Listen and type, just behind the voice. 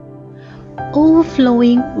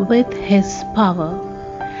overflowing with His power.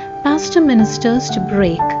 Pastor ministers to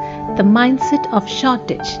break the mindset of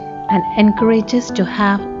shortage and encourages to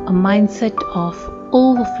have a mindset of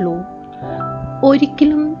overflow.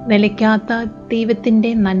 ഒരിക്കലും നിലയ്ക്കാത്ത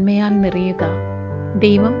ദൈവത്തിൻ്റെ നന്മയാൽ നിറയുക.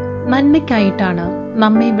 ദൈവം നന്മയ്ക്കായിട്ടാണ്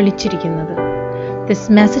നമ്മെ വിളിച്ചിരിക്കുന്നത്. This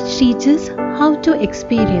message teaches how to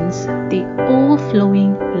experience the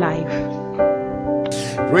overflowing life.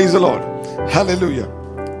 Praise the Lord. Hallelujah.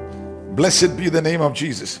 Blessed be the name of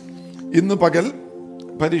Jesus. ഇന്ന് പകൽ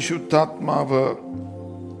പരിശുദ്ധാത്മാവ്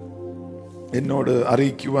എന്നോട്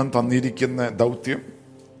അറിയിക്കുവാൻ തന്നിരിക്കുന്ന ദൗത്യം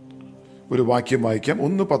ഒരു വാക്യം വായിക്കാം.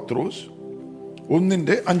 1 പത്രോസ്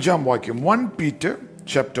 1:5 1 Peter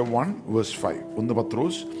chapter 1 verse 5. 1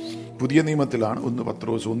 പത്രോസ് പുതിയ നിയമത്തിലാണ്. 1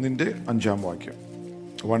 പത്രോസ് 1:5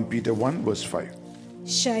 1 Peter 1 verse 5.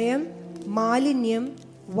 ക്ഷയം, മാലിന്യം,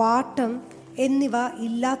 വാട്ടം എന്നിവ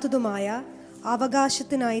ഇല്ലാത്തതുമായ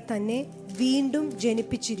അവകാശത്തിനായി തന്നെ വീണ്ടും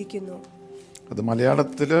ജനിപ്പിച്ചിരിക്കുന്നു. അത്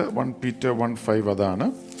മലയാളത്തിൽ 1 Peter 1:5 അതാണ്.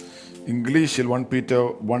 ഇംഗ്ലീഷിൽ 1 Peter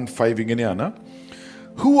 1:5 ഇങ്ങനെയാണ്: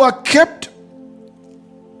 who are kept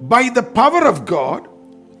by the power of God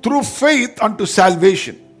through faith unto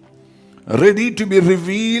salvation, ready to be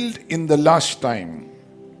revealed in the last time.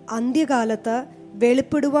 അന്ത്യകാലത്ത്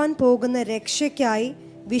വെളിപ്പെടുവാൻ പോകുന്ന രക്ഷയ്ക്കായി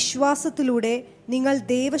വിശ്വാസത്തിലൂടെ നിങ്ങൾ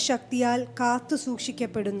ദൈവശക്തിയാൽ കാത്തു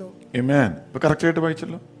സൂക്ഷിക്കപ്പെടുന്നു. Amen. ഇപ്പൊ കറക്റ്റ് ആയിട്ട്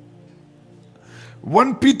വായിച്ചല്ലോ.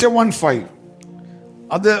 1 Peter 1:5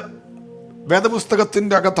 അത്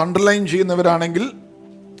വേദപുസ്തകത്തിന്റെ അകത്ത് അണ്ടർലൈൻ ചെയ്യുന്നവരാണെങ്കിൽ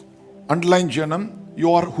അണ്ടർലൈൻ ചെയ്യണം.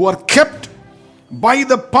 who are kept by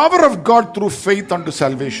the power of God through faith unto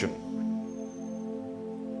salvation.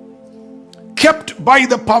 Kept by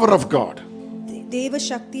the power of God.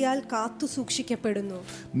 ദൈവശക്തിയാൽ കാത്തു സൂക്ഷിക്കപ്പെടുന്നു.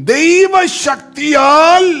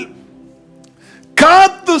 ദൈവശക്തിയാൽ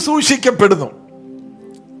കാത്തു സൂക്ഷിക്കപ്പെടുന്നു.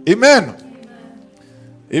 Amen.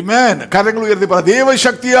 Amen. കരങ്ങൾ ഉയർത്തി പറ,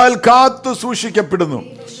 ദൈവശക്തിയാൽ കാത്തു സൂക്ഷിക്കപ്പെടുന്നു.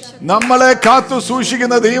 നമ്മളെ കാത്തു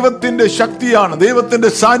സൂക്ഷിക്കുന്ന ദൈവത്തിന്റെ ശക്തിയാണ്, ദൈവത്തിന്റെ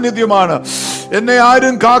സാന്നിധ്യമാണ്. എന്നെ ആര്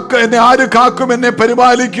കാക്കും, എന്നെ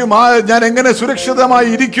പരിപാലിക്കും, ഞാൻ എങ്ങനെ സുരക്ഷിതമായി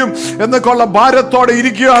ഇരിക്കും എന്നൊക്കെയുള്ള ഭാരത്തോടെ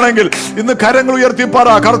ഇരിക്കുകയാണെങ്കിൽ ഇന്ന് കരങ്ങൾ ഉയർത്തി പറ,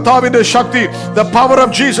 കർത്താവിന്റെ ശക്തി, the power of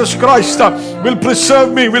Jesus Christ will preserve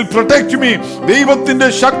me, will protect me. ദൈവത്തിന്റെ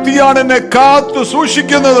ശക്തിയാണ് എന്നെ കാത്തു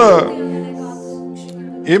സൂക്ഷിക്കുന്നത്.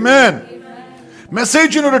 Amen.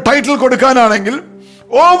 മെസ്സേജിന് ഒരു title കൊടുക്കാനാണെങ്കിൽ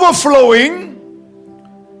overflowing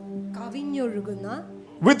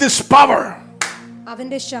with his power.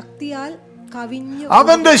 അവന്റെ ശക്തിയാൽ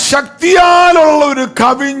അവന്റെ ശക്തിയാലുള്ള ഒരു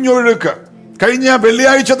കവിഞ്ഞൊഴുക്ക്. കഴിഞ്ഞ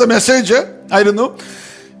വെള്ളിയാഴ്ചത്തെ മെസ്സേജ് ആയിരുന്നു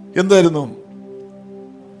എന്തായിരുന്നു?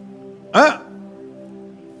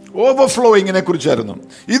 ഓവർഫ്ലോയിങ്ങിനെ കുറിച്ചായിരുന്നു.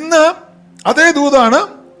 ഇന്ന് അതേ ദൂതാണ്,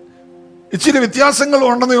 ഇച്ചിരി വ്യത്യാസങ്ങൾ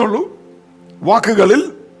ഉണ്ടെന്നേ ഉള്ളൂ വാക്കുകളിൽ.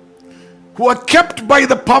 who are kept by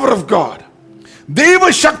the power of God.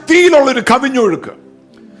 ദൈവശക്തിയിലുള്ളൊരു കവിഞ്ഞൊഴുക്ക്.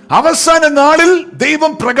 അവസാന നാളിൽ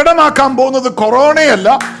ദൈവം പ്രകടമാക്കാൻ പോകുന്നത് കൊറോണയല്ല,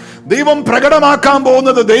 ദൈവം പ്രകടമാക്കാൻ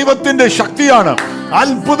പോകുന്നത് ദൈവത്തിന്റെ ശക്തിയാണ്.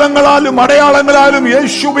 അത്ഭുതങ്ങളാലും അടയാളങ്ങളാലും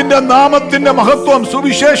യേശുവിന്റെ നാമത്തിന്റെ മഹത്വം,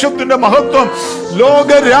 സുവിശേഷത്തിന്റെ മഹത്വം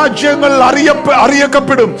ലോകരാജ്യങ്ങൾ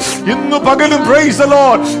അറിയപ്പെടും. ഇന്ന് പകലും പ്രൈസ് ദി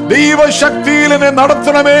ലോർഡ്, ദൈവശക്തിയിൽ എന്നെ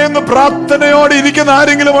നടത്തണമേ എന്ന് പ്രാർത്ഥനയോടെ ഇരിക്കുന്ന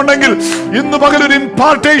ആരെങ്കിലും ഉണ്ടെങ്കിൽ ഇന്ന് പകൽ ഒരു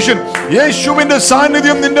ഇംപാർട്ടേഷൻ, യേശുവിന്റെ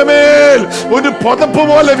സാന്നിധ്യം നിന്റെ മേൽ ഒരു പുതപ്പ്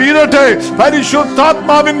പോലെ വീഴട്ടെ.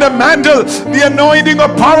 പരിശുദ്ധാത്മാവിന്റെ mantle, the anointing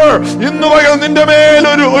of power ഇന്ന് പകൽ നിന്റെ മേൽ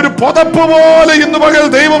ഒരു പുതപ്പ് പോലെ ഇന്ന് പകൽ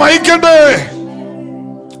ദൈവം അയക്കട്ടെ.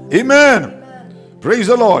 Amen. Praise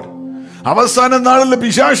the Lord. അവസാന നാളിൽ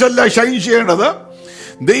പിശാചല്ല ഷൈൻ ചെയ്യേണ്ടത്,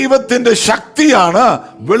 ദൈവത്തിന്റെ ശക്തിയാണ്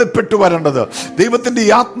വെളിപ്പെട്ടു വരേണ്ടത്. ദൈവത്തിന്റെ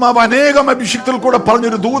ആത്മാവ് അനേകം അഭിഷിക്തത്തിൽ കൂടെ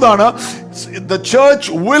പറഞ്ഞൊരു ദൂതാണ്, the church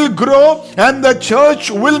will grow and the church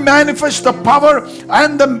will manifest the power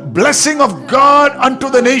and the blessing of God unto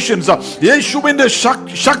the nations. യേശുവിന്റെ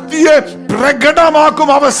ശക്തിയെ പ്രകടമാക്കും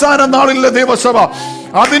അവസാന നാളിലെ ദൈവസഭ.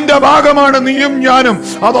 അതിന്റെ ഭാഗമാണ് നീയും ഞാനും.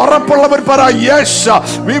 അത് ഉറപ്പുള്ളവർ പറ, yes,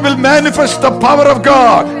 we will manifest the power of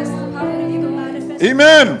God.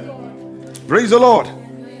 Amen. Praise the Lord.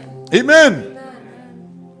 Amen.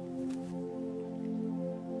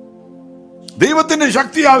 ദൈവത്തിന്റെ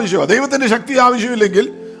ശക്തി ആവശ്യമാണ്. ദൈവത്തിന്റെ ശക്തി ആവശ്യമില്ലെങ്കിൽ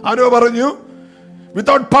ആരോ പറഞ്ഞു,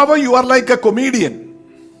 without power you are like a comedian.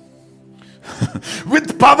 With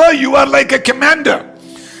power you are like a commander.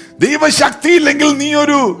 ദൈവശക്തി ഇല്ലെങ്കിൽ നീ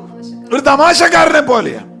ഒരു തമാശക്കാരനെ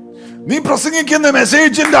പോലെയാ. നീ പ്രസംഗിക്കുന്ന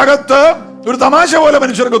മെസ്സേജിന്റെ അകത്ത് ഒരു തമാശ പോലെ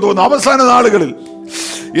മനുഷ്യർക്ക് തോന്നും അവസാന നാളുകളിൽ.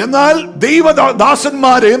 എന്നാൽ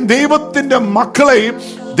ദൈവദാസന്മാരെയും ദൈവത്തിന്റെ മക്കളെയും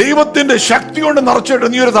ദൈവത്തിന്റെ ശക്തി കൊണ്ട് നിറച്ചിട്ട്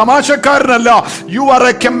നീ ഒരു തമാശക്കാരനല്ല. You are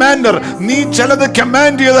A commander. നീ ചിലത്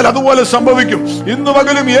കമാൻഡ് ചെയ്താൽ അതുപോലെ സംഭവിക്കും. ഇന്ന്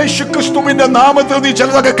പകലും യേശു ക്രിസ്തുവിന്റെ നാമത്തിൽ നീ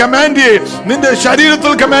ചിലതൊക്കെ കമാൻഡ് ചെയ്യേ. നിന്റെ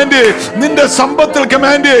ശരീരത്തിൽ കമാൻഡ് ചെയ്യേ, നിന്റെ സമ്പത്തിൽ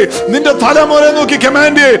കമാൻഡ് ചെയ്യേ, നിന്റെ തലമുറ നോക്കി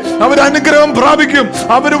കമാൻഡ് ചെയ്യേ. അവർ അനുഗ്രഹം പ്രാപിക്കും.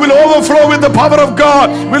 അവർ will overflow with the power of God,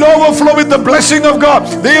 will overflow with the blessing of God.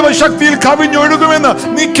 ദൈവശക്തിയിൽ കവിഞ്ഞൊഴുകുമെന്ന്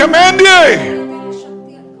നീ കമാൻഡ് ചെയ്യേ.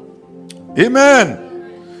 ആമേൻ.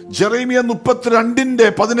 ജെറേമിയ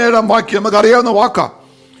 32:17 വാക്യം നമുക്ക് അറിയാവുന്ന വാക്കാ.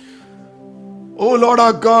 O Lord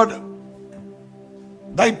our God,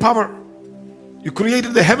 thy power, you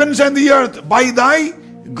created the heavens and the earth by thy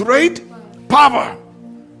great power.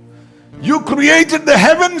 You created the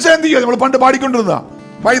heavens and the earth. നമ്മൾ പണ്ട് പാടിക്കൊണ്ടിരുന്ന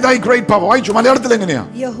by thy great power. വായിച്ചു മലയാളത്തിൽ എങ്ങനെയാ?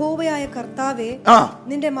 യഹോവയായ കർത്താവേ,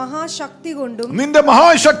 നിന്റെ മഹാശക്തി കൊണ്ടും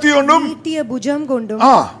നീട്ടിയ ഭുജം കൊണ്ടും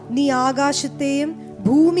നീ ആകാശത്തെയും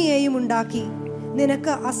ഭൂമിയെയും ഉണ്ടാക്കി.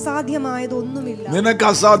 നിനക്ക് അസാധ്യമായതൊന്നുമില്ല.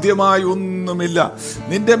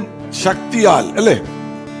 നിന്റെ ശക്തിയാൽ, അല്ലേ,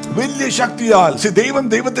 വലിയ ശക്തിയാൽ.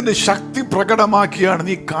 ദൈവത്തിന്റെ ശക്തി പ്രകടമാക്കിയാണ്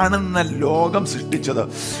നീ കാണുന്ന ലോകം സൃഷ്ടിച്ചത്.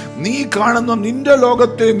 നീ കാണുന്ന നിന്റെ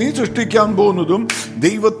ലോകത്തെ നീ സൃഷ്ടിക്കാൻ പോകുന്നതും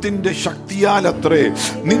ദൈവത്തിന്റെ ശക്തിയാൽ അത്രേ.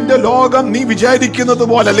 നിന്റെ ലോകം നീ വിചാരിക്കുന്നത്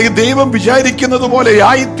പോലെ, അല്ലെങ്കിൽ ദൈവം വിചാരിക്കുന്നത് പോലെ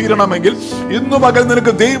ആയിത്തീരണമെങ്കിൽ ഇന്നു പകൽ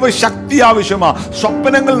നിനക്ക് ദൈവശക്തി ആവശ്യമാ.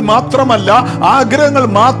 സ്വപ്നങ്ങൾ മാത്രമല്ല, ആഗ്രഹങ്ങൾ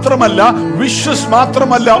മാത്രമല്ല, വിശ്വസ്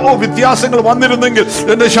മാത്രമല്ല. വ്യത്യാസങ്ങൾ വന്നിരുന്നെങ്കിൽ,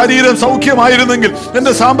 എന്റെ ശരീരം സൗഖ്യമായിരുന്നെങ്കിൽ,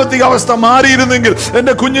 എന്റെ സാമ്പത്തിക അവസ്ഥ മാറിയിരുന്നെങ്കിൽ,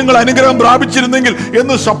 എന്റെ കുഞ്ഞുങ്ങൾ അനുഗ്രഹം പ്രാപിച്ചിരുന്നെങ്കിൽ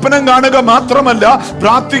എന്ന് സ്വപ്നം കാണുക മാത്രമല്ല,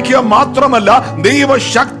 പ്രാർത്ഥിക്കുക മാത്രമല്ല,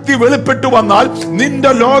 ദൈവശക്തി വെളിപ്പെട്ടു വന്നാൽ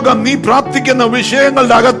നിന്റെ ലോകം, നീ പ്രാർത്ഥിക്കുന്ന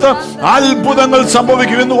വിഷയങ്ങളുടെ അകത്ത് അത്ഭുതങ്ങൾ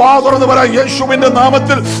സംഭവിക്കും. എന്ന് വാ തുറന്ന് പറ, യേശുവിന്റെ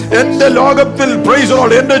നാമത്തിൽ എന്റെ ലോകത്തിൽ, പ്രൈസ് ദി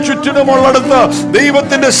ലോർഡ്, എന്റെ ചുറ്റിനുമുള്ളടത്ത്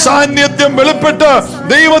ദൈവത്തിന്റെ സാന്നിധ്യം വെളിപ്പെട്ട്,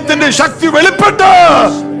 ദൈവത്തിന്റെ ശക്തി വെളിപ്പെട്ട്.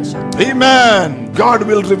 Amen. God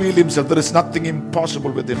will reveal himself. There is nothing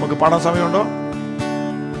impossible with him. നമുക്ക് പാടാൻ സമയമുണ്ടോ?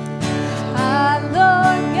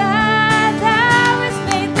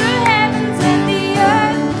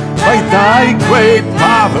 By thy great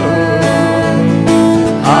power,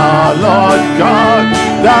 our Lord God,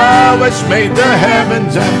 thou hast made the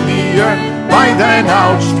heavens and the earth by thine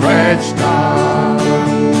outstretched arm.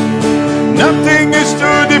 Nothing is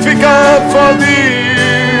too difficult for thee.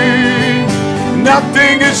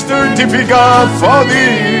 Nothing is too difficult for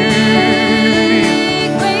thee.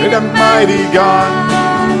 Great and mighty God,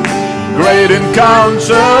 great in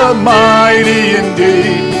counsel, mighty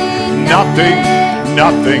indeed. Nothing,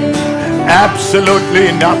 absolutely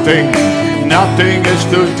nothing is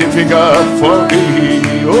too difficult for thee.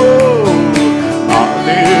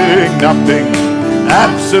 Nothing,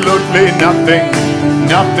 absolutely nothing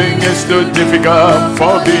is too difficult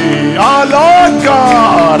for thee. Our Lord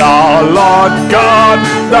God,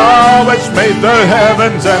 thou hast made the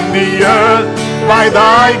heavens and the earth by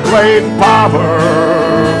thy great power.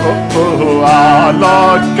 Our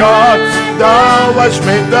Lord God, thou hast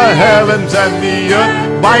made the heavens and the earth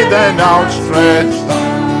by thine outstretched arm.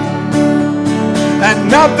 And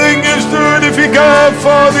nothing is too difficult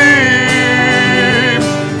for thee.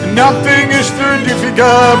 Nothing is too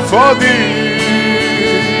difficult for thee.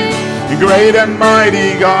 Great and mighty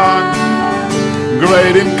God,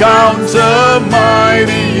 great in counsel,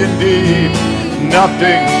 mighty indeed.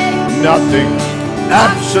 Nothing,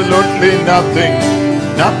 absolutely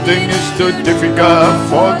nothing is too difficult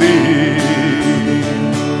for thee.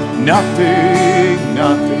 Nothing,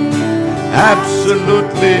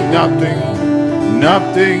 absolutely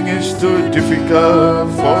nothing is too difficult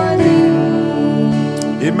for thee.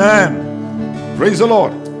 Amen. Praise the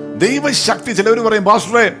Lord. ദൈവശക്തി, ചിലവർ പറയും,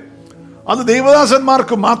 പാസ്റ്ററേ, അത്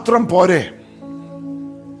ദൈവദാസന്മാർക്ക് മാത്രം പോരെ.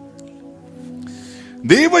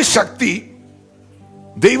 ദൈവശക്തി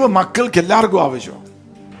ദൈവ മക്കൾക്ക് എല്ലാവർക്കും ആവശ്യം.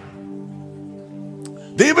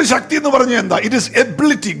 ദൈവശക്തി എന്ന് പറഞ്ഞാൽ എന്താ? It is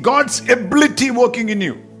ability, God's ability working in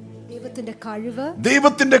U.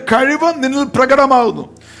 ദൈവത്തിന്റെ കഴിവ് നിന്നിൽ പ്രകടമാകുന്നു.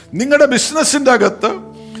 നിങ്ങളുടെ ബിസിനസിന്റെ അകത്ത്,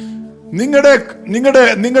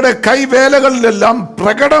 നിങ്ങളുടെ കൈവേലകളിലെല്ലാം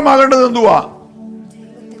പ്രകടമാകേണ്ടത് എന്തുവാ?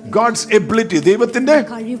 ഗോഡ്സ് എബിലിറ്റി, ദൈവത്തിന്റെ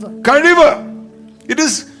കഴിവ്. It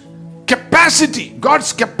is capacity,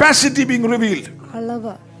 God's capacity being revealed.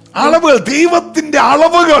 അളവുകൾ, ദൈവത്തിന്റെ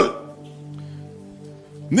അളവുകൾ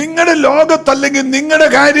നിങ്ങളുടെ ലോകത്തല്ലെങ്കിൽ നിങ്ങളുടെ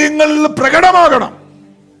കാര്യങ്ങളിൽ പ്രകടമാകണം.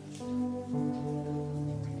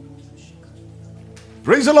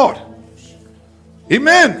 Praise the Lord.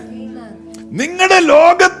 Amen. നിങ്ങളുടെ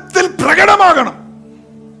ലോകത്തിൽ പ്രകടമാകണം.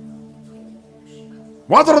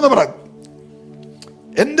 മാത്രം പറ,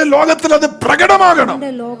 എന്റെ ലോകത്തിൽ അത് പ്രകടമാകണം.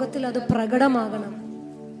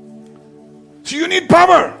 So you need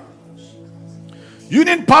power. You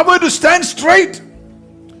need power to stand straight.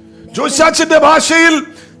 ജോസാച്ചിന്റെ ഭാഷയിൽ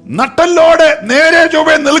നട്ടല്ലോടെ നേരെ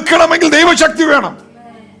ചൊവ്വേ നിൽക്കണമെങ്കിൽ ദൈവശക്തി വേണം.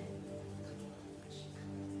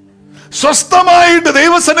 സ്വസ്ഥമായിട്ട്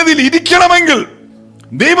ദൈവസന്നിധിയിൽ ഇരിക്കണമെങ്കിൽ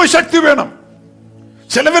ദൈവശക്തി വേണം.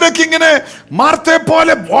 ചിലവരൊക്കെ ഇങ്ങനെ മാർത്തയെ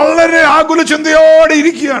പോലെ വളരെ ആകുല ചിന്തയോടെ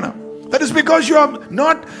ഇരിക്കുകയാണ്. That is because you are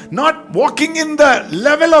not walking in the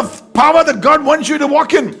level of power that God wants you to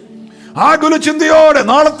walk in. ആകുല ചിന്തയോടെ,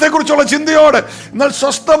 നാളത്തെ കുറിച്ചുള്ള ചിന്തയോടെ. എന്നാൽ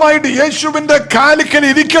സ്വസ്ഥമായിട്ട് യേശുവിന്റെ കാലിക്കൽ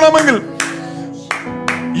ഇരിക്കണമെങ്കിൽ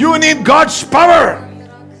you need God's power.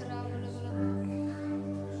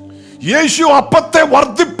 യേശു അപ്പത്തെ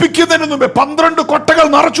വർദ്ധിപ്പിക്കുന്നതിന് മുമ്പേ 12 കൊട്ടകൾ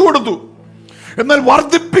നിറച്ചു കൊടുത്തു. എന്നാൽ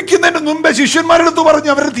വർദ്ധിപ്പിക്കുന്നതിന് മുമ്പേ ശിഷ്യന്മാരെടുത്ത് പറഞ്ഞു,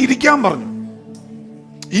 അവരടുത്ത് ഇരിക്കാൻ പറഞ്ഞു.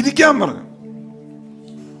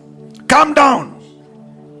 കാം ഡൗൺ,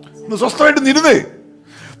 സ്വസ്ഥമായിട്ട് ഇരുന്നേ.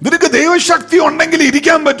 നിനക്ക് ദൈവശക്തി ഉണ്ടെങ്കിൽ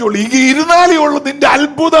ഇരിക്കാൻ പറ്റുള്ളൂ. ഇരുന്നാലേ ഉള്ളൂ നിന്റെ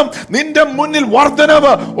അത്ഭുതം, നിന്റെ മുന്നിൽ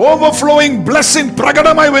വർധനവ്, ഓവർഫ്ലോയിങ് ബ്ലെസ്സിംഗ്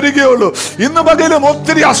പ്രകടമായി വരികയുള്ളൂ. ഇന്ന് പകലും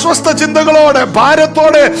ഒത്തിരി അസ്വസ്ഥ ചിന്തകളോടെ,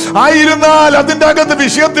 ഭാരത്തോടെ ആയിരുന്നാൽ അതിന്റെ അകത്ത്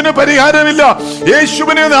വിഷയത്തിന് പരിഹാരമില്ല.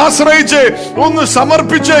 യേശുവിനെ ആശ്രയിച്ച് ഒന്ന്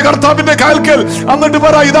സമർപ്പിച്ച് കർത്താവിന്റെ കാൽക്കൽ, എന്നിട്ട്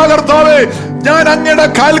പറ, ഇതാ കർത്താവേ, ഞാൻ അങ്ങയുടെ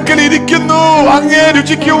കാൽക്കൽ ഇരിക്കുന്നു, അങ്ങേ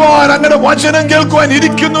രുചിക്കുവാൻ, അങ്ങയുടെ വചനം കേൾക്കുവാൻ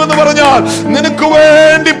ഇരിക്കുന്നു എന്ന് പറഞ്ഞാൽ നിനക്ക്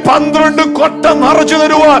വേണ്ടി 12 കൊട്ട നിറച്ചു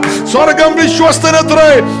തരുവാൻ സ്വർഗം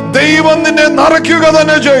വിശ്വസ്തനത്രേ. ദൈവം നിന്നെ നിറയ്ക്കുക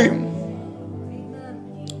തന്നെ ചെയ്യും.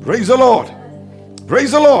 Praise the Lord.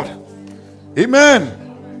 Praise the Lord. Amen.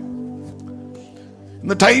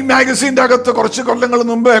 ഇന്ന് ടൈം മാഗസിന്റെ അകത്ത് കുറച്ച്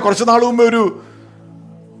നാൾ മുമ്പേ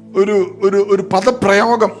ഒരു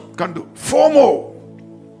പദപ്രയോഗം കണ്ടു. ഫോമോ.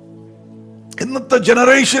 ഇന്നത്തെ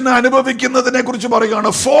ജനറേഷൻ അനുഭവിക്കുന്നതിനെ കുറിച്ച് പറയുകയാണ്.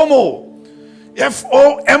 ഫോമോ,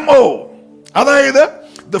 FOMO, അതായത്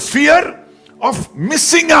the fear of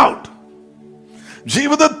missing out.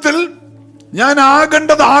 ജീവിതത്തിൽ ഞാൻ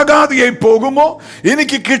ആകേണ്ടത് ആകാതെയായി പോകുമോ,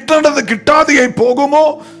 എനിക്ക് കിട്ടേണ്ടത് കിട്ടാതെയായി പോകുമോ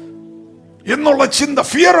എന്നുള്ള ചിന്ത.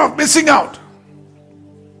 Fear of missing out.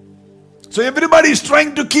 So everybody is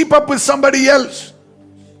trying to keep up with somebody else.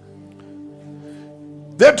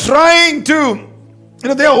 They're trying to,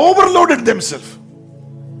 they are overloaded themselves.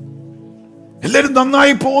 എല്ലാവരും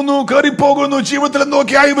നന്നായി പോകുന്നു, കയറി പോകുന്നു, ജീവിതത്തിൽ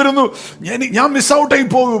എന്തൊക്കെ ആയി വരുന്നു, ഞാൻ മിസ് ഔട്ട് ആയി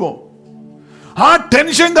പോകുമോ? ആ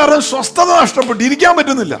ടെൻഷൻ കാരണം സ്വസ്ഥത നഷ്ടപ്പെട്ട് ഇരിക്കാൻ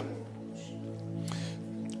പറ്റുന്നില്ല.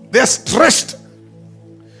 They are stressed,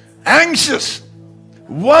 anxious,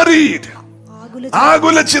 worried.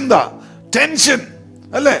 ആകുല ചിന്ത, ടെൻഷൻ,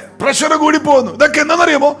 അല്ലെ, പ്രഷർ കൂടി പോകുന്നു. ഇതൊക്കെ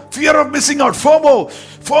എന്താണെന്നറിയാമോ? Fear of missing out. ഫോമോ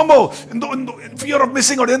fear of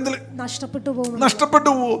missing out. എന്തിൽ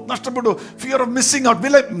നഷ്ടപ്പെട്ടു. Fear of missing out.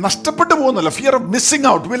 Will I നഷ്ടപ്പെട്ടു പോകുന്നല്ല, fear of missing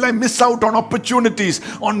out. Will I miss out on opportunities,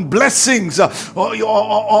 on blessings,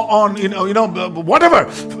 on whatever,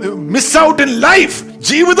 miss out in life.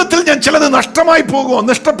 ജീവിതത്തിൽ ഞാൻ ചിലത് നഷ്ടമായി പോകുമോ,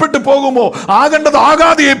 നഷ്ടപ്പെട്ടു പോകുമോ, ആകേണ്ടത്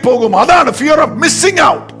ആകാതെയായി പോകുമോ? അതാണ് ഫിയർ ഓഫ് മിസ്സിംഗ്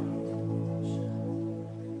ഔട്ട്.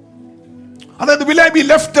 അതായത് will I be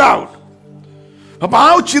left out? അപ്പൊ ആ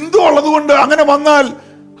ചിന്ത ഉള്ളത് കൊണ്ട് അങ്ങനെ വന്നാൽ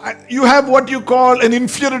you have what you call an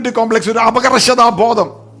inferiority complex, ഒരു അപകർഷതാബോധം.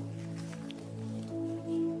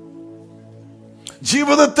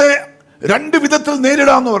 ജീവിതത്തെ 2 വിധത്തിൽ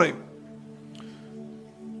നേരിടാന്ന് പറയും.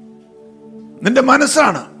 നിന്റെ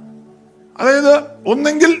മനസ്സാണ്, അതായത്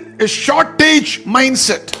ഒന്നെങ്കിൽ എ ഷോർട്ടേജ് മൈൻഡ്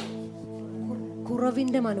സെറ്റ്,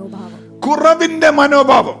 കുറവിന്റെ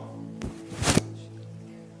മനോഭാവം,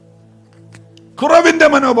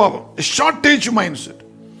 ഷോർട്ടേജ് മൈൻഡ് സെറ്റ്.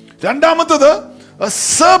 രണ്ടാമത്തത്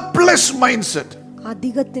സർപ്ലസ് മൈൻഡ് സെറ്റ്,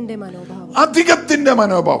 അധികത്തിന്റെ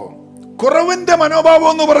മനോഭാവം. കുറവിന്റെ മനോഭാവം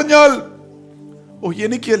എന്ന് പറഞ്ഞാൽ,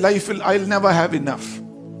 എനിക്ക് ലൈഫിൽ I will never have enough,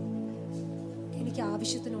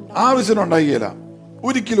 ആവശ്യത്തിനുണ്ടാകുകയില്ല,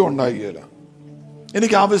 ഒരിക്കലും ഉണ്ടാകുകയില്ല,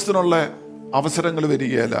 എനിക്ക് ആവശ്യത്തിനുള്ള അവസരങ്ങൾ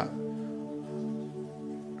വരികയില്ല,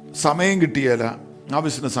 സമയം കിട്ടിയല്ല,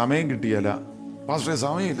 ആവശ്യത്തിന് സമയം കിട്ടിയല്ല, പാസ്റ്ററെ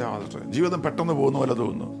സമയമില്ല, പാസ്റ്ററെ ജീവിതം പെട്ടെന്ന് പോകുന്ന പോലെ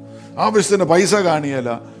തോന്നുന്നു, ആവശ്യത്തിന് പൈസ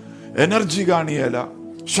കാണിയല്ല, എനർജി കാണിയല്ല,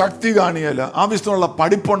 ശക്തി കാണിയല്ല, ആവശ്യത്തിനുള്ള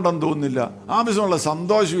പഠിപ്പുണ്ടെന്ന് തോന്നുന്നില്ല, ആവശ്യത്തിനുള്ള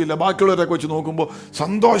സന്തോഷമില്ല, ബാക്കിയുള്ളവരൊക്കെ വെച്ച് നോക്കുമ്പോൾ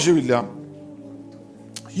സന്തോഷമില്ല.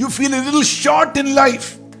 You feel a little short in life.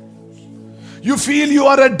 You feel you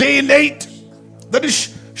are a day late. That is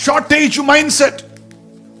shortage mindset.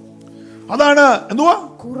 അതാണ് എന്തുവാ?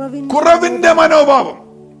 കുറവിന്റെ മനോഭാവം.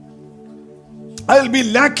 I'll be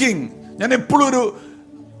lacking. ഞാൻ എപ്പോഴും ഒരു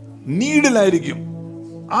നീഡിലായിരിക്കും,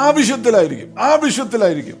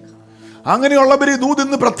 ആവശ്യത്തിലായിരിക്കും. അങ്ങനെയുള്ളവർ ദൂത്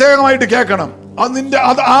ഇന്ന് പ്രത്യേകമായിട്ട് കേൾക്കണം. നിന്റെ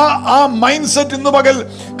ആ മൈൻഡ് സെറ്റ് ഇന്ന് പകൽ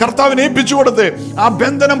കർത്താവിനെ ഏൽപ്പിച്ചു കൊടുത്തേ. ആ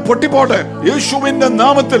ബന്ധനം പൊട്ടിപ്പോട്ടെ യേശുവിന്റെ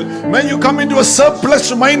നാമത്തിൽ. when you come into a surplus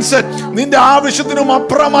mindset, നിന്റെ ആവശ്യത്തിനും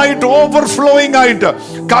അപ്പുറമായിട്ട് ഓവർഫ്ലോയിങ് ആയിട്ട്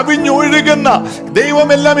കവിഞ്ഞൊഴുകുന്ന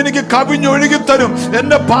ദൈവമെല്ലാം എനിക്ക് കവിഞ്ഞൊഴുകി തരും.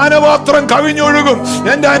 എന്റെ പാനപാത്രം കവിഞ്ഞൊഴുകും.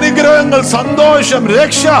 എന്റെ അനുഗ്രഹങ്ങൾ, സന്തോഷം,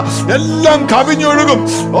 രക്ഷ എല്ലാം കവിഞ്ഞൊഴുകും.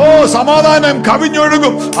 ഓ, സമാധാനം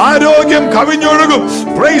കവിഞ്ഞൊഴുകും. ആരോഗ്യം കവിഞ്ഞൊഴുകും.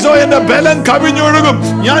 പ്രൈസ് ഓ, എന്റെ ബലം കവിഞ്ഞൊഴുകും.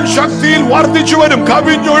 ഞാൻ ശക്തിയിൽ വർദ്ധിച്ചു വരും.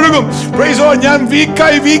 കവിഞ്ഞൊഴുകും. പ്രൈസ് ഓ, ഞാൻ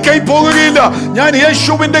വീക്കായി പോകുകയില്ല. ഞാൻ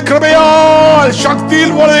യേശുവിന്റെ കൃപയാൽ ശക്തിയിൽ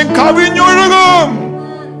വളരെ കവിഞ്ഞൊഴുകും.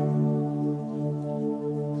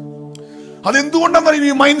 അതെന്തുകൊണ്ടാണെന്നറിയാം?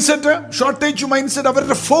 ഈ mindset, shortage mindset,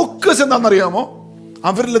 അവരുടെ ഫോക്കസ് എന്താണെന്നറിയാമോ?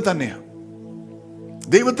 അവരിൽ തന്നെയാ,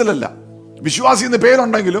 ദൈവത്തിലല്ല. വിശ്വാസി എന്ന്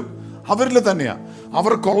പേരുണ്ടെങ്കിലും അവരിൽ തന്നെയാ.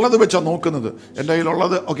 അവർക്കുള്ളത് വെച്ചാ നോക്കുന്നത്. എൻ്റെ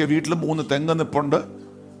കയ്യിലുള്ളത് ഓക്കെ, വീട്ടിൽ 3 തെങ്ങ് നിപ്പുണ്ട്,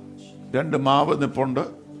 2 മാവ് നിപ്പുണ്ട്,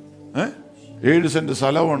 7 സെന്റ്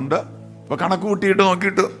സ്ഥലമുണ്ട്. അപ്പൊ കണക്ക് കൂട്ടിയിട്ട്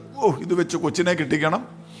നോക്കിയിട്ട് ഇത് വെച്ച് കൊച്ചിനെ കെട്ടിക്കണം,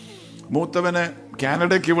 മൂത്തവനെ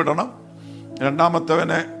കാനഡയ്ക്ക് വിടണം,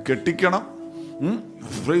 രണ്ടാമത്തവനെ കെട്ടിക്കണം,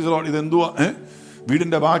 ഇതെന്തുവാ,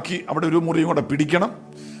 വീടിന്റെ ബാക്കി അവിടെ ഒരു മുറിയും കൂടെ പിടിക്കണം,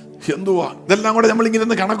 എന്തുവാ, ഇതെല്ലാം കൂടെ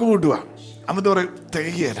നമ്മളിങ്ങനെ കണക്ക് കൂട്ടുക. എന്നിട്ട് പറയും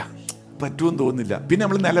തികയല്ല, പറ്റുമെന്ന് തോന്നുന്നില്ല. പിന്നെ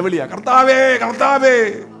നമ്മൾ നിലവിളിയാ, കർത്താവേ കർത്താവേ.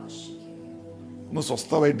 ഒന്ന്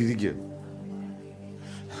സ്വസ്ഥമായിട്ടിരിക്കുക.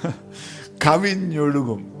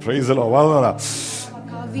 കവിഞ്ഞൊഴുകും. Praise the Lord.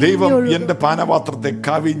 ദൈവം എന്റെ പാനപാത്രത്തെ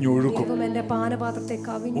കവിഞ്ഞൊഴുക്കും.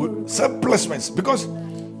 Surplus minds. ബിക്കോസ്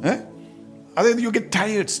അതായത് യു ഗെറ്റ്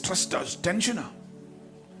ടയർഡ്, സ്ട്രെസ്ഡ്, ടെൻഷനാ.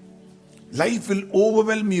 Life will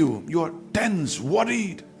overwhelm you. You are tense,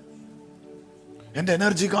 worried. എന്റെ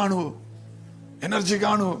എനർജി കാണുവോ, എനർജി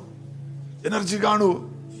കാണുവോ, എനർജി കാണുവോ,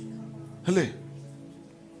 അല്ലേ?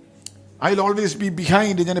 I will always be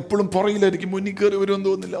behind. ഞാൻ എപ്പോഴും പുറകിലായിരിക്കും. മുന്നിൽ കയറി വരുമെന്ന്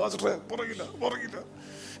തോന്നുന്നില്ല. പുറകില്ല.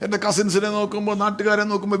 എന്റെ കസിൻസിനെ നോക്കുമ്പോ, നാട്ടുകാരെ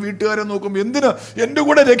നോക്കുമ്പോ, വീട്ടുകാരെ നോക്കുമ്പോ, എന്തിനാ എന്റെ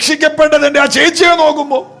കൂടെ രക്ഷിക്കപ്പെട്ടത് എന്റെ ആ ചേച്ചിയെ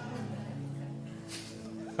നോക്കുമ്പോ.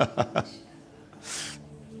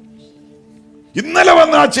 ഇന്നലെ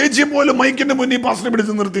വന്ന ആ ചേച്ചി പോലും മൈക്കിന്റെ മുന്നിൽ പാസ്റ്ററെ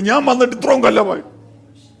പിടിച്ച് നിർത്തി. ഞാൻ വന്നിട്ട് ഇത്രയും കൊല്ലമായി.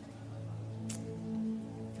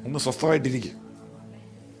 ഒന്ന് സ്വസ്ഥമായിട്ടിരിക്കും.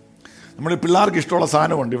 നമ്മുടെ പിള്ളേർക്ക് ഇഷ്ടമുള്ള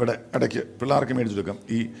സാധനമുണ്ട് ഇവിടെ, ഇടയ്ക്ക് പിള്ളേർക്ക് മേടിച്ചു കൊടുക്കാം.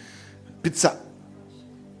 ഈ പിസ്സ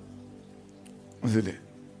മനസ്സിലെ.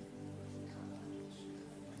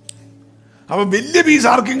 അപ്പൊ വലിയ പീസ്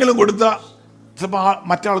ആർക്കെങ്കിലും കൊടുത്താൽ ചിലപ്പോ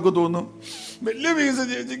മറ്റാൾക്ക് തോന്നും വലിയ പീസ്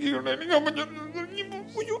ചേച്ചിക്ക്,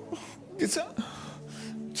 പിസ്സ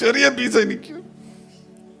ചെറിയ പീസ് എനിക്ക്.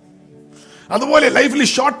 അതുപോലെ ലൈഫിൽ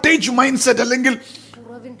ഷോർട്ടേജ് മൈൻഡ് സെറ്റ് അല്ലെങ്കിൽ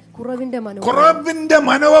കുറവിന്റെ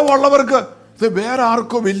മനോഭാവമുള്ളവർക്ക് വേറെ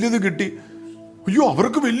ആർക്കോ വലിയത് കിട്ടി, അയ്യോ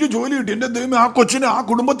അവർക്ക് വലിയ ജോലി കിട്ടി, എന്റെ ദൈവമേ ആ കൊച്ചിനെ ആ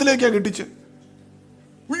കുടുംബത്തിലേക്കാ കെട്ടിച്ച്,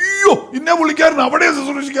 അയ്യോ ഇന്നെ പുള്ളിക്കാരൻ അവിടെ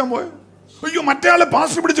ശുശ്രൂഷിക്കാൻ പോയ, അയ്യോ മറ്റേ ആളെ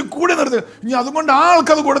പാസ്റ്റർ പിടിച്ച് കൂടെ നിർത്തി, ഇനി അതുകൊണ്ട് ആ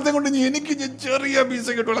ആൾക്കത് കൊടുത്തേ കൊണ്ട് ഇനി എനിക്ക് ചെറിയ പീസ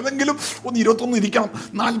കിട്ടുള്ളൂ, അതെങ്കിലും ഒന്ന് 21 ഇരിക്കണം,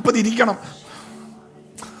 40 ഇരിക്കണം.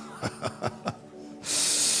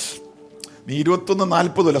 നീ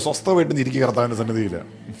 21-40 അല്ല, സ്വസ്ഥമായിട്ട് ഇരിക്കുക കർത്താവിന്റെ സന്നിധിയില്.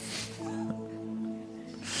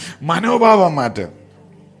 മനോഭാവം മാറ്റം.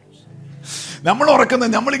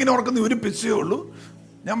 നമ്മളിങ്ങനെ ഉറക്കുന്ന ഒരു പിച്ചയേ ഉള്ളൂ.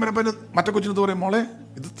 ഞാൻ പറയുമ്പോൾ മറ്റേ കൊച്ചിനത്ത് പറയും, മോളെ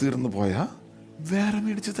ഇത് തീർന്നു പോയാ വേറെ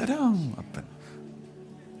മേടിച്ചു തരാം അപ്പൻ.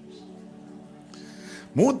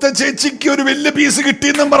 മൂത്ത ചേച്ചിക്ക് ഒരു വലിയ പീസ്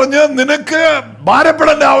കിട്ടിയെന്നും പറഞ്ഞ് നിനക്ക്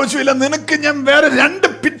ഭാരപ്പെടേണ്ട ആവശ്യമില്ല, നിനക്ക് ഞാൻ വേറെ 2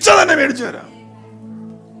 പിച്ച തന്നെ മേടിച്ചു തരാം.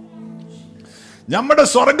 നമ്മുടെ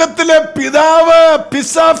സ്വർഗത്തിലെ പിതാവ്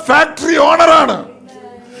പിസ്സ ഫാക്ടറി ഓണറാണ്.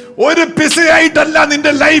 ഒരു പിസയായിട്ടല്ല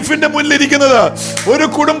നിന്റെ ലൈഫിന്റെ മുന്നിലിരിക്കുന്നത്. ഒരു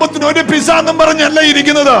കുടുംബത്തിന് ഒരു പിസ എന്നും പറഞ്ഞല്ല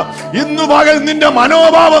ഇരിക്കുന്നത്. ഇന്നു പകൽ നിന്റെ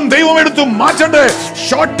മനോഭാവം ദൈവം എടുത്തു മാറ്റണ്ടേ.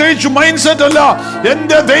 ഷോർട്ടേജ് മൈൻഡ് സെറ്റ് അല്ല.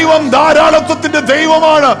 എന്റെ ദൈവം ധാരാളത്വത്തിന്റെ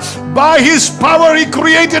ദൈവമാണ്. By his power he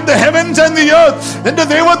created the heavens and the earth. എന്റെ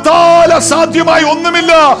ദൈവത്താൽ അസാധ്യമായി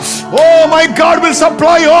ഒന്നുമില്ല. Oh my God will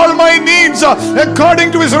supply all my needs according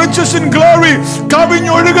to his riches in glory.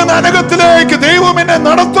 കവിഞ്ഞൊഴുകുന്ന അനകത്തിലേക്ക് ദൈവം എന്നെ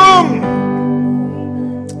നടത്തും.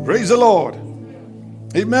 Praise the Lord.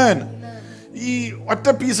 Amen. ഈ ഒറ്റ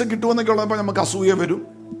പീസ് കിട്ടുമെന്നൊക്കെ ഉള്ളപ്പോൾ നമുക്ക് അസൂയ വരും,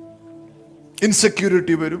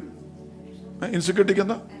 ഇൻസെക്യൂരിറ്റി വരും. ഇൻസെക്യൂരിറ്റിക്ക്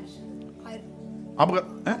എന്താ?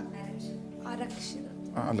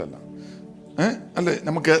 അല്ലല്ല അല്ലേ,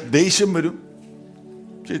 നമുക്ക് ദേഷ്യം വരും.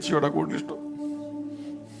 ചേച്ചിയോടെ കൂടുതൽ ഇഷ്ടം.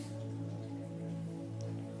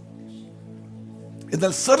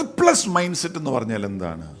 എന്നാൽ സർപ്ലസ് മൈൻഡ് സെറ്റ് എന്ന് പറഞ്ഞാൽ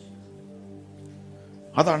എന്താണ്?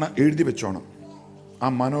 അതാണ് എഴുതി വെച്ചോണം. ആ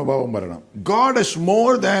മനോഭാവം വരണം. God is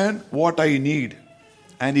more than what I need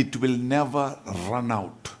and it will never run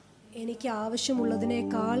out. എനിക്ക്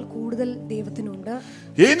ആവശ്യമുള്ളതിനേക്കാൾ കൂടുതൽ ദൈവത്തിനുണ്ട്.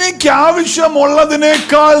 എനിക്ക്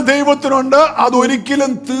ആവശ്യമുള്ളതിനേക്കാൾ ദൈവത്തിനുണ്ട്.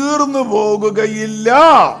 അതൊരിക്കലും തീർന്നു പോകുകയില്ല.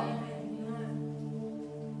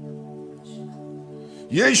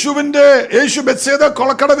 യേശു ബെത്സേദ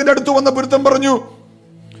കൊളക്കടവിന്റെ അടുത്ത് വന്ന പുരുത്തൻ പറഞ്ഞു,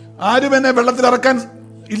 ആരും എന്നെ വെള്ളത്തിൽ ഇറക്കാൻ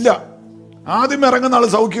ഇല്ല. ആദ്യം ഇറങ്ങുന്ന ആള്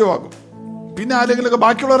സൗഖ്യമാകും, പിന്നെ ആരെങ്കിലുമൊക്കെ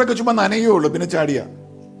ബാക്കിയുള്ളവരൊക്കെ ചുമ്മാ നനയുള്ളൂ, പിന്നെ ചാടിയ.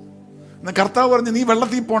 കർത്താവ് പറഞ്ഞു, നീ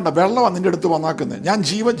വെള്ളത്തിൽ പോണ്ട, വെള്ളമാണ് നിന്റെ അടുത്ത് വന്നാക്കുന്നത്. ഞാൻ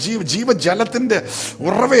ജീവജലത്തിന്റെ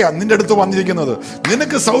ഉറവയാ നിന്റെ അടുത്ത് വന്നിരിക്കുന്നത്.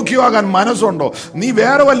 നിനക്ക് സൗഖ്യമാകാൻ മനസ്സുണ്ടോ? നീ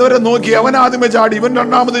വേറെ വല്ലവരെ നോക്കി, അവൻ ആദ്യമേ ചാടി, ഇവൻ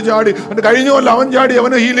രണ്ടാമത് ചാടി, കഴിഞ്ഞ കൊല്ലം അവൻ ചാടി,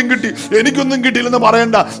 അവന് ഹീലിംഗ് കിട്ടി, എനിക്കൊന്നും കിട്ടിയില്ലെന്ന്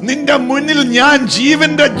പറയണ്ട. നിന്റെ മുന്നിൽ ഞാൻ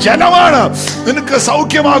ജീവന്റെ ജലമാണ്. നിനക്ക്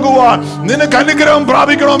സൗഖ്യമാകുവാൻ, നിനക്ക് അനുഗ്രഹം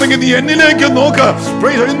പ്രാപിക്കണമെങ്കിൽ നീ എന്നിലേക്ക് നോക്ക്.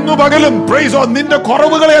 ഇന്നു പകലും നിന്റെ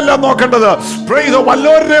കുറവുകളെയല്ല നോക്കേണ്ടത്,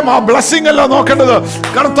 വല്ലവരുടെയും ആ ബ്ലെസ്സിംഗ് അല്ല നോക്കേണ്ടത്.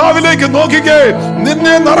 കർത്താവിലേക്ക് നോക്കിക്കേ.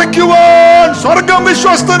 നിന്നെ നിറയ്ക്കുവാൻ സ്വർഗം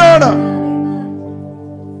വിശ്വസ്തനാണ്.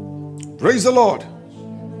 Praise the Lord.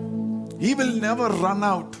 He will never run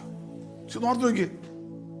out. നോക്കി,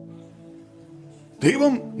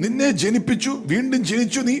 ദൈവം നിന്നെ ജനിപ്പിച്ചു, വീണ്ടും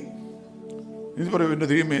ജനിച്ചു. നീ പറയൂ, എന്റെ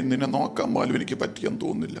ദൈവമേ, നിന്നെ നോക്കാൻ പോലും എനിക്ക് പറ്റിയെന്ന്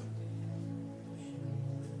തോന്നുന്നില്ല.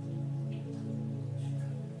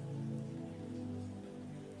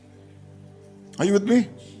 Are you with me?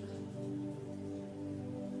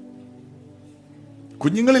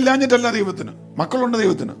 കുഞ്ഞുങ്ങളില്ലാഞ്ഞിട്ടല്ല ദൈവത്തിന്, മക്കളുണ്ട്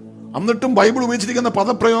ദൈവത്തിന്. എന്നിട്ടും ബൈബിൾ ഉപയോഗിച്ചിരിക്കുന്ന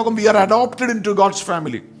പദപ്രയോഗം, V R adopted in to God's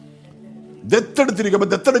family. ദത്തെടുത്തിരിക്കും. അപ്പൊ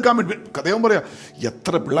ദത്തെടുക്കാൻ വേണ്ടി ദൈവം പറയാ,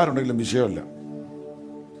 എത്ര പിള്ളേരുണ്ടെങ്കിലും വിഷയമല്ല.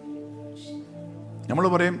 നമ്മൾ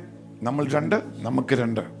പറയും, നമ്മൾ 2, നമുക്ക്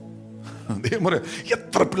 2. ദൈവം പറയാം,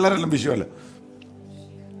 എത്ര പിള്ളേരെല്ലാം വിഷയമല്ല,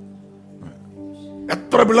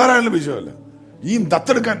 എത്ര പിള്ളേരായാലും വിഷയമല്ല. ഈ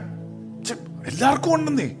ദത്തെടുക്കാൻ എല്ലാവർക്കും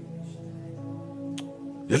ഉണ്ടെന്നേ,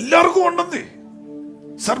 എല്ലാവർക്കും ഉണ്ടെന്നേ,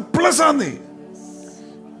 സർപ്ലസ് ആന്നേ.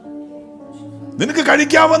 നിനക്ക്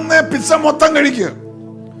കഴിക്കാവുന്ന പിസ്സ മൊത്തം കഴിക്കുക,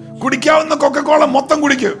 കുടിക്കാവുന്ന കൊക്കക്കോള മൊത്തം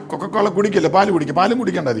കുടിക്കുക. കൊക്കക്കോള കുടിക്കില്ല, പാല് കുടിക്കുക. പാലും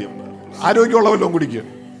കുടിക്കേണ്ട, അധികം ആരോഗ്യമുള്ള വല്ലതും കുടിക്കുക,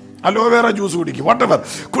 അലോവേറ ജ്യൂസ് കുടിക്കുക, വാട്ടെവർ.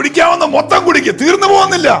 കുടിക്കാവുന്ന മൊത്തം കുടിക്കുക, തീർന്നു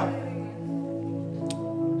പോകുന്നില്ല.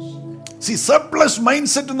 സർപ്ലസ്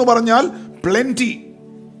മൈൻഡ് സെറ്റ് എന്ന് പറഞ്ഞാൽ പ്ലെന്റി,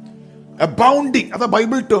 അബൗണ്ടിങ്, അതാ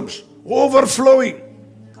ബൈബിൾ ടേംസ്. ഓവർഫ്ലോയിങ്,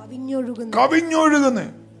 കവിഞ്ഞൊഴുകുന്ന.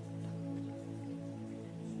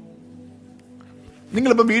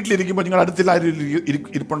 നിങ്ങളിപ്പോൾ വീട്ടിലിരിക്കുമ്പോൾ നിങ്ങൾ അടുത്തിൽ ആരും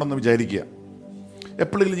ഇരിപ്പുണ്ടെന്ന് വിചാരിക്കുക.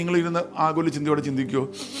 എപ്പോഴെങ്കിലും നിങ്ങൾ ഇരുന്ന് ആകുല ചിന്തയോടെ ചിന്തിക്കുമോ,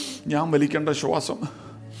 ഞാൻ വലിക്കേണ്ട ശ്വാസം,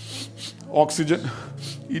 ഓക്സിജൻ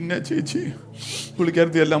ഇന്ന ചേച്ചി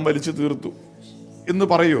പുള്ളിക്കാരത്തി എല്ലാം വലിച്ചു തീർത്തു എന്ന്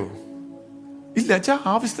പറയുമോ? ഇല്ല.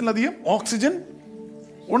 ആവശ്യത്തിലധികം ഓക്സിജൻ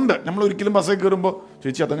ഉണ്ട്. നമ്മൾ ഒരിക്കലും ബസ്സിൽ കയറുമ്പോൾ,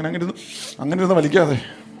 ചേച്ചി അതങ്ങനെ അങ്ങനെ ഇരുന്ന് വലിക്കാതെ,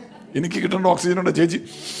 എനിക്ക് കിട്ടേണ്ട ഓക്സിജൻ ഉണ്ട് ചേച്ചി,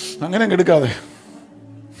 അങ്ങനെ അങ്ങ് എടുക്കാതെ.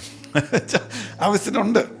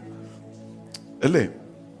 ആവശ്യത്തിനുണ്ട് അല്ലേ?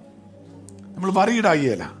 നമ്മൾ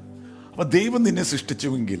വറിയിടായില്ല. അപ്പൊ ദൈവം നിന്നെ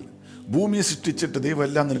സൃഷ്ടിച്ചുവെങ്കിൽ, ഭൂമിയെ സൃഷ്ടിച്ചിട്ട് ദൈവം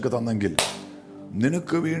എല്ലാം നിനക്ക് തന്നെങ്കിൽ,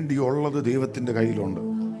 നിനക്ക് വേണ്ടിയുള്ളത് ദൈവത്തിന്റെ കയ്യിലുണ്ട്.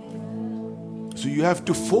 So you have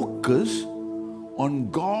to focus on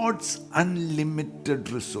God's unlimited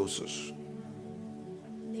resources.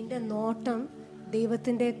 നിന്റെ നോട്ടം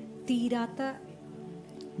ദൈവത്തിന്റെ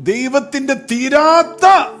തീരാത്ത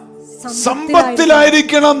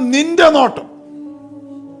സമ്പത്തിലായിരിക്കണം നിന്റെ നോട്ടം.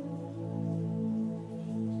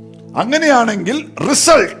 അങ്ങനെയാണെങ്കിൽ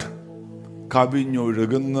റിസൾട്ട്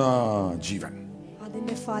കവിഞ്ഞൊഴുകുന്ന ജീവൻ,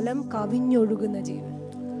 അതിന്റെ ഫലം കവിഞ്ഞൊഴുകുന്ന ജീവൻ.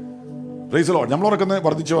 നമ്മൾ ഉറക്കുന്നത്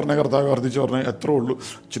വർദ്ധിച്ചു പറഞ്ഞ കർത്താവ്, വർദ്ധിച്ചു പറഞ്ഞ എത്ര ഉള്ളൂ,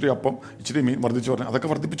 ഇച്ചിരി അപ്പം ഇച്ചിരി മീൻ വർദ്ധിച്ചു പറഞ്ഞ അതൊക്കെ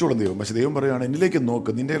വർദ്ധിപ്പിച്ചോളും ദൈവം. പക്ഷെ ദൈവം പറയുകയാണ്, എന്നിലേക്ക് നോക്ക്,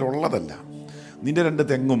 നിന്റെ ഉള്ളതല്ല, നിന്റെ 2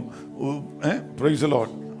 തെങ്ങും. Price the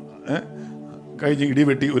Lord. കഴിഞ്ഞ്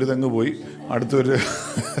ഇടിവെട്ടി ഒരു തെങ്ങ് പോയി, അടുത്തൊരു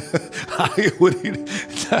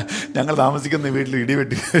ഞങ്ങൾ താമസിക്കുന്ന വീട്ടിൽ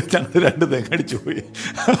ഇടിവെട്ടി ഞങ്ങൾ 2 തെങ്ങ് അടിച്ചു പോയി,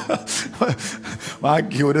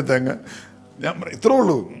 ബാക്കി ഒരു തെങ്ങ്. ഞാൻ ഇത്രേ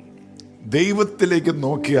ഉള്ളൂ. ദൈവത്തിലേക്ക്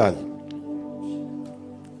നോക്കിയാൽ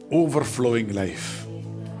ഓവർഫ്ലോയിങ് ലൈഫ്,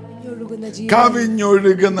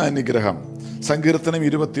 കവിഞ്ഞൊഴുകുന്ന അനുഗ്രഹം. സങ്കീർത്തനം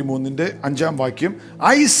 23:5 വാക്യം.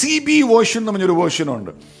 ICB വേർഷൻ എന്ന് പറഞ്ഞൊരു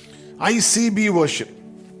വേർഷനുണ്ട്. ICB version,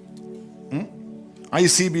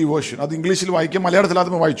 ICB version. അത് ഇംഗ്ലീഷിൽ വായിക്കാം, മലയാളത്തിൽ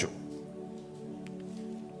ആദ്യമേ വായിച്ചു.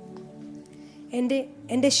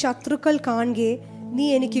 എന്റെ ശത്രുക്കൾ കാണുകെ നീ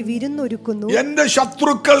എനിക്ക് വിരുന്നൊരുക്കുന്നു. എന്റെ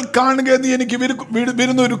ശത്രുക്കൾ കാണുക നീ എനിക്ക്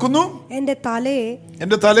വിരുന്നൊരുക്കുന്നു. എന്റെ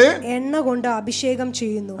തലയെ എണ്ണ കൊണ്ട് അഭിഷേകം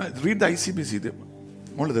ചെയ്യുന്നു. Read the ICBC.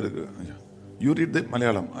 You read the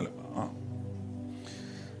Malayalam.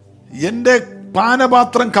 എന്റെ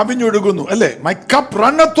പാനപാത്രം കവിഞ്ഞൊഴുകുന്നു, അല്ലേ? My cup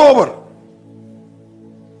runneth over.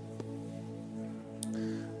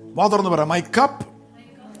 വാതുറന്ന് പറ, മൈ കപ്പ്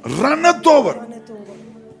റണ്ണത്ത് ഓവർ.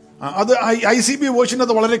 അത് ICB വേർഷൻ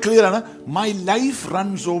അത് വളരെ ക്ലിയർ ആണ്. മൈ ലൈഫ്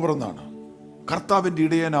റൺസ് ഓവർ എന്നാണ്. കർത്താവിന്റെ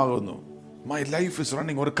ഇടയനാകുന്നു. My life is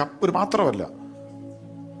running. ഒരു കപ്പ്, ഒരു മാത്രമല്ല,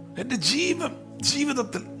 എൻ്റെ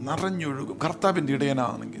ജീവിതത്തിൽ നിറഞ്ഞൊഴുകും. കർത്താവിന്റെ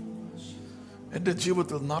ഇടയനാണെങ്കിൽ എൻ്റെ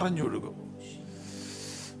ജീവിതത്തിൽ നിറഞ്ഞൊഴുകും.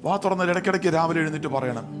 വാ തുറന്നാൽ ഇടയ്ക്കിടയ്ക്ക് രാവിലെ എഴുന്നേറ്റ്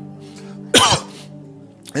പറയണം,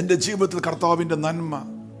 എൻ്റെ ജീവിതത്തിൽ കർത്താവിൻ്റെ നന്മ,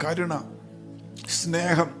 കരുണ,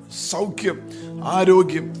 സ്നേഹം, സൗഖ്യം,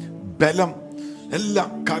 ആരോഗ്യം, ബലം എല്ലാം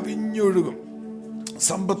കവിഞ്ഞൊഴുകും,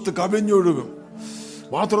 സമ്പത്ത് കവിഞ്ഞൊഴുകും.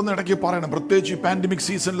 വാ തുറന്ന് ഇടയ്ക്ക് പറയണം, പ്രത്യേകിച്ച് ഈ പാൻഡമിക്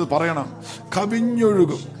സീസണിൽ പറയണം,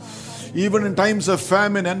 കവിഞ്ഞൊഴുകും. Even in times of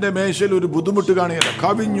famine എൻ്റെ മേശയിൽ ഒരു ബുദ്ധിമുട്ട് കാണില്ല,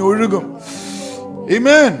 കവിഞ്ഞൊഴുകും.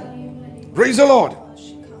 ആമേൻ. Price the Lord.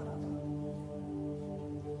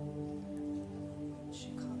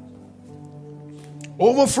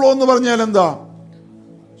 ഓവർഫ്ലോ എന്ന് പറഞ്ഞാൽ എന്താ?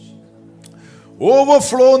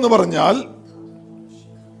 ഓവർഫ്ലോ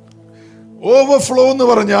എന്ന്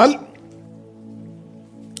പറഞ്ഞാൽ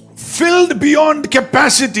filled beyond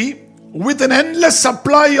capacity with an endless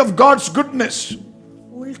supply of God's goodness.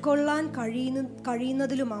 ഉൾക്കൊള്ളാൻ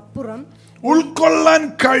കഴിയുന്നതിലും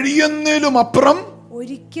അപ്പുറം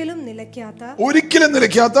ഒരിക്കലും നിലയ്ക്കാത്ത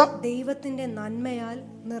ദൈവത്തിന്റെ നന്മയാൽ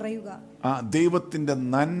നിറയുക. ദൈവത്തിന്റെ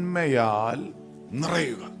നന്മയാൽ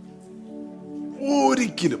നിറയുക.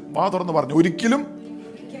 ഒരിക്കലും, വാ തുറന്ന് പറഞ്ഞു, ഒരിക്കലും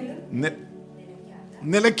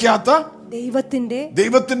നിലയ്ക്കാത്ത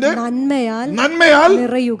ദൈവത്തിന്റെ നന്മയാൽ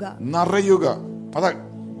നിറയുക. അതാ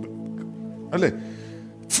അല്ലേ,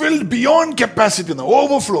 ഫിൽഡ് ബിയോണ്ട് കപ്പാസിറ്റി,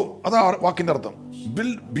 ഓവർഫ്ലോ, അതാ വാക്കിന്റെ അർത്ഥം.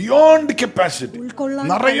 ബിയോണ്ട് കപ്പാസിറ്റി,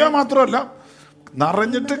 നിറയുക മാത്രമല്ല,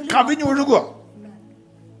 നിറഞ്ഞിട്ട് കവിഞ്ഞൊഴുകുക.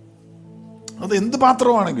 അത് എന്ത്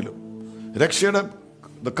പാത്രമാണെങ്കിലും. രക്ഷയുടെ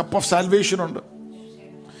കപ്പ് ഓഫ് സാൽവേഷൻ ഉണ്ട്,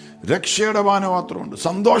 രക്ഷയുടെ പാനപാത്രമുണ്ട്,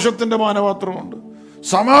 സന്തോഷത്തിന്റെ പാനപാത്രമുണ്ട്,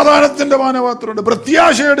 സമാധാനത്തിന്റെ പാനപാത്രമുണ്ട്,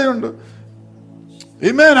 പ്രത്യാശയുടെ ഉണ്ട്,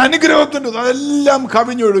 ആമേൻ, അനുഗ്രഹത്തിന്റെ, അതെല്ലാം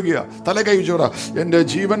കവിഞ്ഞൊഴുകുക. തല കൈച്ചോട, എൻ്റെ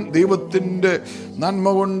ജീവൻ ദൈവത്തിന്റെ നന്മ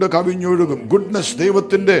കൊണ്ട് കവിഞ്ഞൊഴുകും. ഗുഡ്നസ്,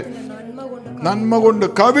 ദൈവത്തിന്റെ നന്മ കൊണ്ട്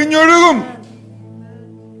കവിഞ്ഞൊഴുകും.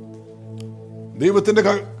 ദൈവത്തിന്റെ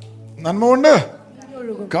നന്മ കൊണ്ട്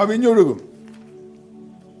കവിഞ്ഞൊഴുകും.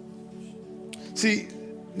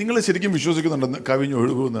 നിങ്ങൾ ശരിക്കും വിശ്വസിക്കുന്നുണ്ടെന്ന്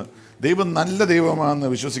കവിഞ്ഞൊഴുകുമെന്ന്? ദൈവം നല്ല ദൈവമാണെന്ന്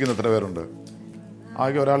വിശ്വസിക്കുന്ന എത്ര പേരുണ്ട്?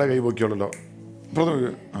 ആകെ ഒരാളെ കൈപോക്കിയുള്ളല്ലോ.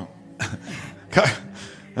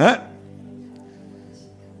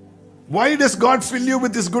 Why does God fill you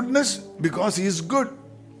with His goodness? Because He is good.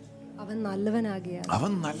 അവൻ നല്ലവനാ.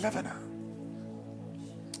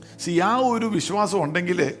 ആ ഒരു വിശ്വാസം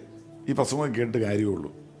ഉണ്ടെങ്കിലേ ഈ പ്രസംഗം കേട്ട് കാര്യമുള്ളൂ.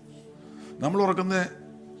 നമ്മൾ ഓർക്കുന്നത്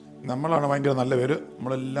നമ്മളാണ് ഭയങ്കര നല്ല പേര്,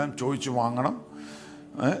 നമ്മളെല്ലാം ചോദിച്ചു വാങ്ങണം,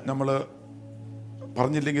 നമ്മൾ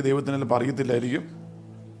പറഞ്ഞില്ലെങ്കിൽ ദൈവത്തിനെല്ലാം പറയത്തില്ലായിരിക്കും,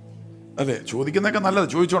 അല്ലേ? ചോദിക്കുന്നതൊക്കെ നല്ലത്,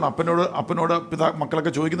 ചോദിച്ചോണം. അപ്പനോട്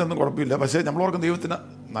മക്കളൊക്കെ ചോദിക്കുന്നതൊന്നും കുഴപ്പമില്ല. പക്ഷേ നമ്മൾ ഓർക്കും ദൈവത്തിന്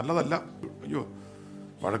നല്ലതല്ല, അയ്യോ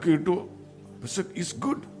വഴക്ക് കിട്ടുമോ? പക്ഷേ ഈസ്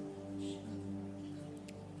ഗുഡ്.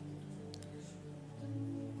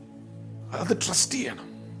 അത് ട്രസ്റ്റ് ചെയ്യണം.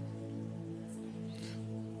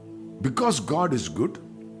 Because God is good,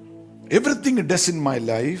 everything it does in my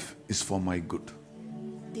life is for my good.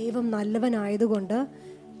 ദൈവം നല്ലവനായതുകൊണ്ട്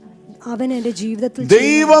അവൻ എൻ്റെ ജീവിതത്തിൽ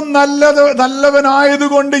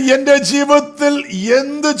നല്ലവനായതുകൊണ്ട് എൻ്റെ ജീവിതത്തിൽ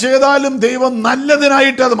എന്ത് ചെയ്താലും ദൈവം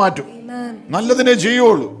നല്ലതിനായിട്ട് അത് മാറ്റും. നല്ലതിനെ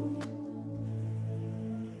ചെയ്യുള്ളൂ.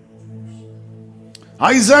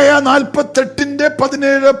 ഐസായ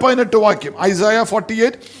 48:17-18 വാക്യം. ഐസായ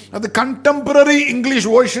 48, അത് കണ്ടംപററി ഇംഗ്ലീഷ്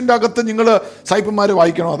വേർഷന്റെ അകത്ത് നിങ്ങൾ സായിപ്പന്മാര്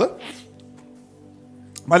വായിക്കണം. അത്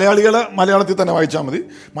മലയാളത്തിൽ തന്നെ വായിച്ചാൽ മതി.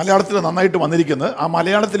 മലയാളത്തിൽ നന്നായിട്ട് വന്നിരിക്കുന്നത്, ആ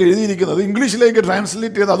മലയാളത്തിൽ എഴുതിയിരിക്കുന്നത് ഇംഗ്ലീഷിലേക്ക്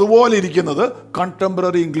ട്രാൻസ്ലേറ്റ് ചെയ്ത് അതുപോലെ ഇരിക്കുന്നത്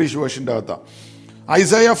കണ്ടംപററി ഇംഗ്ലീഷ് വേർഷന്റെ അകത്താണ്.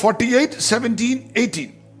 ഐസായ 48:17-18.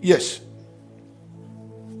 യെസ്.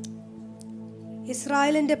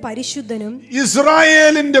 ഇസ്രായേലിന്റെ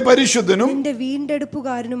പരിശുദ്ധനും എന്റെ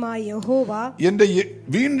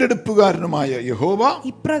വീണ്ടെടുപ്പുകാരനുമായ യഹോവ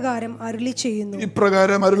ഇപ്രകാരം അരുളി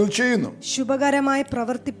ചെയ്യുന്നു. ശുഭകരമായി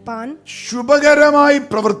പ്രവർത്തിപ്പാൻ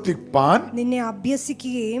നിന്നെ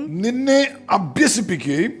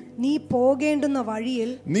അഭ്യസിപ്പിക്കുകയും നീ പോകേണ്ട വഴിയിൽ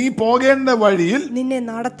നിന്നെ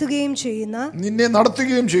നടത്തുകയും ചെയ്യുന്ന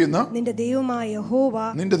നിന്റെ ദൈവമായ യഹോവ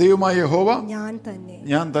ഞാൻ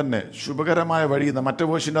തന്നെ. ശുഭകരമായ വഴി. മറ്റേ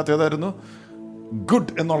വേർഷന്റെ അകത്ത് ഏതായിരുന്നു?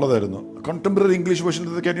 ഗുഡ് എന്നുള്ളതായിരുന്നു. Contemporary English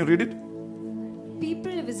വേർഷനിൽ can you read it?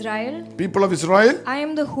 People of Israel, I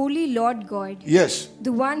am the holy Lord God. Yes.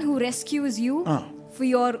 The one who rescues you for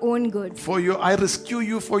your own good. I rescue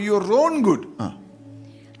you for your own good.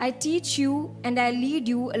 I teach you and I lead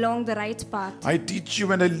you along the right path.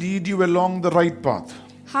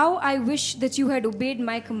 How I wish that you had obeyed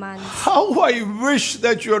my commands.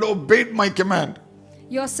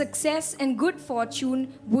 Your success and good fortune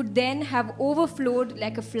would then have overflowed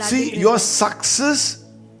like a flooding river. Your success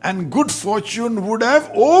and good fortune would have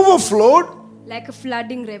overflowed like a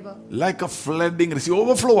flooding river.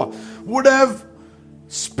 Overflow would have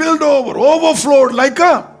spilled over, overflowed like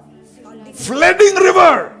a flooding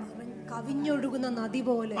river. കവിഞ്ഞൊഴുകുന്ന നദി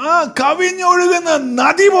പോലെ. കവിഞ്ഞൊഴുകുന്ന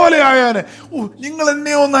നദി പോലെ ആയാന്. നിങ്ങൾ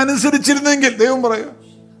എന്നെ ഒന്ന് അനുസരിച്ചിരുന്നെങ്കിൽ, ദൈവം പറയാ,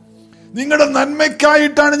 നിങ്ങളുടെ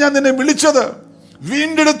നന്മയ്ക്കായിട്ടാണ് ഞാൻ നിന്നെ വിളിച്ചത്,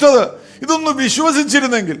 വീണ്ടെടുത്തത്. ഇതൊന്ന്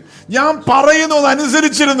വിശ്വസിച്ചിരുന്നെങ്കിൽ, ഞാൻ പറയുന്നത്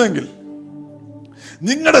അനുസരിച്ചിരുന്നെങ്കിൽ,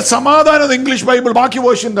 നിങ്ങളുടെ സമാധാനം, ഇംഗ്ലീഷ് ബൈബിൾ ബാക്കി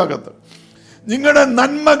വേർഷന്റെ അകത്ത്, നിങ്ങളുടെ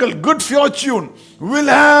നന്മകൾ, good Fortune will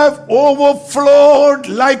have overflowed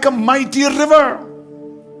like a mighty river.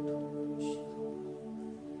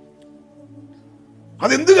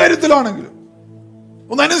 അതെന്ത് കാര്യത്തിലാണെങ്കിലും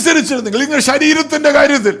ഒന്ന് അനുസരിച്ചിരുന്നെങ്കിൽ, നിങ്ങളുടെ ശരീരത്തിന്റെ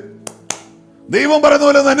കാര്യത്തിൽ ദൈവം പറയുന്ന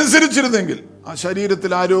പോലെ ഒന്ന് അനുസരിച്ചിരുന്നെങ്കിൽ, ആ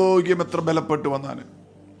ശരീരത്തിൽ ആരോഗ്യം എത്ര ബലപ്പെട്ടു വന്നാണ്.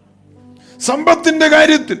 സമ്പത്തിന്റെ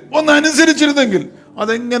കാര്യത്തിൽ ഒന്ന് അനുസരിച്ചിരുന്നെങ്കിൽ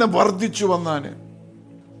അതെങ്ങനെ വർദ്ധിച്ചു വന്നാണ്.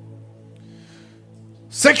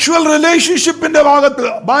 സെക്ഷുവൽ റിലേഷൻഷിപ്പിന്റെ ഭാഗത്ത്,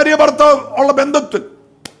 ഭാര്യ ഭർത്താവ് ഉള്ള ബന്ധത്തിൽ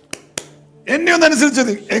എന്നെ ഒന്ന്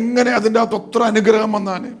അനുസരിച്ചത് എങ്ങനെ അതിൻ്റെ അകത്ത് ഒത്ര അനുഗ്രഹം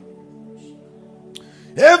വന്നാണ്.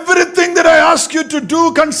 Everything that I ask you to do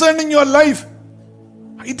concerning your life,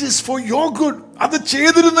 it is for your good. അത്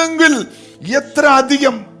ചെയ്തിരുന്നെങ്കിൽ എത്ര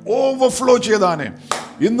അധികം ഓവർഫ്ലോ ചെയ്താണ്.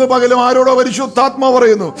 ഇന്ന് പകലും ആരോടോ പരിശുദ്ധാത്മാവ്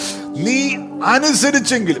പറയുന്നു, നീ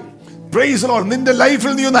അനുസരിച്ചെങ്കിലും, പ്രൈസ് ലോർഡ്, നിന്റെ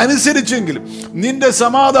ലൈഫിൽ നീ ഒന്ന് അനുസരിച്ചെങ്കിലും നിന്റെ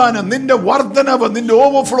സമാധാനം, നിന്റെ വർധനവ്, നിന്റെ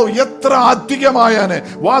ഓവർഫ്ലോ എത്ര അധികമായാണ്.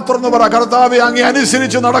 വാ തുറന്ന് പറ, കർത്താവേ, അങ്ങേ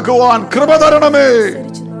അനുസരിച്ച് നടക്കുവാൻ കൃപ തരണമേ.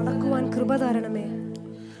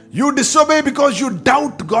 You disobey because you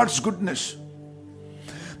doubt God's goodness.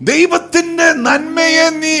 ദൈവത്തിന്റെ നന്മയെ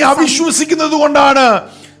നീ അവിശ്വസിക്കുന്നത് കൊണ്ടാണ്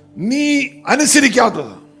നീ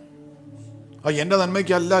അനുസരിക്കാത്തത്. എന്റെ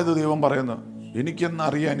നന്മയ്ക്കല്ല ഇത് ദൈവം പറയുന്നത്, എനിക്കെന്ന്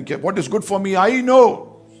അറിയാം. എനിക്ക് what is good for me, I know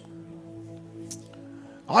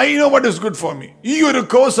what is good for me. ഈ ഒരു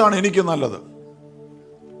കോഴ്സാണ് എനിക്ക് നല്ലത്,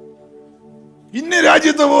 ഇന്ന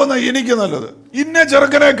രാജ്യത്ത് പോകുന്ന എനിക്ക് നല്ലത്, ഇന്ന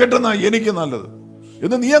ചെറുക്കനെ കെട്ടുന്ന എനിക്ക് നല്ലത്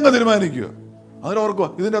എന്ന് നീ അങ്ങ് തീരുമാനിക്കുക. അതിന് ഓർക്കുക,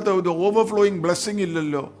 ഇതിൻ്റെ അകത്ത് ഓവർഫ്ലോയിങ് ബ്ലെസ്സിങ്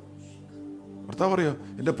ഇല്ലല്ലോ. ഭർത്താവ് പറയോ,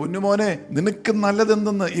 എന്റെ പൊന്നുമോനെ, നിനക്ക്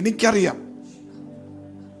നല്ലതെന്തെന്ന് എനിക്കറിയാം.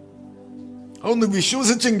 അതൊന്ന്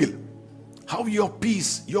വിശ്വസിച്ചെങ്കിൽ, how your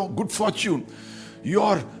peace, your good fortune,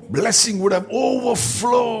 your blessing would have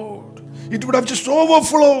overflowed. It would have just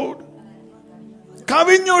overflowed.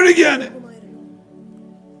 കവിഞ്ഞൊഴുകിയാണ്.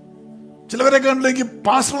 ചിലവരെ കണ്ടിലേക്ക്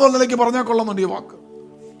പാസ്റ്റർ എന്നതിലേക്ക് പറഞ്ഞാൽ കൊള്ളുന്നുണ്ട് ഈ വാക്ക്.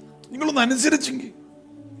 നിങ്ങളൊന്ന് അനുസരിച്ചെങ്കിൽ,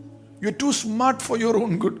 you're too smart for your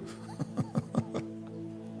own good.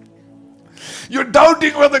 You're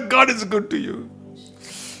doubting whether God is good to you.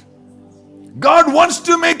 God wants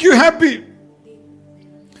to make you happy,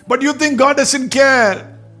 but you think God doesn't care.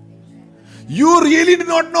 You really do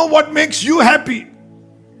not know what makes you happy.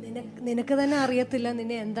 നിനക്ക് തന്നെ അറിയത്തില്ല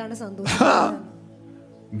നിന്നെ എന്താണ് സന്തോഷിപ്പിക്കുന്നത്.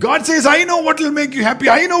 God says, I know what will make you happy.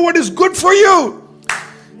 I know what is good for you.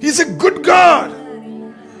 He's a good God.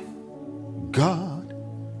 God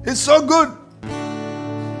is so good.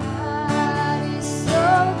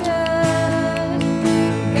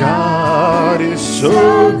 God is so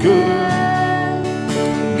good.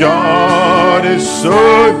 God is so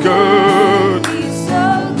good. He's so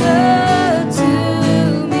good to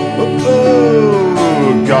me. Oh,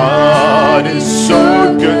 God is so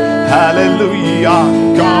good. Hallelujah.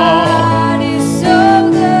 God is so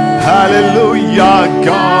good. Hallelujah.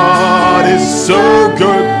 God is so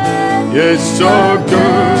good. Yes, so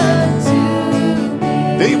good.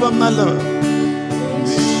 ദൈവം നല്ലവൻ.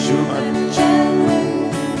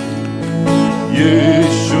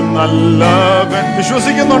 യേശു നല്ലവൻ.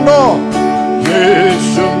 വിശ്വസിക്കുന്നുണ്ടോ?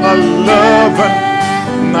 യേശു നല്ലവൻ,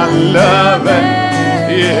 നല്ലവൻ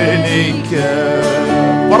എനിക്ക്.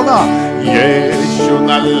 പറഞ്ഞ യേശു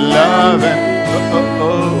നല്ലവൻ,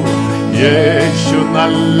 യേശു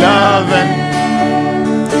നല്ലവൻ,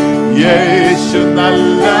 യേശു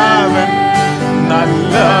നല്ലവൻ,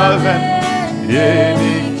 നല്ലവൻ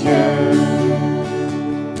എനിക്ക്.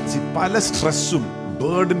 പല സ്ട്രെസ്സും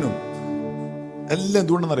ബേർഡനും എല്ലാം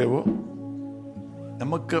എന്തുകൊണ്ടെന്നറിയാവോ?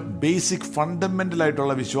 നമുക്ക് ബേസിക് ഫണ്ടമെന്റൽ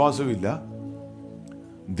ആയിട്ടുള്ള വിശ്വാസമില്ല.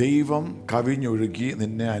 ദൈവം കവിഞ്ഞൊഴുകി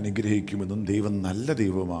നിന്നെ അനുഗ്രഹിക്കുമെന്നും ദൈവം നല്ല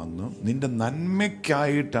ദൈവമാണെന്നും നിന്റെ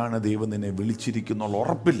നന്മയ്ക്കായിട്ടാണ് ദൈവം നിന്നെ വിളിച്ചിരിക്കുന്നുള്ള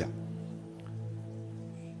ഉറപ്പില്ല.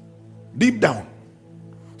 Deep down.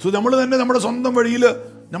 സോ നമ്മൾ തന്നെ നമ്മുടെ സ്വന്തം വഴിയിൽ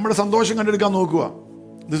നമ്മുടെ സന്തോഷം കണ്ടെടുക്കാൻ നോക്കുക.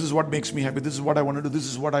 This is what makes me happy. This is what I want to do. This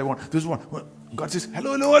is what I want. This is what God says.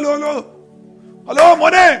 Hello, hello, hello, hello. Hello,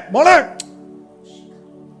 മോനെ, മോളെ.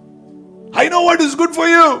 I know what is good for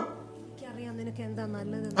you. എനിക്കറിയാം നിനക്ക് എന്താ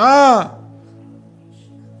നല്ലത്.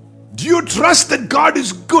 Do you trust that God is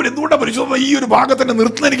good? എന്തുകൊണ്ടാണ് പരിശോധന ഈ ഒരു ഭാഗത്തന്നെ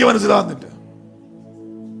നിർത്തുന്ന എനിക്ക് മനസ്സിലാകുന്നില്ല.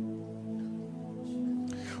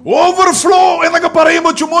 ഓവർഫ്ലോ എന്നൊക്കെ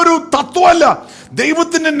പറയുമ്പോൾ ചുമ്മാ ഒരു തത്വമല്ല,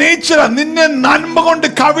 ദൈവത്തിന്റെ നേച്ചറാ. നിന്നെ നന്മ കൊണ്ട്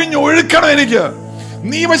കവിഞ്ഞൊഴുക്കണം എനിക്ക്.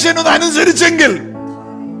 നീ പക്ഷെ എന്നൊന്ന് അനുസരിച്ചെങ്കിൽ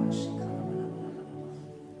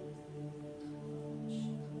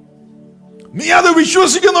നീ അത്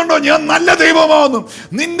വിശ്വസിക്കുന്നുണ്ടോ? ഞാൻ നല്ല ദൈവമാവുന്നു.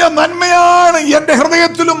 നിന്റെ നന്മയാണ് എന്റെ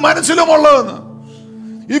ഹൃദയത്തിലും മനസ്സിലും ഉള്ളതെന്ന്.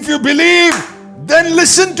 If you believe, then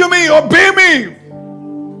listen to me, obey me.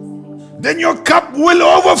 Then your cup will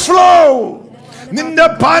overflow. നിന്റെ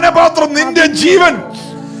പാനപാത്രം, നിന്റെ ജീവൻ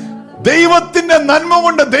ദൈവത്തിന്റെ നന്മ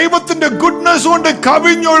കൊണ്ട്, ദൈവത്തിന്റെ ഗുഡ്നസ് കൊണ്ട്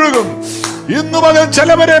കവിഞ്ഞൊഴുകും. ഇന്നു പകൽ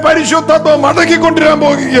ചിലവരെ പരിശുദ്ധാത്മ മടക്കിക്കൊണ്ടിരാൻ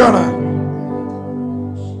പോകുകയാണ്.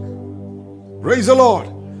 Praise the Lord.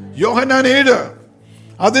 യോഹന്നാൻ 7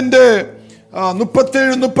 അതിന്റെ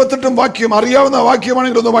 37-38 വാക്യം അറിയാവുന്ന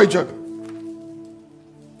വാക്യമാണെങ്കിൽ ഒന്ന് വായിച്ചേക്കാം.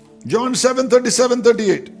 John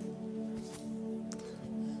 7:37-38.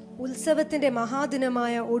 ഉത്സവത്തിന്റെ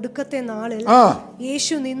മഹാദിനമായ ഒടുക്കത്തെ നാളിൽ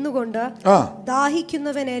യേശു നിന്നുകൊണ്ട്,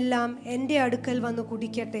 ദാഹിക്കുന്നവനെല്ലാം എന്റെ അടുക്കൽ വന്ന്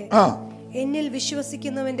കുടിക്കട്ടെ. എന്നിൽ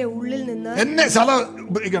വിശ്വസിക്കുന്നവന്റെ ഉള്ളിൽ നിന്ന്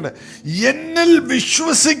എന്നിൽ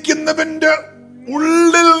വിശ്വസിക്കുന്നവന്റെ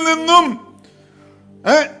ഉള്ളിൽ നിന്നും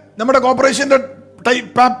നമ്മുടെ കോർപ്പറേഷന്റെ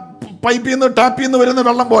പൈപ്പിൽ നിന്ന് ടാപ്പിൽ നിന്ന് വരുന്ന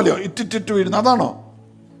വെള്ളം പോലെയോ ഇറ്റിറ്റ് വീഴുന്ന അതാണോ?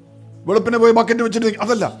 വെളുപ്പിനെ പോയി ബക്കറ്റ് വെച്ചിട്ട്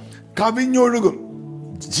അതല്ല, കവിഞ്ഞൊഴുകും.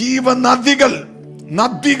 ജീവനദികൾ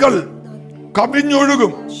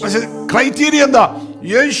കവിഞ്ഞൊഴുകും. പക്ഷെ ക്രൈറ്റീരിയ എന്താ?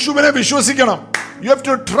 യേശുവിനെ വിശ്വസിക്കണം. You have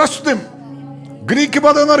to trust him. Greek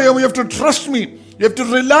പദം എന്നറിയാമോ? You have to trust me, you have to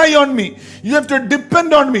rely on me, you have to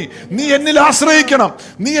depend on me. നീ എന്നിൽ ആശ്രയിക്കണം,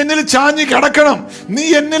 നീ എന്നിൽ ചാഞ്ഞ് കിടക്കണം, നീ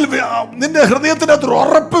എന്നിൽ, നിന്റെ ഹൃദയത്തിന്റെ അത്ര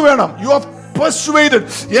ഉറപ്പ് വേണം. You have persuaded.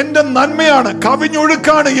 എന്റെ നന്മയാണ്,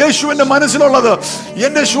 കവിഞ്ഞൊഴുക്കാണ് യേശുവിന്റെ മനസ്സിലുള്ളത്.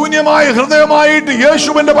 എന്റെ ശൂന്യമായ ഹൃദയമായിട്ട്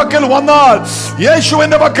യേശുവിന്റെ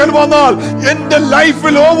പക്കൽ വന്നാൽ എന്റെ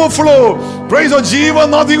ലൈഫിൽ ഓവർഫ്ലോ. പ്രൈസ് ദി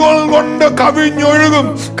ജീവനദികൾ കൊണ്ട് കവിഞ്ഞൊഴുകും.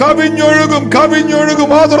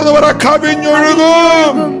 മാതൃന്ന് പറ,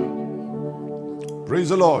 കവിഞ്ഞൊഴുകും. Praise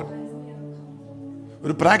the Lord.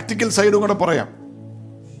 ഒരു പ്രാക്ടിക്കൽ സൈഡും കൂടെ പറയാം.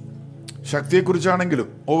 ശക്തിയെക്കുറിച്ചാണെങ്കിലും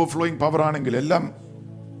ഓവർഫ്ലോയിങ് പവർ ആണെങ്കിലും എല്ലാം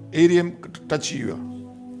ഏരിയയും ടച്ച് ചെയ്യുക.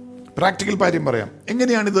 പ്രാക്ടിക്കൽ കാര്യം പറയാം.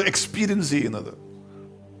 എങ്ങനെയാണ് ഇത് എക്സ്പീരിയൻസ് ചെയ്യുന്നത്?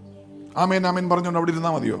 ആമേൻ ആമേൻ പറഞ്ഞുകൊണ്ട് അവിടെ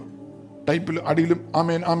ഇരുന്നാൽ മതിയോ? ടൈപ്പിൽ അടിയിലും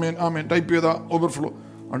ആമേൻ ആമേൻ ആമേൻ ടൈപ്പ് ചെയ്താൽ ഓവർഫ്ലോ.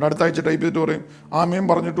 അതുകൊണ്ട് അടുത്ത ആഴ്ച ടൈപ്പ് ചെയ്തിട്ട് പറയും ആമേൻ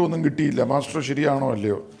പറഞ്ഞിട്ടും ഒന്നും കിട്ടിയില്ല, മാസ്റ്റർ ശരിയാണോ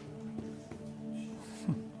അല്ലയോ?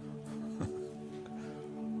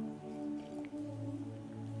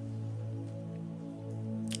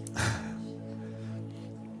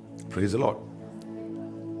 Praise the Lord.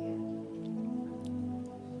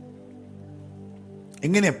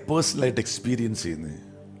 എങ്ങനെയാ പേഴ്സണലായിട്ട് എക്സ്പീരിയൻസ് ചെയ്യുന്നത്?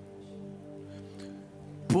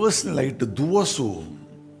 പേഴ്സണലായിട്ട് ദിവസവും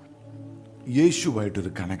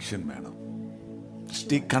യേശുവായിട്ടൊരു കണക്ഷൻ വേണം.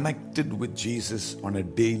 Stay connected with Jesus on A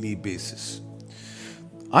daily basis.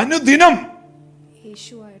 അനുദിനം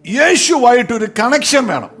യേശുവായിട്ടൊരു കണക്ഷൻ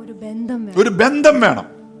വേണം, ഒരു ബന്ധം വേണം.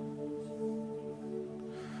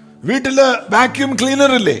 വീട്ടില് വാക്യൂം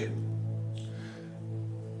ക്ലീനർ ഇല്ലേ?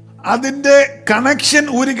 അതിന്റെ connection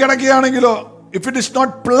ഊരിക്കിടക്കുകയാണെങ്കിലോ, if it is not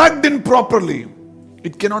plugged in properly,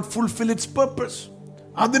 it cannot fulfill its purpose.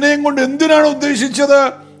 അതിനെയും കൊണ്ട് എന്തിനാണ് ഉദ്ദേശിച്ചത്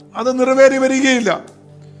അത് നിറവേറി വരികയില്ല.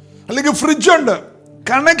 അല്ലെങ്കിൽ ഫ്രിഡ്ജ് ഉണ്ട്,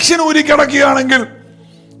 കണക്ഷൻ ഊരിക്കിടക്കുകയാണെങ്കിൽ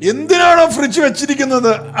എന്തിനാണോ ഫ്രിഡ്ജ്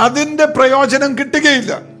വെച്ചിരിക്കുന്നത് അതിന്റെ പ്രയോജനം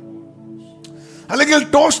കിട്ടുകയില്ല. അല്ലെങ്കിൽ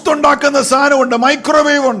ടോസ്റ്റ് ഉണ്ടാക്കുന്ന സാധനമുണ്ട്,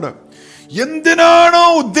 മൈക്രോവേവ് ഉണ്ട്, എന്തിനാണോ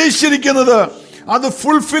ഉദ്ദേശിച്ചിരിക്കുന്നത് അത്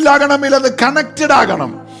ഫുൾഫിൽ ആകണമെങ്കിൽ അത് കണക്റ്റഡ്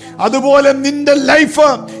ആകണം. അതുപോലെ നിന്റെ ലൈഫ്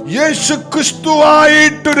യേശു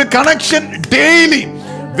ക്രിസ്തുവായിട്ടൊരു കണക്ഷൻ ഡെയിലി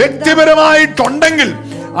വ്യക്തിപരമായിട്ടുണ്ടെങ്കിൽ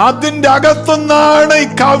അതിന്റെ അകത്തുനിന്നാണ് ഈ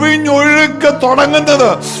കവിഞ്ഞൊഴുക്ക് തുടങ്ങുന്നത്.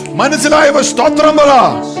 മനസ്സിലായവ സ്തോത്രം പറ.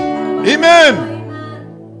 ആമേൻ.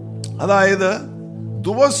 അതായത്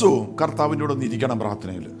ദിവസവും കർത്താവിനോട് ഒന്ന് ഇരിക്കണം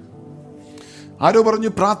പ്രാർത്ഥനയിൽ. ആരോ പറഞ്ഞു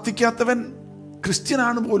പ്രാർത്ഥിക്കാത്തവൻ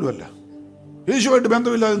ക്രിസ്ത്യനാണ് പോലുമല്ല. യേശുവായിട്ട്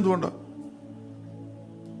ബന്ധമില്ലാതെ എന്തുകൊണ്ട്?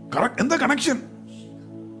 എന്താ കണക്ഷൻ?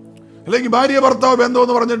 അല്ലെങ്കിൽ ഭാര്യ ഭർത്താവ് ബന്ധം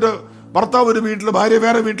എന്ന് പറഞ്ഞിട്ട് ഭർത്താവ് ഒരു വീട്ടിൽ ഭാര്യ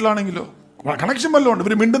വേറെ വീട്ടിലാണെങ്കിലോ കണക്ഷൻ വല്ലതും ഉണ്ട്.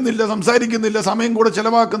 ഇവർ മിണ്ടുന്നില്ല, സംസാരിക്കുന്നില്ല, സമയം കൂടെ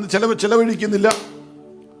ചെലവഴിക്കുന്നില്ല.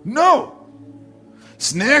 നോ.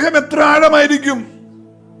 സ്നേഹം എത്ര ആഴമായിരിക്കും?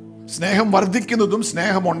 സ്നേഹം വർദ്ധിക്കുന്നതും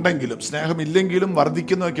സ്നേഹമുണ്ടെങ്കിലും സ്നേഹമില്ലെങ്കിലും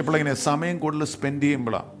വർദ്ധിക്കുന്നതൊക്കെ എപ്പോഴെങ്ങനെ? സമയം കൂടുതൽ സ്പെൻഡ്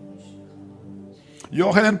ചെയ്യുമ്പോഴാണ്.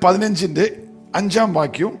 യോഹന്നാൻ 15:5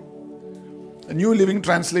 വാക്യവും ന്യൂ ലിവിംഗ്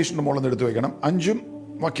ട്രാൻസ്ലേഷൻ്റെ മുകളിൽ എടുത്ത് വെക്കണം. 5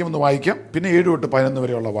 വാക്യം ഒന്ന് വായിക്കാം, പിന്നെ 7 തൊട്ട് 11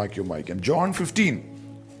 വരെയുള്ള വാക്യവും വായിക്കാം. John 15.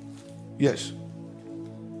 യെസ്.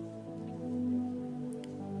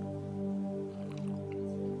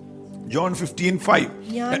 John 15:5.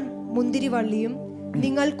 ഞാൻ മുന്തിരിവള്ളിയും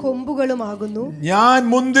നിങ്ങൾ കൊമ്പുകളുമാകുന്നു. ഞാൻ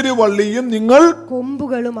മുന്തിരിവള്ളിയും നിങ്ങൾ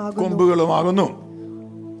കൊമ്പുകളുമാകുന്നു.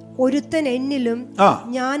 ഒരുത്തൻ എന്നിലും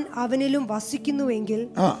ഞാൻ അവനിലും വസിക്കുന്നുവെങ്കിൽ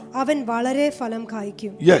അവൻ വളരെ ഫലം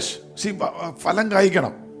കായ്ക്കും. യെസ്. ഫലം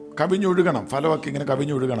കായ്ക്കണം, കവിഞ്ഞൊഴുകണം. ഫലമൊക്കെ ഇങ്ങനെ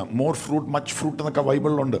കവിഞ്ഞൊഴുകണം. മോർ ഫ്രൂട്ട് മച്ച് ഫ്രൂട്ട് എന്നൊക്കെ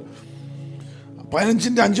ബൈബിളിലുണ്ട്.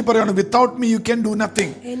 15:5 പറയാണ്, without me you can do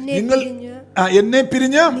nothing. നിങ്ങൾ എന്നെ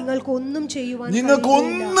പിരിഞ്ഞ്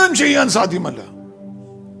നിങ്ങൾക്കൊന്നും ചെയ്യാൻ സാധ്യമല്ല.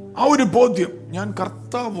 ആ ഒരു ബോധ്യം, ഞാൻ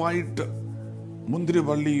കർത്താവായിട്ട്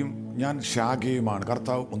മുന്തിരിവള്ളിയും ഞാൻ ശാഖയുമാണ്.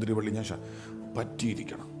 കർത്താവ് മുന്തിരിവള്ളി, ഞാൻ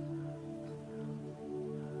പറ്റിയിരിക്കണം.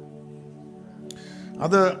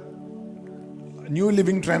 അത് ന്യൂ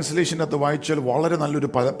ലിവിംഗ് ട്രാൻസ്ലേഷനകത്ത് വായിച്ചാൽ വളരെ നല്ലൊരു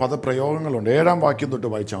പദപ്രയോഗങ്ങളുണ്ട്. 7-ാം വാക്യം തൊട്ട്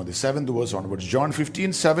വായിച്ചാൽ മതി. 7th verse onwards. John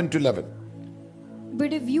 15:7-11.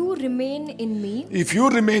 But if you remain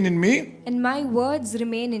in me, and my words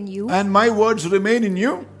remain in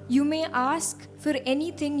you, you may ask for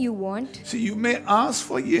anything you want. See, you may ask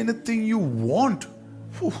for anything you want.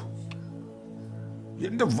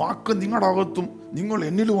 എന്റെ വാക്ക് നിങ്ങളുടെ അകത്തും നിങ്ങൾ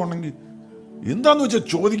എന്നിലും ആണെങ്കിൽ എന്താന്ന് വെച്ചാൽ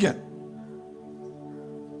ചോദിക്കാൻ.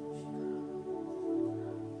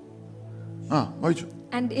 വായിച്ചു.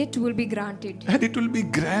 And it will be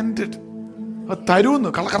granted. തരൂന്ന്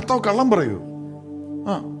കർത്താവ് കള്ളം പറയൂ.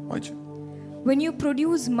 വായിച്ചു. When you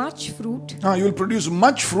produce much fruit, you will produce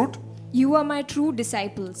much fruit. You are my true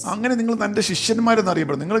disciples. അങ്ങനെ നിങ്ങൾ എൻ്റെ ശിഷ്യന്മാരെന്ന്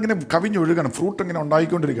അറിയപ്പെടും. നിങ്ങൾ ഇങ്ങനെ കവിഞ്ഞൊഴുകണം, ഫ്രൂട്ട് ഇങ്ങനെ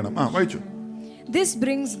ഉണ്ടായിക്കൊണ്ടിരിക്കണം. വായിച്ചു. This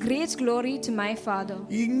brings great glory to my Father.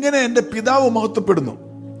 ഇങ്ങനെ എൻ്റെ പിതാവ് മഹത്വപ്പെടുന്നു.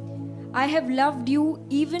 I have loved you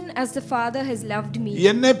even as the Father has loved me.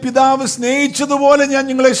 എന്നെ പിതാവ് സ്നേഹിച്ചതുപോലെ ഞാൻ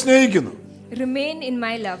നിങ്ങളെ സ്നേഹിക്കുന്നു. Remain in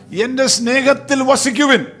my love. എൻ്റെ സ്നേഹത്തിൽ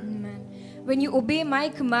വസിക്കുവിൻ. When you obey my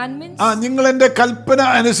commandments, നിങ്ങൾ എൻ്റെ കൽപ്പന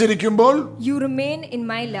അനുസരിക്കുമ്പോൾ you remain in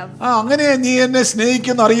my love. അങ്ങനെ നീ എന്നെ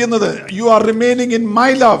സ്നേഹിക്കുന്നു അറിയുന്നത്. You are remaining in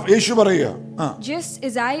my love. യേശു പറയുക, just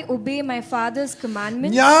as I obey my Father's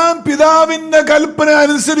commandments, ഞാൻ പിതാവിന്റെ കൽപ്പന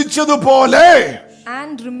അനുസരിച്ചതുപോലെ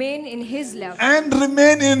and remain in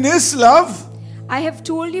his love, I have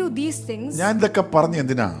told you these things. ഞാൻ ഇതൊക്കെ പറഞ്ഞു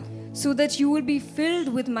എന്തിനാ? So that you will be filled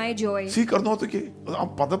with my joy. See, കർത്താവേ, ആ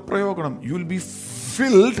പദപ്രയോഗം, you will be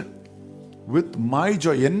filled with my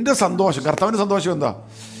joy. എൻ്റെ സന്തോഷം, കർത്താവിൻ്റെ സന്തോഷം എന്താ?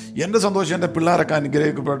 എൻ്റെ സന്തോഷം എൻ്റെ പിള്ളേരൊക്കെ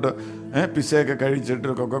അനുഗ്രഹിക്കപ്പെട്ട് പിസയൊക്കെ കഴിച്ചിട്ട്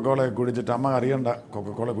കൊക്കക്കോളയൊക്കെ കുടിച്ചിട്ട്, അമ്മ അറിയണ്ട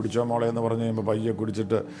കൊക്കക്കോള കുടിച്ചോ മോളെ എന്ന് പറഞ്ഞ് കഴിയുമ്പോൾ പയ്യെ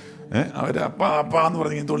കുടിച്ചിട്ട് അവർ അപ്പ എന്ന്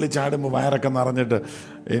പറഞ്ഞ് തുള്ളി ചാടുമ്പോൾ വയറൊക്കെ നിറഞ്ഞിട്ട്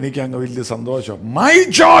എനിക്കങ്ങ് വലിയ സന്തോഷം. മൈ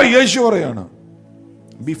ജോയ്, യേശു പറയാണ്,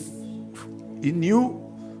 be in you,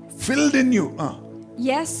 filled in you.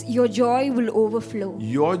 Yes, your joy will overflow.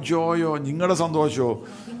 Your joy, നിങ്ങളുടെ സന്തോഷോ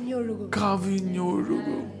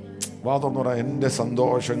കവിഞ്ഞൊഴുകും. വാ തുറന്നു പറ, എന്റെ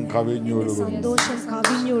സന്തോഷം കവിഞ്ഞൊഴുകും.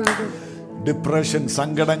 ഡിപ്രഷൻ,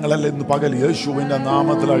 സങ്കടങ്ങളല്ല ഇന്ന് പകൽ യേശുവിന്റെ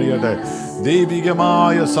നാമത്തിൽ അഴിയട്ടെ.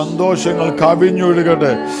 ദൈവികമായ സന്തോഷങ്ങൾ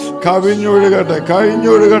കവിഞ്ഞൊഴുകട്ടെ, കവിഞ്ഞൊഴുകട്ടെ,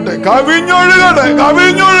 കവിഞ്ഞൊഴുകട്ടെ, കവിഞ്ഞൊഴുകട്ടെ,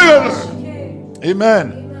 കവിഞ്ഞൊഴുകട്ടെ. ആമേൻ.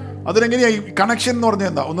 അതിനെങ്ങനെയാ ഈ കണക്ഷൻ എന്ന് പറഞ്ഞാൽ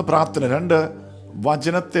എന്താ? ഒന്ന് പ്രാർത്ഥന, 2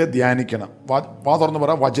 വചനത്തെ ധ്യാനിക്കണം. വാ തുറന്ന്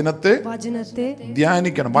പറ, വചനത്തെ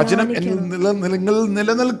ധ്യാനിക്കണം. വചനം നിങ്ങൾ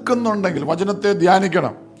നിലനിൽക്കുന്നുണ്ടെങ്കിൽ വചനത്തെ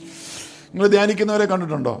ധ്യാനിക്കണം. നിങ്ങൾ ധ്യാനിക്കുന്നവരെ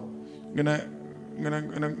കണ്ടിട്ടുണ്ടോ? ഇങ്ങനെ ഇങ്ങനെ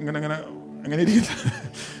ഇങ്ങനെ ഇങ്ങനെ ഇങ്ങനെ എങ്ങനെ ഇരിക്കുന്ന,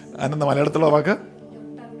 അതിനെന്താ മലയാളത്തിലുള്ള വാക്ക്?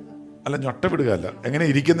 അല്ല, ഞൊട്ടപ്പെടുക അല്ല, എങ്ങനെ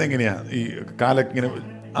ഇരിക്കുന്നത് എങ്ങനെയാ? ഈ കാലൊക്കെ ഇങ്ങനെ,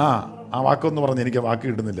 ആ വാക്കൊന്ന് പറഞ്ഞ് എനിക്ക് വാക്ക്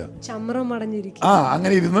കിട്ടുന്നില്ല.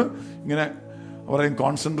 അങ്ങനെ ഇരുന്ന് ഇങ്ങനെ പറയും,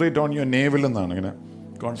 കോൺസെൻട്രേറ്റ് ഓൺ യുവർ നേവൽ എന്നാണ്. ഇങ്ങനെ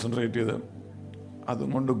കോൺസെൻട്രേറ്റ് ചെയ്ത്,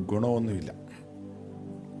 അതുകൊണ്ട് ഗുണമൊന്നുമില്ല.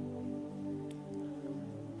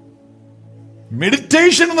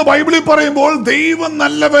 മെഡിറ്റേഷൻ എന്ന് ബൈബിളിൽ പറയുമ്പോൾ ദൈവം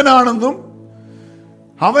നല്ലവനാണെന്നും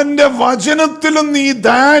അവന്റെ വചനത്തിലും നീ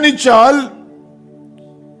ധ്യാനിച്ചാൽ,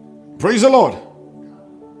 price the Lord,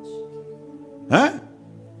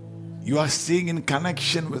 you are seeing in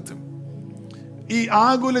connection with him. ഈ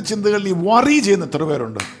ആകുല ചിന്തകൾ, ഈ വറി ചെയ്യുന്ന എത്ര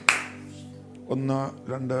പേരുണ്ട്? 1,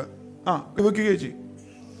 2 വെക്കുകയോ ചെയ്യും.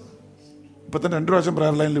 ഇപ്പൊ തന്നെ 2 പ്രാവശ്യം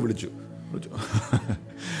പ്രയർ ലൈനിൽ വിളിച്ചു.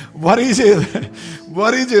 വറി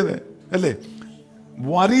ചെയ്ത് അല്ലേ?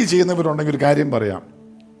 വറി ചെയ്യുന്നവരുണ്ടെങ്കിൽ ഒരു കാര്യം പറയാം,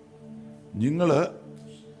 നിങ്ങൾ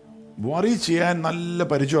വറി ചെയ്യാൻ നല്ല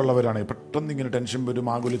പരിചയമുള്ളവരാണ്. പെട്ടെന്ന് ഇങ്ങനെ ടെൻഷൻ വരും,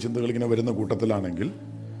 ആകുല ചിന്തകൾ ഇങ്ങനെ വരുന്ന കൂട്ടത്തിലാണെങ്കിൽ,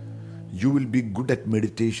 you will be good at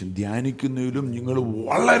meditation. ധ്യാനിക്കുന്നതിലും നിങ്ങൾ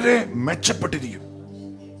വളരെ മെച്ചപ്പെട്ടിരിക്കും.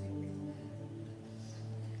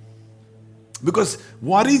 ബിക്കോസ്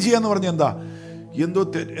വറി ചെയ്യാന്ന് പറഞ്ഞാൽ എന്താ?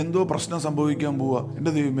 എന്തോ പ്രശ്നം സംഭവിക്കാൻ പോവുക,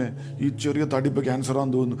 എൻ്റെ ദൈവമേ ഈ ചെറിയ തടിപ്പ്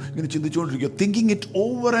ക്യാൻസറാന്ന് തോന്നുന്നു, ഇങ്ങനെ ചിന്തിച്ചുകൊണ്ടിരിക്കുക. Thinking it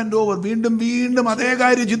over and over, വീണ്ടും വീണ്ടും അതേ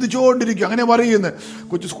കാര്യം ചിന്തിച്ചുകൊണ്ടിരിക്കുക. അങ്ങനെ പറയുന്നത്,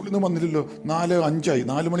 കൊച്ചു സ്കൂളിൽ നിന്ന് വന്നില്ലല്ലോ, 4:05,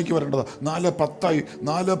 4 മണിക്ക് വരേണ്ടതാ, 4:10,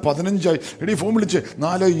 4:15, എടീ ഫോൺ വിളിച്ച്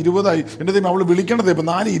 4:20, എൻ്റെ ദൈവം അവൾ വിളിക്കണത് ഇപ്പം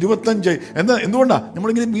 4:25. എന്തുകൊണ്ടാണ്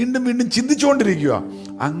നമ്മളിങ്ങനെ വീണ്ടും വീണ്ടും ചിന്തിച്ചുകൊണ്ടിരിക്കുക?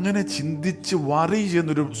 അങ്ങനെ ചിന്തിച്ച് വറി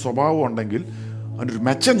ചെയ്യുന്നൊരു സ്വഭാവം ഉണ്ടെങ്കിൽ അതിനൊരു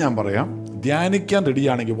മെച്ചം ഞാൻ പറയാം. ധ്യാനിക്കാൻ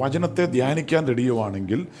റെഡിയാണെങ്കിൽ, വചനത്തെ ധ്യാനിക്കാൻ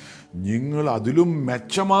റെഡിയുവാണെങ്കിൽ, നിങ്ങൾ അതിലും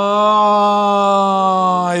മെച്ചമായി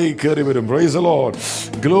കയറി വരും. Price the Lord.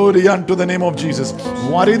 Glory to the name of Jesus.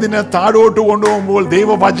 വരി നിന്നെ താഴോട്ട് കൊണ്ടുപോകുമ്പോൾ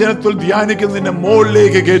ദൈവവചനത്തിൽ ധ്യാനിക്കുന്ന നിന്നെ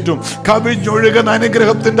മുകളിലേക്ക് കയറ്റും. കവിഞ്ഞൊഴുകുന്ന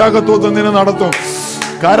അനുഗ്രഹത്തിന്റെ അകത്തോട്ട് നിന്നെ നടത്തും.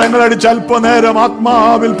 കരങ്ങളടിച്ച് അല്പനേരം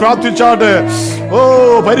ആത്മാവിൽ പ്രാർത്ഥിച്ചാട്ടെ. ഓ,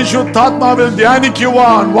 പരിശുദ്ധാത്മാവിൽ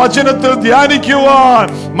ധ്യാനിക്കുവാൻ, വചനത്തിൽ ധ്യാനിക്കുവാൻ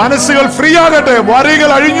മനസ്സുകൾ ഫ്രീ ആകട്ടെ, വരികൾ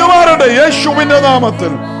അഴിഞ്ഞു മാറട്ടെ യേശുവിന്റെ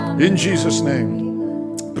നാമത്തിൽ. In Jesus name.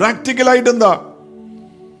 പ്രാക്ടിക്കലായിട്ട് എന്താ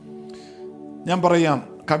ഞാൻ പറയാം?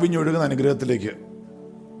 കവിഞ്ഞൊഴുകുന്ന അനുഗ്രഹത്തിലേക്ക്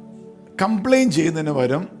കംപ്ലൈൻ ചെയ്യുന്നതിന്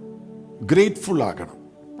പകരം ഗ്രേറ്റ്ഫുൾ ആക്കണം.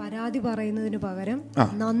 പരാതി പറയുന്നതിന് പകരം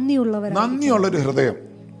നന്ദിയുള്ളൊരു ഹൃദയം.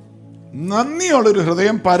 നന്ദിയുള്ളൊരു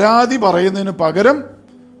ഹൃദയം. പരാതി പറയുന്നതിന് പകരം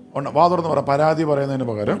വാതുറന്ന് പറ, പരാതി പറയുന്നതിന്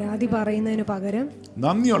പകരം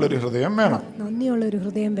നന്ദിയുള്ളൊരു ഹൃദയം വേണം.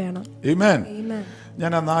 ആമേൻ.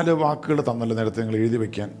 ഞാൻ ആ 4 വാക്കുകൾ തന്നല്ലോ നേരത്തെ, നിങ്ങൾ എഴുതി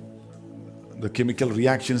വെക്കാൻ. The chemical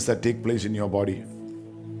reactions that take place in your body.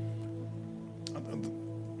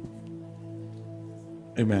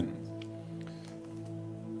 Amen.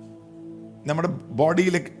 നമ്മുടെ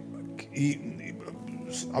ബോഡിയിലെ ഈ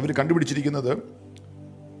അവർ കണ്ടുപിടിച്ചിരിക്കുന്നത്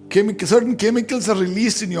certain chemicals are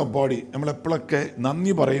released in your body. നമ്മൾ എപ്പോഴൊക്കെ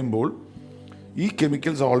നന്ദി പറയുമ്പോൾ ഈ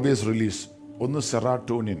കെമിക്കൽസ് ഓൾവേസ് റിലീസ്. ഒന്ന്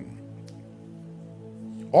സെറാട്ടോണിൻ,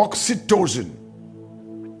 ഓക്സിറ്റോസിൻ,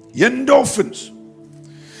 എൻഡോർഫിൻസ്.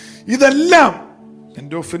 ഇതെല്ലാം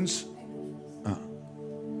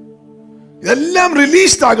ഇതെല്ലാം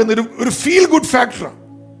റിലീസ്ഡ് ആകുന്ന ഒരു ഫീൽ ഗുഡ് ഫാക്ടറാണ്.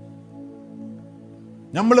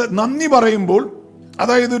 നമ്മൾ നന്ദി പറയുമ്പോൾ,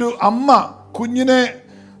 അതായത് ഒരു അമ്മ കുഞ്ഞിനെ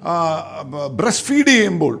ബ്രസ്റ്റ് ഫീഡ്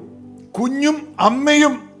ചെയ്യുമ്പോൾ കുഞ്ഞും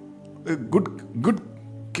അമ്മയും good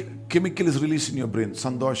chemical is release in your brain.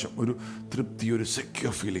 സന്തോഷം, ഒരു തൃപ്തി, ഒരു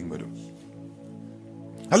സെക്യൂർ ഫീലിംഗ് വരും.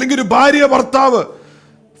 അല്ലെങ്കിൽ ഒരു ഭാര്യ ഭർത്താവ്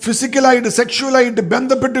ഫിസിക്കലായിട്ട് സെക്ഷുവലായിട്ട്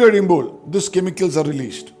ബന്ധപ്പെട്ട് കഴിയുമ്പോൾ ദിസ് കെമിക്കൽസ് ആർ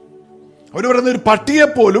റിലീസ്ഡ്. അവർ പറയുന്ന ഒരു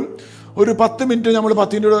പട്ടിയെപ്പോലും ഒരു 10 മിനിറ്റ് നമ്മൾ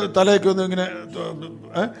 10 മിനിറ്റ് തലയൊക്കെ ഒന്ന് ഇങ്ങനെ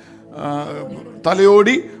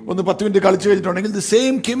തലയോടി ഒന്ന് 10 മിനിറ്റ് കളിച്ചു കഴിഞ്ഞിട്ടുണ്ടെങ്കിൽ the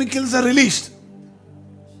same chemicals are released.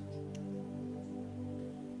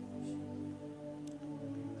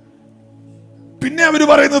 പിന്നെ അവർ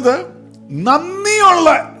പറയുന്നത് നന്ദിയുള്ള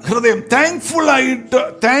ഹൃദയം, താങ്ക്ഫുൾ ആയിട്ട്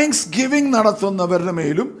താങ്ക്സ് ഗിവിംഗ് നടത്തുന്നവരുടെ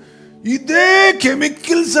മേലും ഇതേ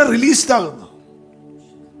കെമിക്കൽസ് റിലീസ്ഡ് ആകുന്നു.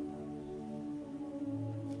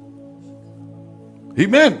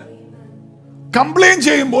 ആമേൻ. കംപ്ലൈൻ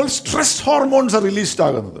ചെയ്യുമ്പോൾ സ്ട്രെസ് ഹോർമോൺസ് റിലീസ്ഡ്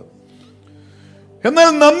ആകുന്നത്. എന്നാൽ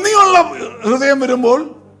നന്ദിയുള്ള ഹൃദയം വരുമ്പോൾ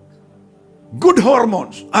ഗുഡ്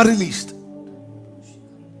ഹോർമോൺസ് ആർ റിലീസ്ഡ്.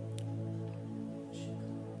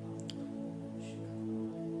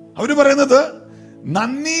 അവര് പറയുന്നത്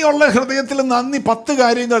നന്ദിയുള്ള ഹൃദയത്തിൽ നന്ദി 10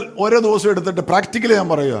 കാര്യങ്ങൾ ഓരോ ദിവസം എടുത്തിട്ട് പ്രാക്ടിക്കലി ഞാൻ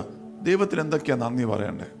പറയുക, ദൈവത്തിന് എന്തൊക്കെയാ നന്ദി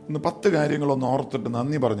പറയണ്ടേ, ഇന്ന് 10 കാര്യങ്ങളൊന്ന് ഓർത്തിട്ട്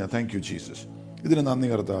നന്ദി പറഞ്ഞ താങ്ക് യു ജീസസ്, ഇതിന് നന്ദി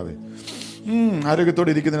കർത്താവേ, ആരോഗ്യത്തോടെ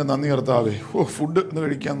ഇരിക്കുന്നതിന് നന്ദി കർത്താവേ, ഫുഡ് ഇന്ന്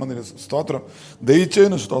കഴിക്കാൻ വന്നതിന് സ്തോത്രം,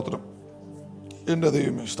 ദഹിച്ചതിന് സ്തോത്രം, എൻ്റെ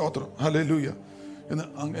ദൈവമേ സ്തോത്രം, ഹല്ലേലൂയ എന്ന്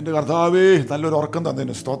എൻ്റെ കർത്താവേ നല്ലൊരു ഉറക്കം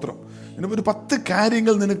തന്നതിന് സ്തോത്രം. ഇനി ഒരു 10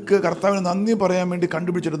 കാര്യങ്ങൾ നിനക്ക് കർത്താവിന് നന്ദി പറയാൻ വേണ്ടി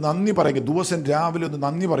കണ്ടുപിടിച്ചിട്ട് നന്ദി പറയുക, ദിവസം രാവിലെ ഒന്ന്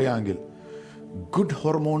നന്ദി പറയാമെങ്കിൽ good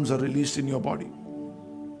hormones R released in your body.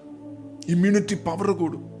 Immunity power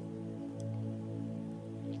കൂടും.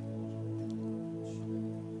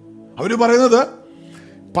 അവര് പറയുന്നത്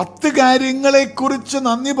 10 കാര്യങ്ങളെ കുറിച്ച്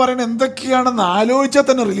നന്ദി പറയണ എന്തൊക്കെയാണെന്ന് ആലോചിച്ചാൽ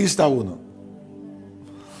തന്നെ റിലീസ്ഡ് ആവുന്നു.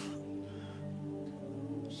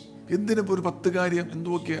 എന്തിനിപ്പോ ഒരു 10 കാര്യം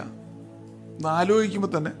എന്തൊക്കെയാ ആലോചിക്കുമ്പോ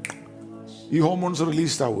തന്നെ ഈ ഹോർമോൺസ്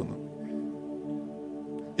റിലീസ്ഡ് ആവുന്നു.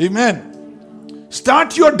 ആമേൻ.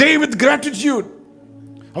 Start your day with gratitude.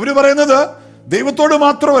 അവര് പറയുന്നത് ദൈവത്തോട്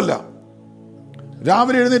മാത്രമല്ല,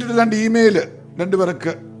 രാവിലെ എഴുന്നേറ്റിട്ട് 2 ഇമെയിൽ 2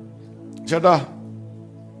 പേർക്ക്, ചേട്ടാ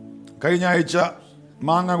കഴിഞ്ഞ ആഴ്ച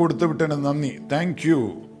മാങ്ങ കൊടുത്തു വിട്ടതിന് നന്ദി, താങ്ക് യു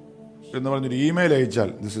എന്ന് പറഞ്ഞൊരു ഇമെയിൽ അയച്ചാൽ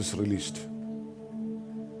ദിസ് ഇസ് റിലീസ്ഡ്.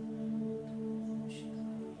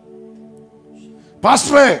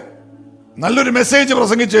 പാസ്റ്ററെ നല്ലൊരു മെസ്സേജ്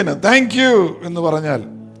പ്രസംഗിച്ചതിന് താങ്ക് യു എന്ന് പറഞ്ഞാൽ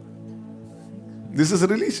ദിസ് ഇസ്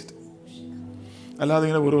റിലീസ്ഡ്. അല്ലാതെ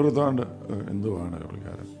ഇങ്ങനെ വെറുതെ എന്തുവാണ്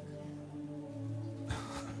പുള്ളിക്കാരൻ.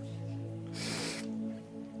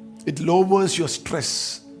 It lowers your stress.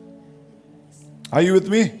 Are you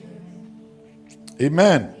with me?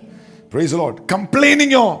 Amen. Price the Lord.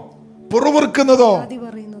 കംപ്ലൈനിങ്ങോ, പുറവെറുക്കുന്നതോ,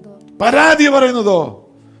 പരാതി പറയുന്നതോ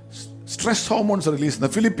സ്ട്രെസ് ഹോർമോൺസ് റിലീസ്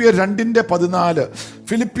ചെയ്യുന്നത്. ഫിലിപ്പിയർ 2:14,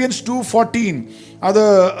 ഫിലിപ്പിയൻസ് 2:14, അത്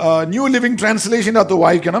ന്യൂ ലിവിംഗ് ട്രാൻസ്ലേഷൻ്റെ അകത്ത്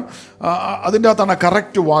വായിക്കണം. അതിൻ്റെ അകത്താണ്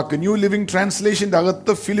കറക്റ്റ് വാക്ക്. ന്യൂ ലിവിംഗ് ട്രാൻസ്ലേഷൻ്റെ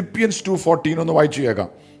അകത്ത് ഫിലിപ്പിയൻസ് 2:14 ഒന്ന് വായിച്ചു കേൾക്കാം.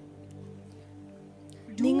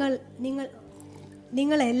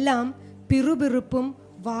 നിങ്ങളെല്ലാം പിറുപിറുപ്പും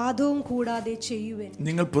വാദവും കൂടാതെ ചെയ്യുവൻ.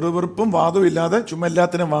 നിങ്ങൾ പിറുപിറുപ്പും വാദവും ഇല്ലാതെ ചുമ്മാ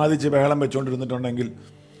എല്ലാത്തിനും വാദിച്ച് ബഹളം വെച്ചോണ്ടിരുന്നിട്ടുണ്ടെങ്കിൽ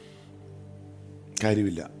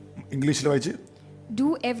കാര്യമില്ല. ഇംഗ്ലീഷിൽ വായിച്ച് Do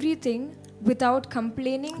everything without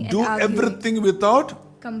complaining and do arguing. everything without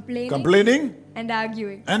complaining and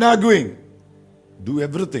arguing. and arguing. Do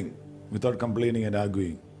everything without complaining and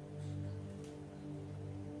arguing.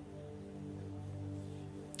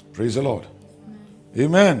 Praise the Lord.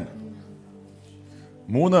 Amen.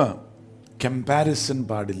 3, comparison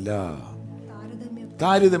പാടില്ല.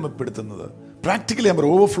 താരതമ്യപ്പെടുത്തുന്നത്. പ്രാക്ടിക്കലി നമ്മൾ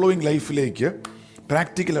ഓവർഫ്ലോയിങ് ലൈഫിലേക്ക്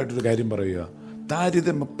പ്രാക്ടിക്കലായിട്ടൊരു കാര്യം പറയുക.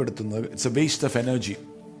 താരതമ്യപ്പെടുത്തുന്നത് it's A waste of energy.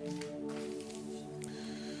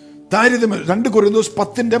 താരതമ്യം 2 കൊരിന്തോസ്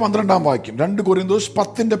 10:12 2 കൊരിന്തോസ്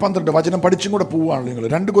 10:12 വചനം പഠിച്ചും കൂടെ പോവുകയാണല്ലോ നിങ്ങൾ.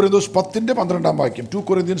 2 കൊരിന്തോസ് 10:12 2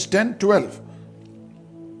 Corinthians 10:12.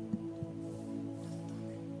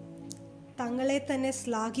 തങ്ങളെ തന്നെ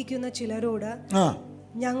ശ്ലാഘിക്കുന്ന ചിലരോട്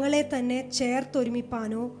ഞങ്ങളെ തന്നെ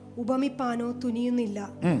ചേർത്തൊരുമിപ്പാനോ ഉപമിപ്പാനോ തുനിയുന്നില്ല.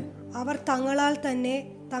 അവർ തങ്ങളാൽ തന്നെ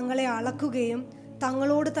തങ്ങളെ അളക്കുകയും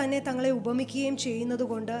തങ്ങളോട് തന്നെ തങ്ങളെ ഉപമിക്കുകയും ചെയ്യുന്നത്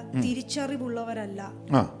കൊണ്ട് തിരിച്ചറിവുള്ളവരല്ല.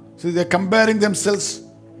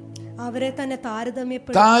 അവരെ തന്നെ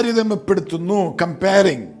താരതമ്യപ്പെടുത്തുന്നു.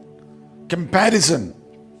 കമ്പാരിസൺ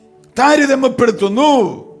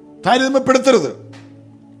താരതമ്യപ്പെടുത്തരുത്.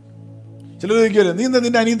 ചിലർ ചോദിക്കല്ലേ, നീ എന്താ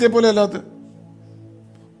നിന്റെ അനിയത്തെ പോലെ അല്ലാത്ത?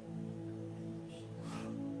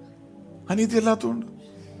 അനിയത്തി അല്ലാത്തതുകൊണ്ട്.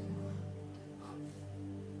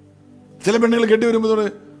 ചില പെണ്ണുകൾ കെട്ടി വരുമ്പോൾ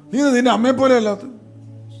നീ നിന്റെ അമ്മയെ പോലെ അല്ലാത്ത.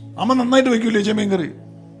 അമ്മ നന്നായിട്ട് വെക്കൂലേ ചെമ്മീൻ കറി?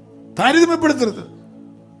 താരതമ്യപ്പെടുത്തരുത്.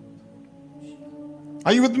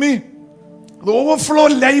 Are you with me? Overflow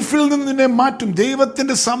ലൈഫിൽ നിന്ന് നിന്നെ മാറ്റും.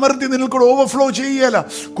 ദൈവത്തിന്റെ സമൃദ്ധി നിനക്കൂടെ ഓവർഫ്ലോ ചെയ്യല.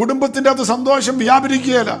 കുടുംബത്തിന്റെ അകത്ത് സന്തോഷം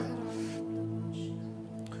വ്യാപരിക്കുകയല്ല.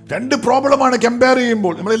 2 പ്രോബ്ലമാണ് കമ്പയർ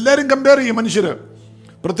ചെയ്യുമ്പോൾ. നമ്മളെല്ലാവരും കമ്പയർ ചെയ്യും. മനുഷ്യര്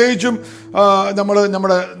പ്രത്യേകിച്ചും നമ്മുടെ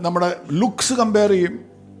ലുക്സ് കമ്പയർ ചെയ്യും.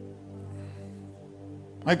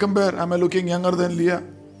 I compare, am I looking younger than Leah?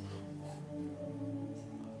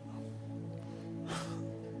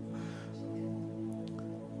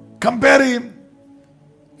 Compare ചെയ്യും.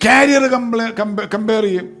 കാരിയർ കമ്പയർ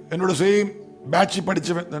ചെയ്യും. എന്നോട് സെയിം ബാച്ചിൽ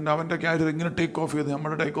പഠിച്ചവൻ അവൻ്റെ കാരിയർ ഇങ്ങനെ ടേക്ക് ഓഫ് ചെയ്ത്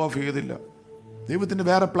നമ്മുടെ ടേക്ക് ഓഫ് ചെയ്തില്ല. ദൈവത്തിൻ്റെ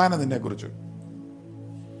വേറെ പ്ലാനാണ് നിന്നെക്കുറിച്ച്.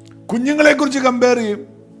 കുഞ്ഞുങ്ങളെ കുറിച്ച് കമ്പയർ ചെയ്യും.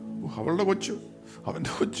 അവളുടെ കൊച്ചു,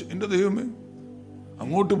 അവൻ്റെ കൊച്ചു, എൻ്റെ ദൈവമേ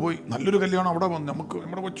അങ്ങോട്ട് പോയി, നല്ലൊരു കല്യാണം അവിടെ വന്നു, നമുക്ക്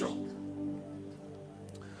നമ്മുടെ കൊച്ചോ.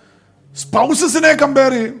 സ്പൗസസിനെ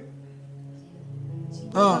കമ്പയർ ചെയ്യും.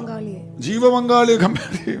 ജീവപങ്കാളിയെ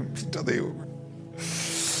കമ്പയർ ചെയ്യും. ദൈവമേ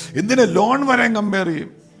എന്തിനെ ലോൺ വരാൻ കമ്പയർ ചെയ്യും.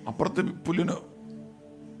 അപ്പുറത്ത് പുല്ലിന്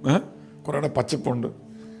കുറേ പച്ചപ്പുണ്ട്.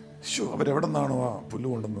 അവരെവിടെ നിന്നാണോ ആ പുല്ല്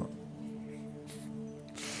കൊണ്ടുവന്നത്?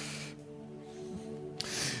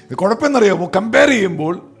 കുഴപ്പമെന്നറിയാമോ? കമ്പയർ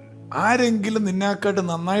ചെയ്യുമ്പോൾ ആരെങ്കിലും നിന്നെക്കാട്ട്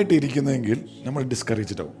നന്നായിട്ട് ഇരിക്കുന്നെങ്കിൽ നമ്മൾ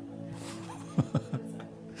ഡിസ്കറേജ്ഡ് ആവും.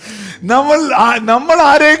 നമ്മൾ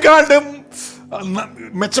ആരെക്കാട്ടും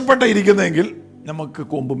മെച്ചപ്പെട്ട ഇരിക്കുന്നെങ്കിൽ നമുക്ക്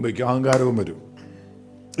കൊമ്പും വയ്ക്കും, അഹങ്കാരവും വരും.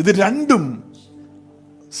 ഇത് രണ്ടും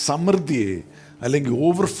സമൃദ്ധിയെ അല്ലെങ്കിൽ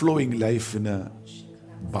ഓവർഫ്ലോയിങ് ലൈഫിന്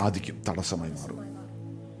ബാധിക്കും, തടസ്സമായി മാറും.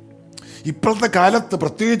 ഇപ്പോഴത്തെ കാലത്ത്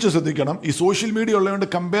പ്രത്യേകിച്ച് ശ്രദ്ധിക്കണം. ഈ സോഷ്യൽ മീഡിയ ഉള്ളതുകൊണ്ട്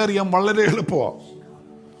കമ്പയർ ചെയ്യാൻ വളരെ എളുപ്പമാണ്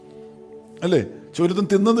അല്ലേ? ചൊരുത്തം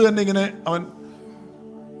തിന്നത് തന്നെ ഇങ്ങനെ അവൻ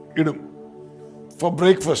ഇടും. For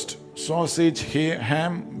breakfast sausage,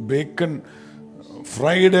 ham, bacon,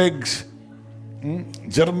 fried eggs,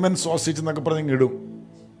 German sausage എന്നൊക്കെ പറഞ്ഞ് ഇടും.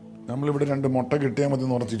 നമ്മളിവിടെ 2 മുട്ട കിട്ടിയാൽ മതി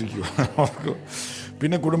എന്ന് ഉറച്ചിരിക്കുക.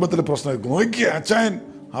 പിന്നെ കുടുംബത്തിൽ പ്രശ്നം നോക്കിയ അച്ചായൻ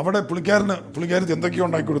അവിടെ പുള്ളിക്കാരത്തി എന്തൊക്കെയോ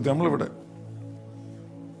ഉണ്ടാക്കി കൊടുത്തു. നമ്മളിവിടെ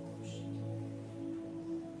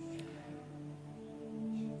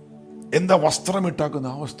എന്താ വസ്ത്രം ഇട്ടാക്കുന്ന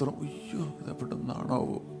ആ വസ്ത്രം, അയ്യോ ഇതെവിടുന്നാണോ?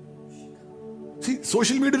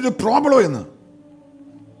 സോഷ്യൽ മീഡിയ ഒരു പ്രോബ്ലം എന്ന്.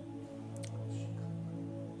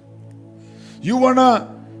 You wanna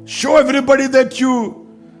show everybody that you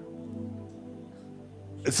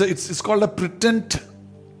it's called a pretend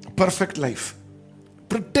perfect life.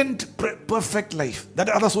 Pretend perfect life. That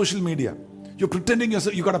other social media. You're pretending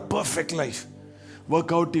yourself you got a perfect life.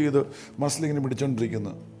 Workout ചെയ്ത് muscle ഇങ്ങനെ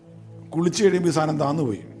പിടിച്ചോണ്ടിരിക്കുന്നു. കുളിച്ച് കഴിയുമ്പോൾ ഈ സാധനം താന്നു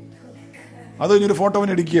പോയി. അത് കഴിഞ്ഞൊരു ഫോട്ടോ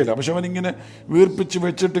അവൻ എടുക്കുകയില്ല. പക്ഷെ അവൻ ഇങ്ങനെ വീർപ്പിച്ച്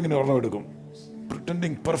വെച്ചിട്ട് ഇങ്ങനെ ഓർമ്മ എടുക്കും.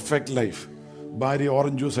 Pretending perfect life. ഭാര്യ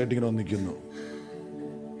ഓറഞ്ച് ജ്യൂസ് ആയിട്ട് ഇങ്ങനെ വന്നിരിക്കുന്നു.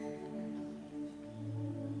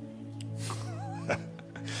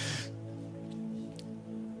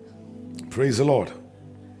 Praise the Lord.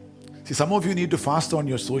 See, some of you need to fast on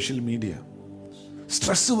your social media.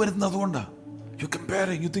 Stress വരുന്നത് അതുകൊണ്ടാണ്. You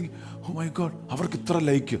comparing, you think, oh my God അവർക്ക് ഇത്ര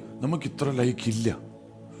ലൈക്ക്, നമുക്ക് ഇത്ര ലൈക്ക് ഇല്ല,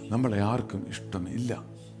 നമ്മളെ ആർക്കും ഇഷ്ടമില്ല.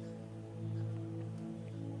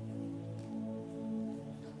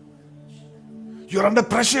 You're under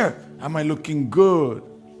pressure. Am I looking good?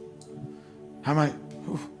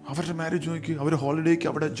 അവരുടെ മാരേജ് നോക്കി, അവർ ഹോളിഡേക്ക്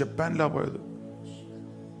അവിടെ ജപ്പാനിലാണ് പോയത്.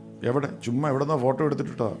 എവിടെ? ചുമ്മാ എവിടെന്നാ ഫോട്ടോ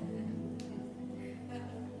എടുത്തിട്ടാ.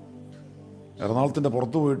 എറണാകുളത്തിന്റെ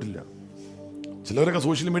പുറത്ത് പോയിട്ടില്ല. ചിലവരൊക്കെ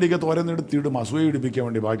സോഷ്യൽ മീഡിയക്കകത്ത് ഓരോന്നെടുത്തിടും അസൂയ ഇടിപ്പിക്കാൻ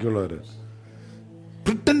വേണ്ടി ബാക്കിയുള്ളവർ.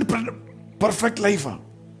 പെർഫെക്റ്റ് ലൈഫാണ്.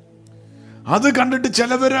 അത് കണ്ടിട്ട്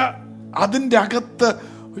ചിലവര് അതിൻ്റെ അകത്ത്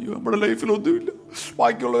അയ്യോ നമ്മുടെ ലൈഫിൽ ഒന്നുമില്ല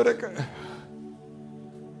ബാക്കിയുള്ളവരൊക്കെ.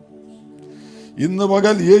 ഇന്ന്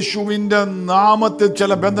പകൽ യേശുവിന്റെ നാമത്തിൽ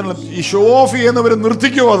ചില ബന്ധങ്ങൾ ഈ ഷോ ഓഫ് ചെയ്യുന്നവരെ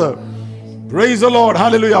നിർത്തിക്കോ. അത് പ്രൈസ് ദി ലോർഡ്,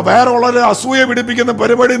 ഹല്ലേലൂയ. വേറെ വളരെ അസൂയ പിടിപ്പിക്കുന്ന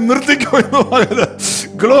പരിപാടി നിർത്തിക്കോ എന്ന് പറയുന്നത്.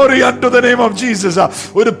 Glory unto the name of Jesus.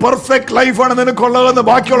 ഒരു പെർഫെക്റ്റ് ലൈഫാണ് നിനക്കുള്ളതെന്ന്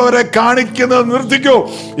ബാക്കിയുള്ളവരെ കാണിക്കുന്നത് നിർത്തിക്കോ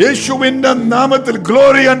യേശുവിന്റെ നാമത്തിൽ.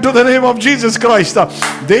 Glory unto the name of Jesus Christ.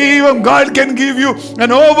 ദൈവം, God can give you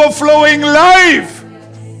an overflowing life.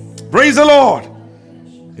 Praise the Lord.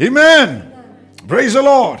 Amen. Praise the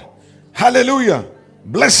Lord. Hallelujah.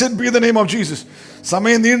 Blessed be the name of Jesus.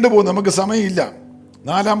 സമയം നീണ്ടുപോകും, നമുക്ക് സമയമില്ല.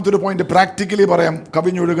 നാലാമത്തെ ഒരു പോയിന്റ് പ്രാക്ടിക്കലി പറയാം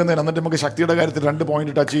കവിഞ്ഞൊഴുകുന്നതിന്. എന്നിട്ട് നമുക്ക് ശക്തിയുടെ കാര്യത്തിൽ 2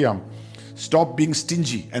 പോയിന്റ് ടച്ച് ചെയ്യാം. Stop being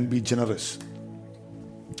stingy and B generous.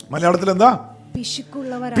 മലയാളത്തിൽ എന്താ?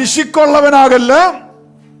 പിശുക്കുള്ളവനാകല്ല,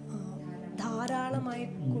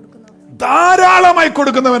 ധാരാളമായി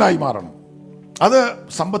കൊടുക്കുന്നവനായി മാറണം. അത്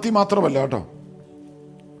സമ്പത്തി മാത്രമല്ല കേട്ടോ.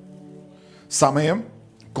 സമയം,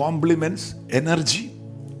 compliments, energy.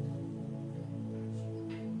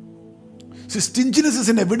 Stinginess is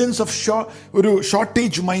an evidence of ഒരു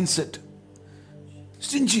ഷോർട്ടേജ് മൈൻഡ് സെറ്റ്.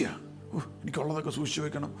 സ്റ്റിഞ്ചിയാ, എനിക്കുള്ളതൊക്കെ സൂക്ഷിച്ചു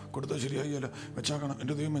വെക്കണം, കൊടുത്താൽ ശരിയായില്ല, വെച്ചാക്കണം,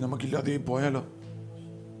 എൻ്റെ ദൈവം നമുക്കില്ലാതെ പോയാലോ.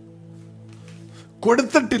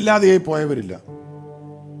 കൊടുത്തിട്ടില്ലാതെ പോയവരില്ല.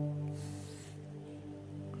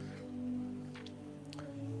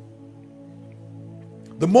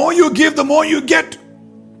 The more you give, the more you get.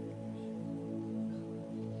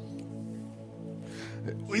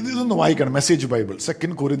 ഇതൊന്ന് വായിക്കണം. Message Bible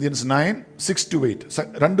 2 Corinthians 9:6-8.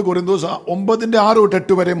 2 Corinthians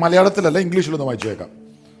 9:6-8 വരെ മലയാളത്തിലല്ല, ഇംഗ്ലീഷിലൊന്ന് വായിച്ചേക്കാം.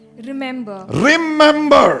 Remember.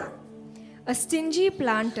 A stingy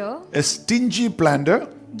planter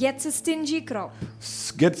gets a stingy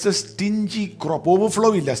crop.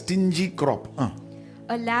 Overflow illa, stingy crop.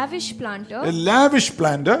 A lavish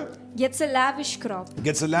planter gets a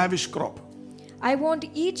lavish crop. I want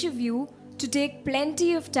each of you to take plenty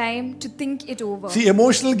of time to think it over. See,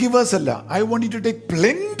 emotional givers alla. I want you to take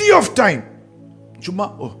plenty of time. ചുമ്മാ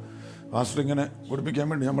pastor ഇങ്ങനെ പഠിപ്പിക്കാൻ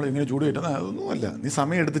വേണ്ടി നമ്മൾ ഇങ്ങനെ ചൂട് കിട്ടുന്ന അതൊന്നുമല്ല. നീ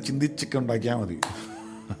സമയം എടുത്ത് ചിന്തിച്ചൊക്കെ ഉണ്ടാക്കിയാൽ മതി.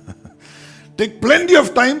 Take plenty of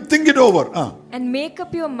time, think it over. And make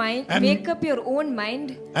up your own mind. And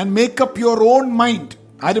make up your own mind.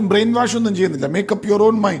 ആരും ബ്രെയിൻ വാഷ് ഒന്നും ചെയ്യുന്നില്ല. Make up your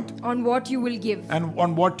own mind. On what you will give. And on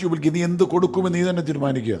what you will give. നീ എന്ത് കൊടുക്കുമെന്ന് നീ തന്നെ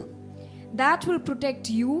തീരുമാനിക്കുക. That will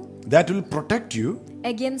protect you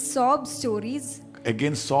against sob stories.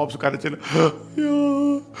 Against sobs, കരച്ചിൽ,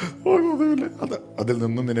 അതിൽ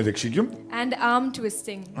നിന്നും നിന്നെ രക്ഷിക്കും. And arm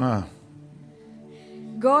twisting.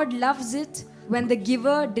 God loves it when the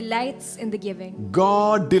giver delights in the giving.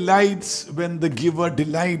 God delights when the giver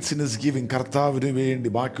delights in his giving. കർത്താവിന് വേണ്ടി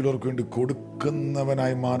ബാക്കിയുള്ളവർക്ക് വേണ്ടി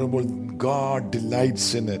കൊടുക്കുന്നവനായി മാറുമ്പോൾ God delights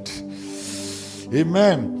in it.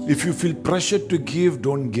 Amen. If you feel pressure to give,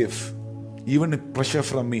 don't give. Even if pressure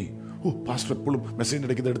from me. Pastor എപ്പോഴും മെസ്സേജിൻ്റെ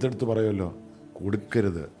ഇടയ്ക്ക് എടുത്തെടുത്ത് പറയുമല്ലോ,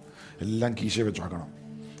 കൊടുക്കരുത്, എല്ലാം കീശ വെച്ചാക്കണം.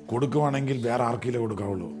 കൊടുക്കുവാണെങ്കിൽ വേറെ ആർക്കെങ്കിലും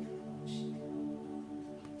കൊടുക്കാവുള്ളൂ.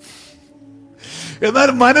 എന്നാൽ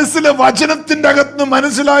മനസ്സിലെ വചനത്തിന്റെ അകത്ത്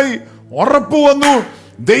മനസ്സിലായി, ഉറപ്പ് വന്നു,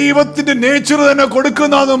 ദൈവത്തിന്റെ നേച്ചർ തന്നെ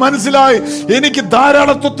കൊടുക്കുന്ന മനസ്സിലായി. എനിക്ക്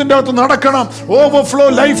ധാരാളത്വത്തിന്റെ അകത്ത് നടക്കണം, ഓവർഫ്ലോ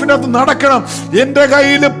ലൈഫിന്റെ അകത്ത് നടക്കണം. എന്റെ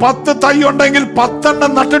കയ്യിൽ 10 തൈ ഉണ്ടെങ്കിൽ 10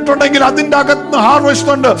 നട്ടിട്ടുണ്ടെങ്കിൽ അതിന്റെ അകത്ത്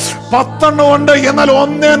ഹാർവെസ്റ്റ് ഉണ്ട്. 10 ഉണ്ട്, എന്നാൽ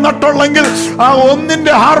 1 നട്ടുള്ളെങ്കിൽ ആ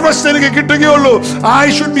 1ന്റെ ഹാർവെസ്റ്റ് എനിക്ക് കിട്ടുകയുള്ളൂ. I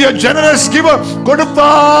should be A generous giver.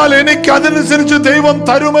 കൊടുത്താൽ എനിക്ക് അതിനനുസരിച്ച് ദൈവം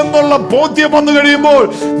തരുമെന്നുള്ള ബോധ്യം വന്നു കഴിയുമ്പോൾ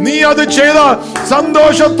നീ അത് ചെയ്താൽ,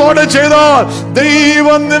 സന്തോഷത്തോടെ ചെയ്താൽ,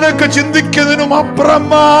 ദൈവം നിനക്ക് ചിന്തിക്കുന്നതിനും അപ്പുറം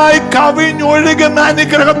കവിഞ്ഞൊഴുകുന്ന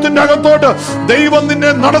അനുഗ്രഹത്തിന്റെ അകത്തോട്ട് ദൈവം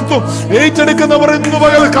നിന്നെ നടത്തും. ഏറ്റെടുക്കുന്നവർ ഇന്ന്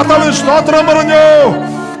പകൽ കർത്താവിന് സ്തോത്രം പറഞ്ഞു.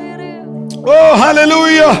 Oh,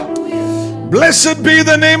 hallelujah. Blessed be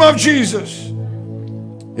the name of Jesus.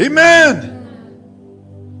 Amen.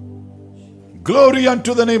 Glory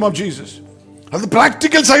unto the name of Jesus. അത്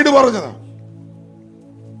പ്രാക്ടിക്കൽ സൈഡ് പറഞ്ഞതാ.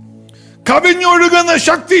 കവിഞ്ഞൊഴുകുന്ന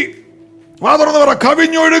ശക്തി,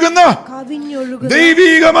 കവിഞ്ഞൊഴുകുന്ന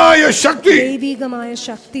ദൈവികമായ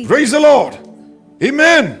ശക്തി. Praise the Lord.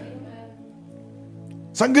 Amen.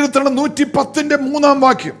 സങ്കീർത്തനം 110 3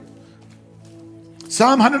 വാക്യം.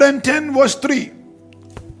 Psalm 110 verse 3.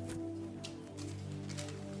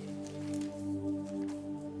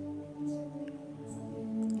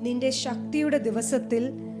 നിന്റെ ശക്തിയുടെ ദിവസത്തിൽ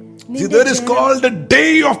See, there is called a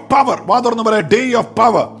day of power. വാതുറന്ന് പറയാം, day of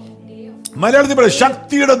power. മലയാളത്തിൽ പറയാം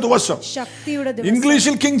ശക്തിയുടെ ദിവസം.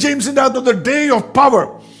 ഇംഗ്ലീഷിൽ കിങ് ജെയിംസിന്റെ അകത്ത് day of power.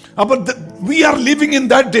 അപ്പൊ we are living in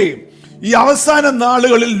that day. ഈ അവസാന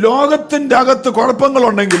നാളുകളിൽ ലോകത്തിന്റെ അകത്ത്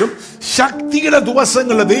കുഴപ്പങ്ങളുണ്ടെങ്കിലും ശക്തിയുടെ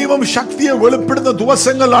ദിവസങ്ങളിൽ ദൈവം ശക്തിയെ വെളിപ്പെടുന്ന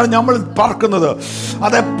ദിവസങ്ങളിലാണ് നമ്മൾ പാർക്കുന്നത്.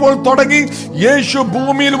 അതെപ്പോൾ തുടങ്ങി? യേശു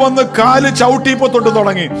ഭൂമിയിൽ വന്ന് കാല് ചവിട്ടിയപ്പോ തൊട്ട്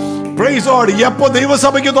തുടങ്ങി. Praise God. എപ്പോ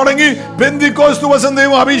ദൈവസഭയ്ക്ക് തുടങ്ങി? പെന്തിക്കോസ്ത് ദിവസം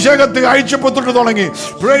ദൈവം അഭിഷേകത്തെ അയച്ചപ്പോ തൊട്ട് തുടങ്ങി.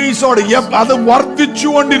 Praise God. അത്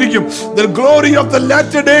വർദ്ധിച്ചുകൊണ്ടിരിക്കും. The glory of the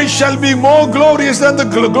latter days shall be more glorious than the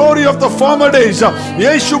glory of the former days.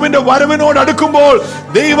 യേശുവിന്റെ വരവിനോട് അടുക്കുമ്പോൾ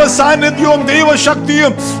ദൈവ സാന്നിധ്യവും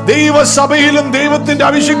ദൈവശക്തിയും ദൈവസഭയിലും ദൈവത്തിന്റെ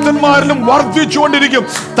അഭിഷിക്തന്മാരിലും വർദ്ധിച്ചുകൊണ്ടിരിക്കും.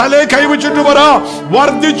 തലേ കൈവച്ചിട്ട് പറ,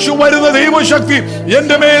 വർദ്ധിച്ചു വരുന്ന ദൈവശക്തി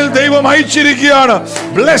എന്റെ മേൽ ദൈവം അയച്ചിരിക്കുകയാണ്.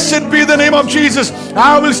 Blessed be the name of Jesus.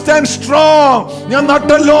 I will stand strong. ഞാൻ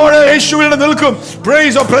നട്ടലോടെ യേശുവിനെ നിൽക്കും.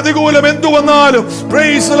 Praise God. പ്രതികൂലം എന്തു വന്നാലും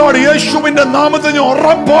praise the Lord, യേശുവിന്റെ നാമത്തിൽ ഞാൻ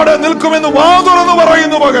ഉറപ്പോടെ നിൽക്കുമെന്ന് വാതുറന്ന്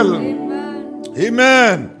പറയുന്നു പകൽ.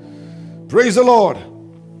 Amen. Praise the Lord.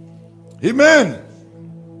 Amen.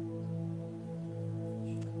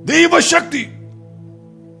 ദൈവശക്തി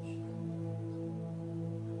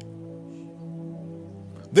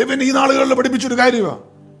ദൈവൻ ഈ നാളുകളിൽ പഠിപ്പിച്ചൊരു കാര്യമാണ്.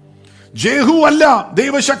 ജേഹു അല്ല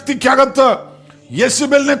ദൈവശക്തിക്കകത്ത്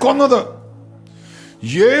യെസുബേലിനെ കൊന്നത്.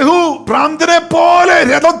 യേഹു ഭ്രാന്തനെ പോലെ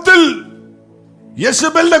രഥത്തിൽ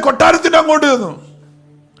യെസുബേലിന്റെ കൊട്ടാരത്തിന്റെ അങ്ങോട്ട് ചെന്നു.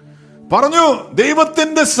 പറഞ്ഞു,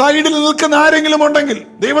 ദൈവത്തിന്റെ സൈഡിൽ നിൽക്കുന്ന ആരെങ്കിലും ഉണ്ടെങ്കിൽ,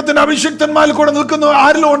 ദൈവത്തിന്റെ അഭിഷിക്തന്മാരിൽ കൂടെ നിൽക്കുന്ന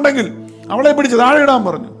ആരെങ്കിലും ഉണ്ടെങ്കിൽ അവളെ പിടിച്ച് താഴെ ഇടാൻ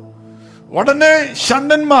പറഞ്ഞു. ഉടനെ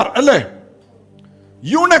ഷണ്ടന്മാർ അല്ലേ,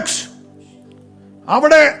 യൂണക്സ്,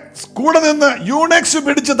 അവിടെ കൂടെ നിന്ന് യൂണക്സ്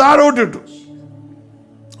പിടിച്ച് താഴോട്ടിട്ടു.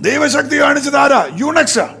 ദൈവശക്തി കാണിച്ചത് ആരാ?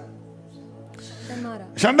 യൂണക്സാ,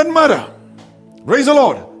 ഷണ്ടന്മാരാ. Praise the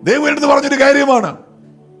Lord. ദൈവം എടുത്ത് പറഞ്ഞൊരു കാര്യമാണ്,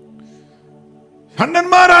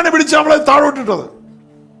 ഷണ്ടന്മാരാണ് പിടിച്ച് അവളെ താഴോട്ടിട്ടത്.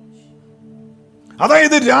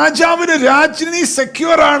 അതായത് രാജാവിന് രാജ്ഞി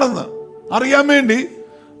സെക്യൂർ ആണെന്ന് അറിയാൻ വേണ്ടി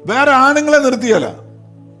വേറെ ആണുങ്ങളെ നിർത്തിയല്ല,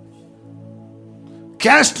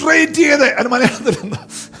 കാസ്ട്രേറ്റ് ചെയ്ത്, അത് മലയാളത്തിൽ എന്താ,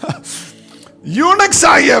 യൂണക്സ്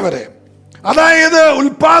ആയവരെ, അതായത്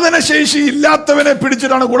ഉൽപാദന ശേഷി ഇല്ലാത്തവനെ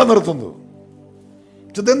പിടിച്ചിട്ടാണ് കൂടെ നിർത്തുന്നത്.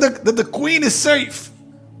 So then the queen is safe.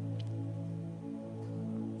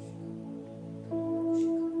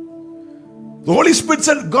 The Holy Spirit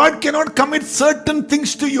said God cannot commit certain things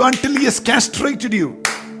to you until he has castrated you.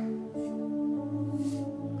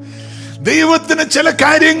 ദൈവത്തിന് ചില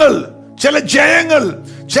കാര്യങ്ങൾ, ചില ജയങ്ങൾ,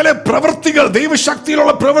 ചില പ്രവൃത്തികൾ,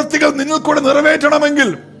 ദൈവശക്തിയിലുള്ള പ്രവൃത്തികൾ നിന്നിൽ കൂടെ നിറവേറ്റണമെങ്കിൽ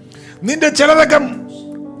നിന്റെ ചിലതൊക്കെ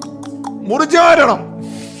മുറിച്ചാരണം.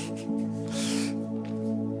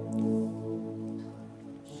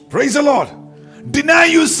 Praise the Lord. Deny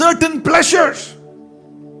you certain pleasures.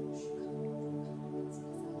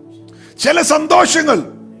 ചില സന്തോഷങ്ങൾ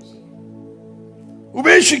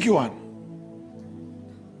ഉപേക്ഷിക്കുവാൻ.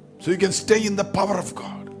 So you can stay in the power of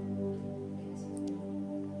God.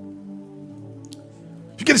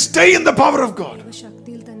 You can stay in the power of God.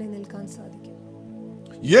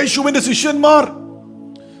 യേശുവിന്റെ ശിഷ്യന്മാർ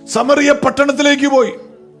സമറിയ പട്ടണത്തിലേക്ക് പോയി.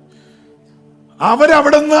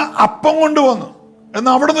 അവരവിടുന്ന് അപ്പം കൊണ്ടുവന്നു.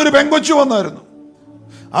 എന്നാൽ അവിടുന്ന് ഒരു പെങ്കൊച്ചു വന്നായിരുന്നു.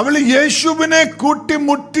 അവൾ യേശുവിനെ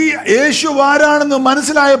കൂട്ടിമുട്ടി യേശു ആരാണെന്ന്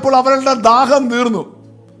മനസ്സിലായപ്പോൾ അവളുടെ ദാഹം തീർന്നു.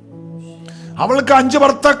 അവൾക്ക് 5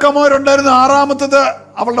 ഭർത്താക്കന്മാരുണ്ടായിരുന്നു. 6ാമത്തത്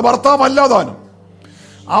അവളുടെ ഭർത്താവ് അല്ലാതാനും.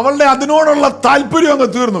 അവളുടെ അതിനോടുള്ള താല്പര്യം അങ്ങ്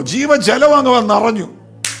തീർന്നു. ജീവജലം അങ്ങ്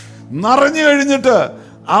നിറഞ്ഞു കഴിഞ്ഞിട്ട്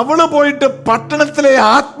അവള് പോയിട്ട് പട്ടണത്തിലെ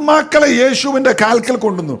ആത്മാക്കളെ യേശുവിന്റെ കാൽക്കൽ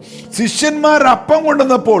കൊണ്ടുവന്നു. ശിഷ്യന്മാർ അപ്പം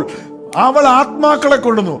കൊണ്ടുവന്നപ്പോൾ അവൾ ആത്മാക്കളെ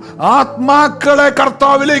കൊണ്ടുവന്നു. ആത്മാക്കളെ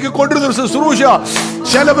കർത്താവിലേക്ക് കൊണ്ടുവരുന്ന ശുശ്രൂഷ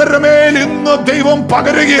ചിലവരുടെ മേൽ ഇന്ന് ദൈവം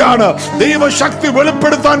പകരുകയാണ്. ദൈവശക്തി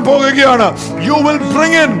വെളിപ്പെടുത്താൻ പോകുകയാണ്. You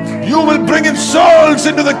will bring in souls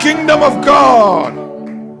into the kingdom of God.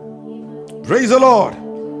 Praise the Lord.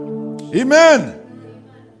 Amen.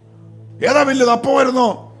 ഏതാ വലിയത്? അപ്പം വരുന്നു.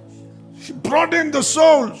 She brought in the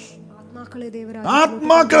souls.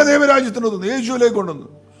 ആത്മാക്കളെ ദൈവരാജ്യത്തിന് യേശുവിലേക്ക് കൊണ്ടുവന്നു.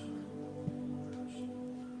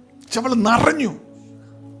 അവൾ നിറഞ്ഞു.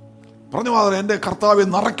 പറഞ്ഞു, മാതൃ എന്റെ കർത്താവെ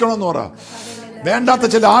നിറയ്ക്കണമെന്ന് പറ. വേണ്ടാത്ത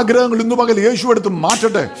ചില ആഗ്രഹങ്ങൾ ഇന്നു പകൽ യേശു എടുത്ത്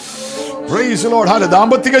മാറ്റട്ടെ. Praise the Lord.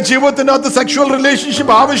 ദാമ്പത്തിക ജീവിതത്തിന്റെ അകത്ത് സെക്ഷുവൽ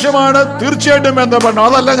റിലേഷൻഷിപ്പ് ആവശ്യമാണ്, തീർച്ചയായിട്ടും ബന്ധപ്പെടണം.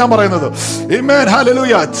 അതല്ല ഞാൻ പറയുന്നത്. Amen.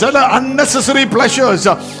 Hallelujah. ചില unnecessary pleasures,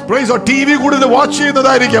 praise God, TV കൂടുതൽ വാച്ച്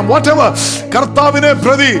ചെയ്യുന്നതായിരിക്കാം. Whatever. കർത്താവിനെ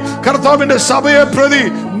പ്രതി, കർത്താവിന്റെ സഭയെ പ്രതി,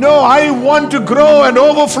 no, I want to grow and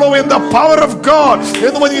overflow in the power of God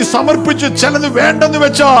എന്ന് പറഞ്ഞ് സമർപ്പിച്ച് ചിലത് വേണ്ടെന്ന്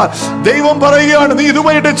വെച്ചാൽ ദൈവം പറയുകയാണ്, നീ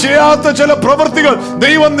ഇതുമായിട്ട് ചെയ്യാത്ത ചില പ്രവൃത്തികൾ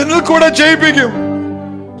ദൈവം നിന്നിൽ കൂടെ ചെയ്യിപ്പിക്കും.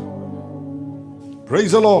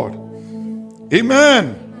 Praise the Lord. Amen.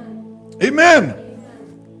 Amen.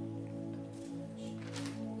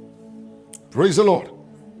 Praise the Lord.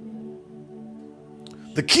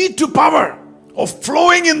 The key to power, of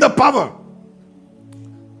flowing in the power,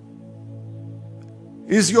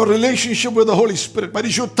 is your relationship with the Holy Spirit.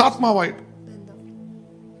 പരിശുദ്ധാത്മാവായിട്ട്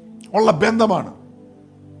ഉള്ള ബന്ധമാണ്.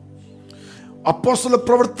 അപ്പോസ്തല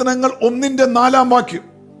പ്രവർത്തനങ്ങൾ 1:4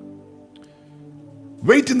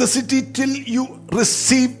 Wait in the city till you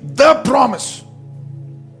receive the promise.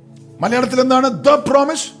 മലയാളത്തിൽ എന്താണ് the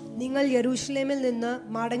promise? നിങ്ങൾ യെരൂശലേമിൽ നിന്ന്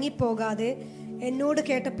മടങ്ങിപ്പോകാതെ എന്നോട്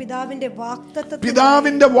കേട്ട പിതാവിന്റെ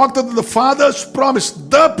വാഗ്ദത്തം, the father's promise,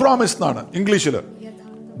 the promise എന്നാണ് ഇംഗ്ലീഷിൽ.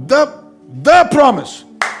 The promise.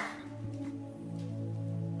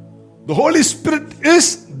 The Holy Spirit is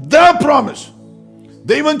the promise.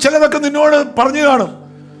 ദൈവം ചിലതൊക്കെ നിന്നോട് പറഞ്ഞു കാണും,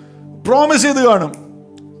 പ്രോമിസ് ചെയ്ത് കാണും.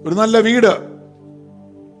 ഒരു നല്ല വീട്,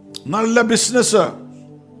 നല്ല ബിസിനസ്,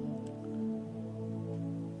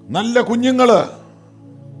 നല്ല കുഞ്ഞുങ്ങള്,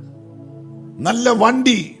 നല്ല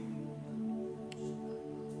വണ്ടി,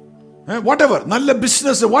 whatever, നല്ല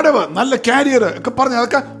ബിസിനസ്, whatever, നല്ല കാരിയർ ഒക്കെ പറഞ്ഞ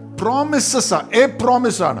അതൊക്കെ പ്രോമിസസ്, എ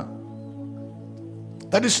പ്രോമിസ് ആണ്.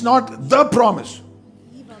 That is not the promise.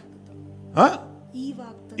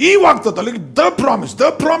 ഈ വാഗ്ദത്തം അല്ലെങ്കിൽ the promise. The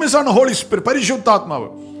promise ആണ് ഹോളി സ്പിരിറ്റ്, പരിശുദ്ധാത്മാവ്.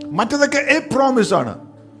 മറ്റേതൊക്കെ എ പ്രോമിസ് ആണ്.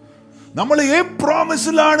 നമ്മൾ എ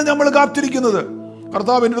പ്രോമിസിലാണ് നമ്മൾ കാത്തിരിക്കുന്നത്.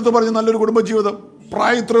 കർത്താവ് എൻ്റെ അടുത്ത് പറഞ്ഞു നല്ലൊരു കുടുംബജീവിതം,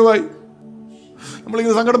 പ്രായത്രമായി,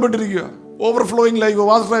 നമ്മളിങ്ങനെ സങ്കടപ്പെട്ടിരിക്കുക, ഓവർഫ്ലോയിങ് ലൈഫ്.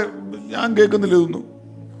 വാസ്തവ ഞാൻ കേൾക്കുന്നില്ല ഇതൊന്നും,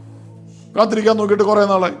 കാത്തിരിക്കാൻ നോക്കിയിട്ട് കുറെ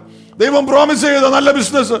നാളായി. ദൈവം പ്രോമിസ് ചെയ്ത നല്ല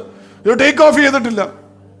ബിസിനസ് ടേക്ക് ഓഫ് ചെയ്തിട്ടില്ല.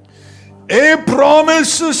 A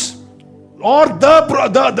promises or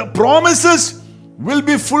the promises will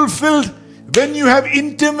be fulfilled when you have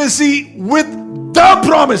intimacy with the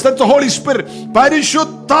promise. That's the Holy Spirit.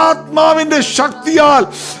 പരിശുദ്ധാത്മാവിന്റെ ശക്തിയാൽ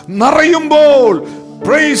നിറയുമ്പോൾ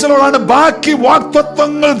പ്രൈസ് ദി ലോർഡ്, ബാക്കി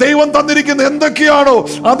വാഗ്ദത്തങ്ങൾ ദൈവം തന്നിരിക്കുന്നത് എന്തൊക്കെയാണോ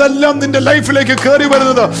അതെല്ലാം നിന്റെ ലൈഫിലേക്ക് കയറി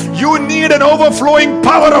വരുന്നത്. You need an overflowing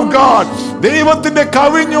power of God. ദൈവത്തിന്റെ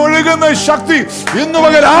കവിഞ്ഞൊഴുകുന്ന ശക്തി ഇന്നു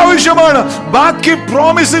പകൽ ആവശ്യമാണ് ബാക്കി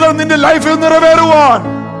പ്രോമിസുകൾ നിന്റെ ലൈഫിൽ നിറവേറുവാൻ.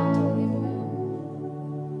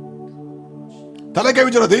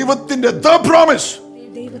 തലക്കവിച്ച ദൈവത്തിന്റെ the promise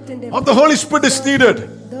of the Holy Spirit is needed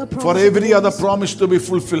for every other promise to be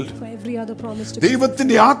fulfilled.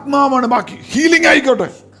 ദൈവത്തിന്റെ ആത്മാവാണ് ബാക്കി. ഹീലിംഗ് ആയിക്കോട്ടെ,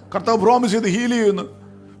 കർത്താവ് പ്രോമിസ് ചെയ്ത് ഹീൽ ചെയ്യുന്നു.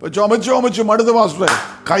 ചുമച്ച് മടുത്ത വാസ്തവ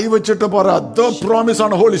കൈവച്ചിട്ട് പറ, the promise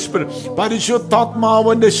ആണ് ഹോളി സ്പിരിറ്റ്.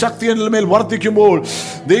 പരിശുദ്ധാത്മാവിന്റെ ശക്തി എന്നിൽ മേൽ വർദ്ധിക്കുമ്പോൾ,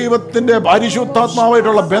 ദൈവത്തിന്റെ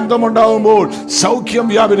പരിശുദ്ധാത്മാവായിട്ടുള്ള ബന്ധമുണ്ടാകുമ്പോൾ സൗഖ്യം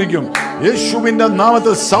വ്യാപരിക്കും. യേശുവിന്റെ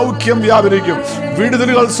നാമത്തിൽ സൗഖ്യം വ്യാപരിക്കും,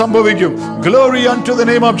 വിടുതലുകൾ സംഭവിക്കും. Glory unto the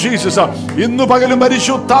name of Jesus. ഇന്നു പകലും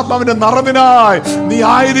പരിശുദ്ധാത്മാവിന്റെ നിറവിനായി നീ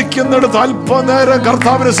ആയിരിക്കുന്നിടത്ത് അല്പനേരം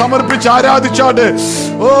കർത്താവിനെ സമർപ്പിച്ച് ആരാധിച്ചാട്ടെ.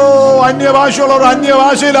 ഓ, അന്യഭാഷയുള്ളവർ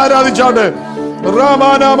അന്യഭാഷയിൽ ആരാധിച്ചാട്ടെ.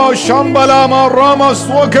 Ramanama Shambalama Rama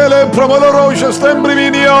Swakele Pramalorosha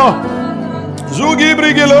Stembrivinia Zugi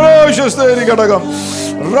Brigilorosha Stericatagam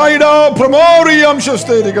Raida Pramoriam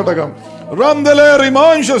Shastericatagam Randele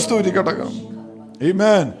Rimansha Sturicatagam.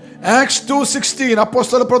 Amen. Acts 2:16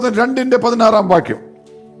 അപ്പോസ്തല പ്രവർത്തനം 2:16 വാക്യം.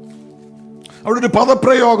 അവിടെ ഒരു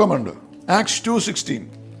പദപ്രയോഗമുണ്ട്. Acts 2:16.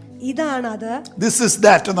 ഇതാണത്, this is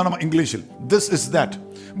that എന്നാണ് ഇംഗ്ലീഷിൽ. This is that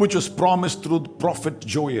which was promised through the prophet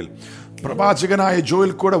Joel. പ്രവാചകനായ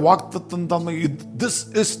Joel കൂടെ വാഗ്ദത്തം തന്ന this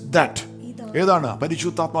is that. ഏതാണ്?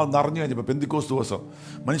 പരിശുദ്ധാത്മാവ് നിറഞ്ഞു കഴിഞ്ഞപ്പോൾ പെന്തിക്കോസ്ത് ദിവസം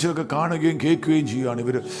മനുഷ്യരൊക്കെ കാണുകയും കേൾക്കുകയും ചെയ്യുകയാണ്.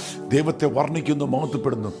 ഇവര് ദൈവത്തെ വർണ്ണിക്കുന്നു,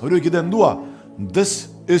 മഹത്വപ്പെടുന്നു. അവർക്ക് ഇത് എന്തുവാ? this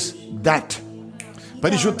is that.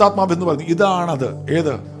 പരിശുദ്ധാത്മാവ് എന്ന് പറഞ്ഞു ഇതാണത്.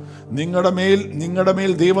 ഏത്? നിങ്ങളുടെ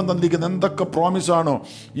മേൽ ദൈവം തന്നിരിക്കുന്ന എന്തൊക്കെ പ്രോമിസ് ആണോ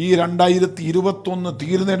ഈ 2021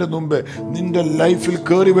 തീരുന്നതിന് മുമ്പ് നിന്റെ ലൈഫിൽ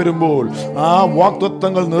കയറി വരുമ്പോൾ, ആ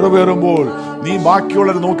വാഗ്ദത്തങ്ങൾ നിറവേറുമ്പോൾ നീ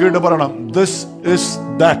ബാക്കിയുള്ളവരെ നോക്കിയിട്ട് പറയണം this is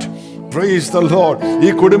that. Praise the Lord. ഈ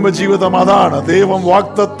കുടുംബജീവിതം അതാണ്, ദൈവം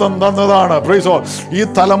വാഗ്ദത്തം തന്നതാണ്. Praise the Lord. ഈ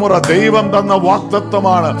തലമുറ ദൈവം തന്ന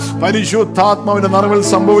വാഗ്ദത്തമാണ്, പരിശുദ്ധാത്മാവിന്റെ നിറവിൽ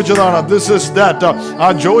സംഭവിച്ചതാണ്. This is that. ആ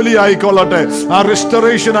ജോലി ആയിക്കൊള്ളട്ടെ, ആ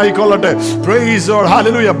restoration ആയിക്കൊള്ളട്ടെ. Praise the Lord.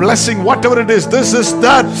 Hallelujah. Blessing, whatever it is, this is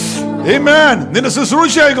that. Amen. നിന്റെ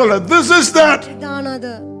ശുശ്രൂഷ ആയിക്കൊള്ളട്ടെ. This is that.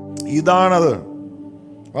 ഇതാണത്.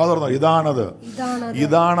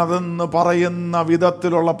 ഇതാണതെന്ന് പറയുന്ന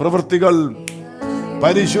വിധത്തിലുള്ള പ്രവൃത്തികൾ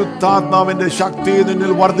പരിശുദ്ധാത്മാവിന്റെ ശക്തി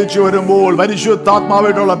നിന്നിൽ വർദ്ധിച്ചു വരുമ്പോൾ,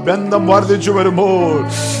 പരിശുദ്ധാത്മാവായിട്ടുള്ള ബന്ധം വർദ്ധിച്ചു വരുമ്പോൾ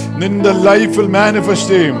നിന്റെ ലൈഫിൽ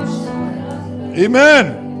മാനിഫെസ്റ്റ് ചെയ്യും. Amen.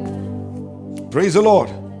 Praise the Lord.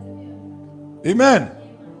 Amen.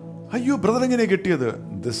 അയ്യോ ബ്രദർ എങ്ങനെ കിട്ടിയത്?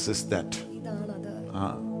 This is that.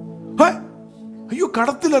 അയ്യോ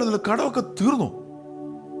കടത്തിലായിരുന്നല്ലോ, കടമൊക്കെ തീർന്നു,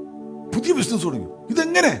 പുതിയ ബിസിനസ് തുടങ്ങി,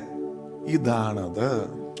 ഇതെങ്ങനെ? ഇതാണത്.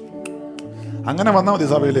 അങ്ങനെ വന്നാൽ മതി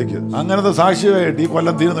സഭയിലേക്ക്. അങ്ങനത്തെ സാക്ഷിയായിട്ട് ഈ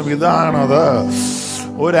കൊല്ലം തീരുന്നു. ഇതാണത്.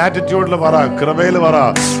 ഒരു ആറ്റിറ്റ്യൂഡിൽ പറ, കൃപയിൽ പറ,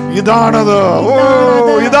 ഇതാണത്. ഓ,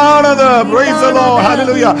 ഇതാണത്. Price the Lord.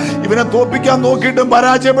 ഹല്ലേലൂയ. ഇവനെ തോൽപ്പിക്കാൻ നോക്കിയിട്ടും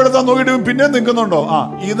പരാജയപ്പെടുത്താൻ നോക്കിയിട്ടും പിന്നെ നിൽക്കുന്നുണ്ടോ?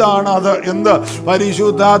 ഇതാണത്. എന്ത്?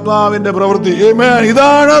 പരിശുദ്ധാത്മാവിന്റെ പ്രവൃത്തി. ആമേൻ.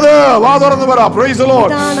 ഇതാണത്. വാ തുറന്ന് പറ. Price the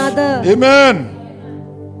Lord. Amen.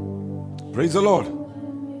 Price the Lord.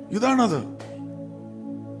 ഇതാണത്.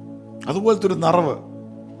 അതുപോലത്തെ ഒരു നിറവ്.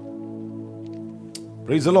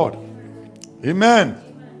 Price the Lord. ആമേൻ.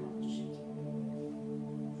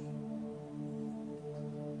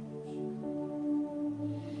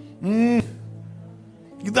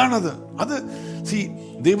 ഇതാണത്. അത്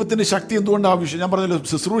ദൈവത്തിന്റെ ശക്തി എന്തുകൊണ്ട് ആവശ്യം? ഞാൻ പറഞ്ഞല്ലോ,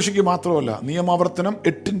 ശുശ്രൂഷയ്ക്ക് മാത്രമല്ല. നിയമാവർത്തനം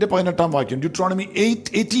 8:18 Deuteronomy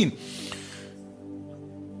 8:18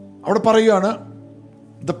 അവിടെ പറയുകയാണ്,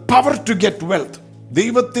 the power to get wealth.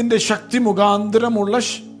 ദൈവത്തിന്റെ ശക്തി മുഖാന്തരമുള്ള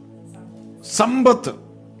സമ്പത്ത്.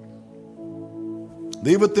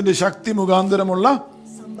 ദൈവത്തിന്റെ ശക്തി മുഖാന്തരമുള്ള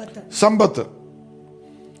സമ്പത്ത്.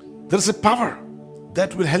 There is a power that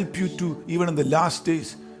will help you to, even in the last days,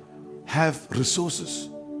 have resources.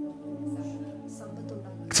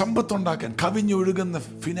 സമ്പത്തുണ്ടാക്കാൻ, കവിഞ്ഞൊഴുകുന്ന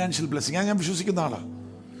financial blessing. ഞാൻ വിശ്വസിക്കുന്ന ആളാ.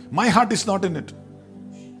 My heart is not in it.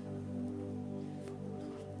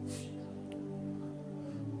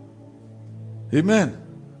 Amen.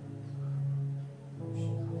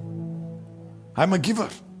 I am a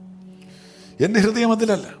giver. എന്റെ ഹൃദയം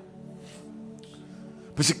അതിലല്ല.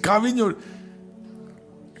 പക്ഷെ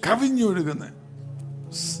കവിഞ്ഞൊഴുകുന്ന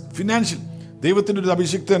financial. ദൈവത്തിൻ്റെ ഒരു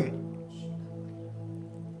അഭിഷിക്തൻ,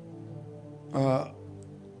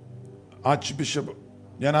 ആർച്ച് ബിഷപ്പ്,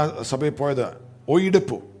 ഞാൻ ആ സഭയിൽ പോയത്,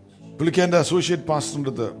 ഒയിഡപ്പോ, പുള്ളിക്കാരൻ്റെ അസോസിയേറ്റ്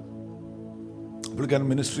പാസ്റ്ററിൻ്റെ അടുത്ത് പുള്ളിക്കാരൻ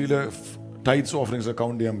മിനിസ്ട്രിയിലെ ടൈറ്റ്സ് ഓഫറിങ്സ്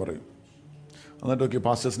കൗണ്ട് ചെയ്യാൻ പറയും. എന്നിട്ട്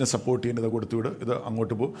പാസ്റ്റേഴ്സിനെ സപ്പോർട്ട് ചെയ്യേണ്ടത് കൊടുത്തുവിട്, ഇത്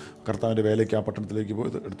അങ്ങോട്ട് പോകും, കർത്താവിൻ്റെ വേലയ്ക്ക് ആ പട്ടണത്തിലേക്ക് പോകും,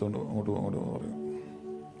 ഇത് എടുത്തുകൊണ്ട് അങ്ങോട്ട് പറയും.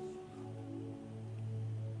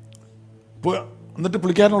 എന്നിട്ട്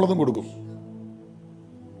പുള്ളിക്കാരനുള്ളതും കൊടുക്കും.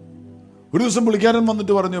 ഒരു ദിവസം പുള്ളിക്കാരൻ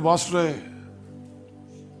വന്നിട്ട് പറഞ്ഞു, പാസ്റ്ററെ,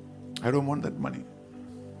 I don't want that money.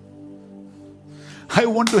 I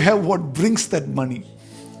want to have what brings that money.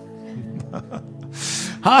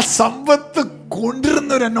 ആ സമ്പത്ത്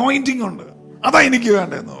കൊണ്ടിരുന്ന ഒരു അനോയിന്റിംഗ് ഉണ്ട്, അതാ എനിക്ക്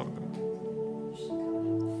വേണ്ടതെന്ന് പറഞ്ഞു.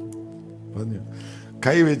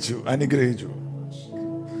 കൈവച്ചു, അനുഗ്രഹിച്ചു.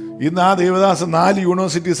 ഇന്ന് ആ ദേവദാസ് 4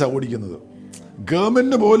 യൂണിവേഴ്സിറ്റീസാണ് ഓടിക്കുന്നത്.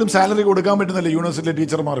 ഗവൺമെന്റിന് പോലും സാലറി കൊടുക്കാൻ പറ്റുന്നില്ല യൂണിവേഴ്സിറ്റിയിലെ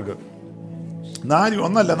ടീച്ചർമാർക്ക്.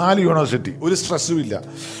 4 യൂണിവേഴ്സിറ്റി. ഒരു സ്ട്രെസ്സും ഇല്ല.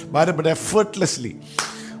 എഫേർട്ട്ലെസ്ലി,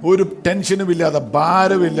 ഒരു ടെൻഷനും ഇല്ലാതെ,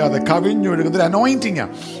 ഭാരമില്ലാതെ കവിഞ്ഞൊഴുകുന്ന ഒരു അനോയിന്റിങ്,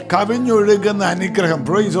 കവിഞ്ഞൊഴുകുന്ന അനുഗ്രഹം.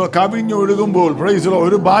 പ്രൈസ് കവിഞ്ഞൊഴുകുമ്പോൾ പ്രൈസ്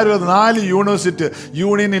ഒരു ഭാരം. 4 യൂണിവേഴ്സിറ്റി,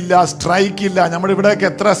 യൂണിയൻ ഇല്ല, സ്ട്രൈക്ക് ഇല്ല. നമ്മുടെ ഇവിടെയൊക്കെ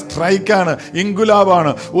എത്ര സ്ട്രൈക്കാണ്,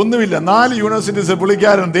 ഇൻകുലാബാണ്, ഒന്നുമില്ല. 4 യൂണിവേഴ്സിറ്റീസ്.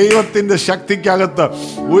 പുള്ളിക്കാരൻ ദൈവത്തിന്റെ ശക്തിക്കകത്ത്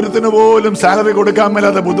ഒരുത്തിന് പോലും സാലറി കൊടുക്കാൻ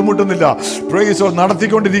മേലാതെ ബുദ്ധിമുട്ടുന്നില്ല. പ്രൈസ്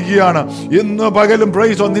നടത്തിക്കൊണ്ടിരിക്കുകയാണ് ഇന്ന് പകലും.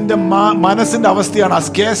 പ്രൈസ് നിന്റെ മനസ്സിന്റെ അവസ്ഥയാണ്. ആ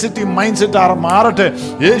സ്കേസിറ്റി മൈൻഡ് സെറ്റ് മാറട്ടെ.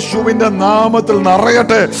 യേശുവിന്റെ നാമത്തിൽ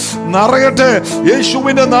നിറയട്ടെ, നിറയട്ടെ.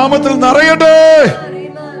 യേശുവിന്റെ നാമത്തിൽ നിറയട്ടെ.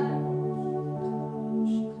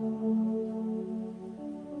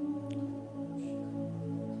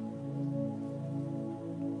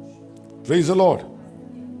 Praise the Lord.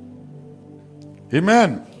 Amen.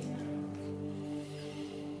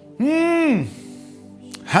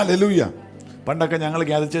 Hallelujah. പണ്ടൊക്കെ ഞങ്ങൾ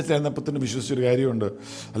ഗ്യാദർച്ചേർന്നപ്പത്തിന് വിശ്വസിച്ചൊരു കാര്യമുണ്ട്,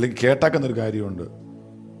 അല്ലെങ്കിൽ കേട്ടാക്കുന്നൊരു കാര്യമുണ്ട്.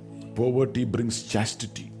 Poverty brings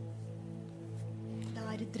chastity.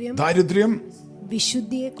 ദാരിദ്ര്യം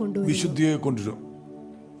വിശുദ്ധിയെ കൊണ്ടുവരും.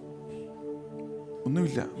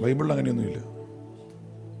 ഒന്നുമില്ല, ബൈബിളിൽ അങ്ങനെയൊന്നുമില്ല.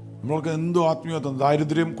 നമ്മൾക്ക് എന്തോ ആത്മീയത്വം.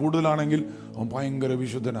 ദാരിദ്ര്യം കൂടുതലാണെങ്കിൽ അവൻ ഭയങ്കര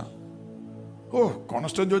വിശുദ്ധനാ.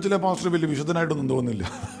 കോൺസ്റ്റന്റ് ചോദിച്ചില്ലേ പാസ്റ്റർ, വലിയ വിശുദ്ധനായിട്ടൊന്നും തോന്നുന്നില്ല.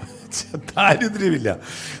 ദാരിദ്ര്യമില്ല.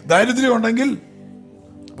 ദാരിദ്ര്യം ഉണ്ടെങ്കിൽ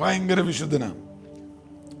ഭയങ്കര വിശുദ്ധനാ.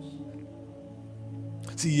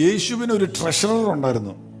 യേശുവിന് ഒരു ട്രഷറർ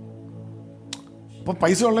ഉണ്ടായിരുന്നു. അപ്പം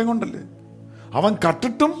പൈസ ഉള്ളത് കൊണ്ടല്ലേ. അവൻ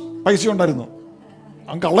കട്ടിട്ടും പൈസ ഉണ്ടായിരുന്നു,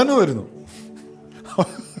 അവൻ കള്ളനുമായിരുന്നു.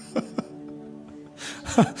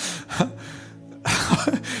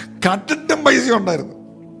 കട്ടിട്ടും പൈസ ഉണ്ടായിരുന്നു.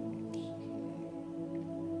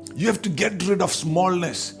 You have to get rid of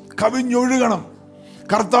smallness. കവിഞ്ഞൊഴുകണം.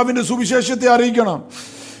 കർത്താവിന്റെ സുവിശേഷത്തെ അറിയിക്കണം.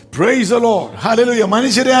 Praise the Lord. Hallelujah.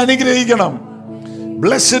 മനുഷ്യരെ അനുഗ്രഹിക്കണം.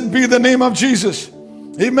 Blessed be the name of Jesus.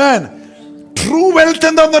 Amen. True wealth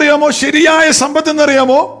എന്താണെന്നറിയാമോ? ശരിയായ സമ്പത്ത്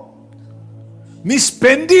എന്നറിയാമോ? നീ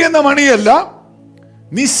സ്പെൻഡ് ചെയ്യുന്ന മണിയല്ല,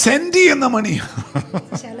 നീ സെൻഡ് ചെയ്യുന്ന മണി.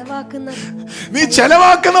 നീ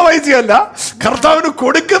ചെലവാക്കുന്ന പൈസയല്ല, കർത്താവിന്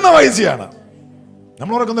കൊടുക്കുന്ന പൈസയാണ്.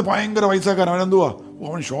 നമ്മൾ ഓർക്കുന്നത് ഭയങ്കര പൈസക്കാരൻ, അവൻ എന്തുവാ,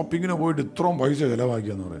 അവൻ ഷോപ്പിങ്ങിന് പോയിട്ട് ഇത്രയും പൈസ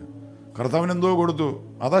ചെലവാക്കിയെന്ന് പറയാം. കർത്താവിന് എന്തോ കൊടുത്തു,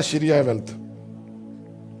 അതാ ശരിയായ വെൽത്ത്.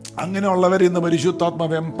 അങ്ങനെയുള്ളവരെ ഇന്ന്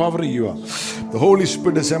പരിശുദ്ധാത്മാവ് എംപവർ ചെയ്യുക. The Holy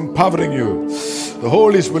Spirit is empowering you. The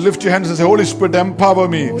Holy Spirit, lift your hands and say, Holy Spirit, empower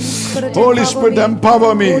me. Holy Spirit,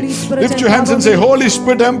 empower me. Lift your hands and say, Holy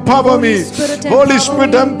Spirit, empower me. Holy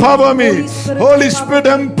Spirit, empower me. Holy Spirit,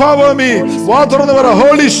 empower me. വാതുറന്ന് പറ,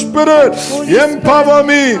 Holy Spirit, empower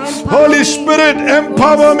me. Holy Spirit,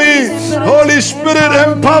 empower me. Holy Spirit,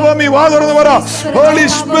 empower me. വാതുറന്ന് പറ, Holy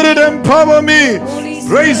Spirit, empower me.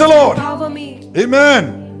 Praise the Lord. Amen.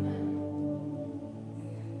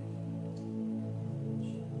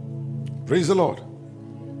 Praise the Lord.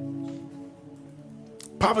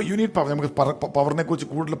 Power, you need power. നമുക്ക് പവറിനെ കുറിച്ച്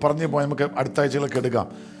കൂടുതൽ പറഞ്ഞു പോയാൽ നമുക്ക് അടുത്ത ആഴ്ചകളൊക്കെ എടുക്കാം.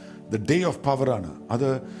 ദ ഡേ ഓഫ് പവർ ആണ് അത്.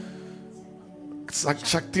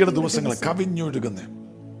 ശക്തിയുടെ ദിവസങ്ങൾ കവിഞ്ഞൊഴുകുന്ന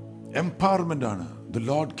എംപവർമെന്റ് ആണ്. The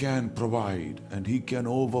Lord can provide and he can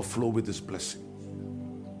overflow with his blessing.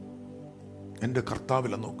 എന്റെ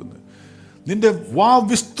കർത്താവില നോക്കുന്നത്. നിന്റെ വാ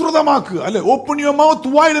വിസ്തൃതമാക്കുക, അല്ലെ? Open your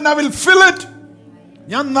mouth wide and I will fill it.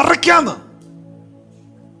 ഞാൻ നിറയ്ക്കാന്ന്.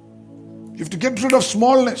 You have to get rid of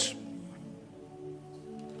smallness.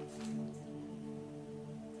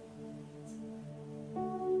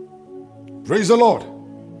 Praise the Lord.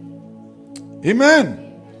 Amen.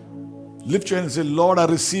 Lift your hand and say, Lord, I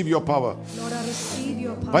receive your power. Lord, I receive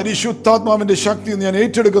your power. പരിശുദ്ധാത്മാവിന്റെ ശക്തി ഞാൻ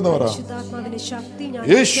ഏറ്റെടുക്കുന്നവരാ. പരിശുദ്ധാത്മാവിന്റെ ശക്തി ഞാൻ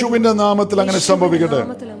യേശുവിന്റെ നാമത്തിൽ അങ്ങനെ സംഭവിക്കട്ടെ.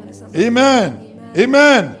 Amen.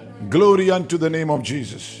 Amen. Glory unto the name of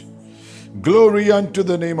Jesus. Glory unto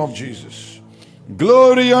the name of Jesus.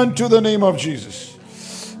 Glory unto the name of Jesus.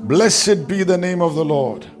 Blessed be the name of the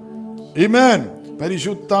Lord. Amen.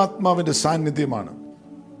 പരിശുദ്ധാത്മാവിന്റെ സാന്നിധ്യമാണ്.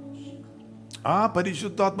 ആ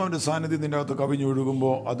പരിശുദ്ധാത്മാവിന്റെ സാന്നിധ്യം നിന്റെ അകത്ത്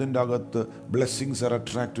കവിഞ്ഞൊഴുകുമ്പോൾ അതിൻ്റെ അകത്ത് blessings are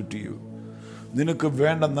attracted to you. നിനക്ക്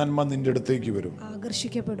വേണ്ട നന്മ നിന്റെ അടുത്തേക്ക് വരും,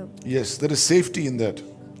 ആകർഷിക്കപ്പെടും. Yes, there is safety in that.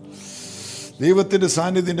 ദൈവത്തിന്റെ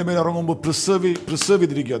സാന്നിധ്യത്തിന്റെ മേൽ ഇറങ്ങുമ്പോൾ പ്രിസർവ്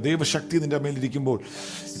ചെയ്തിരിക്കുക. ദൈവശക്തി നിന്റെ മേലിരിക്കുമ്പോൾ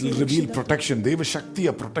റിവീൽ പ്രൊട്ടക്ഷൻ.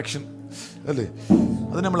 ദൈവശക്തിയാ പ്രൊട്ടക്ഷൻ, അല്ലേ?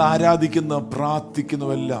 അത് നമ്മൾ ആരാധിക്കുന്ന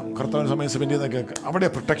പ്രാർത്ഥിക്കുന്നതെല്ലാം കർത്താവിന്റെ സമയം സ്പെൻഡ് ചെയ്യുന്നതൊക്കെ അവിടെ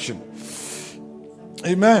പ്രൊട്ടക്ഷൻ.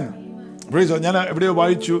 ആമേൻ. പ്രൈസ്. ഞാൻ എവിടെയോ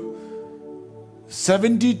വായിച്ചു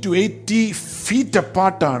 70 to 80 feet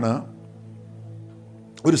അപ്പാർട്ടാണ്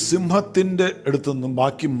ഒരു സിംഹത്തിന്റെ അടുത്തുനിന്നും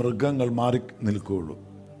ബാക്കി മൃഗങ്ങൾ മാറി നിൽക്കുകയുള്ളൂ.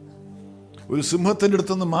 ഒരു സിംഹത്തിന്റെ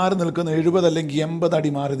അടുത്തുനിന്ന് മാറി നിൽക്കുന്ന 70 അല്ലെങ്കിൽ 80 അടി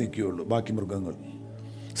മാറി നിൽക്കുകയുള്ളൂ ബാക്കി മൃഗങ്ങൾ.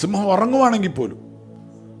 സിംഹം ഉറങ്ങുവാണെങ്കിൽ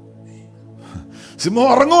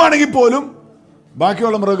പോലും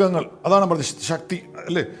ബാക്കിയുള്ള മൃഗങ്ങൾ, അതാണ് പറഞ്ഞത് ശക്തി,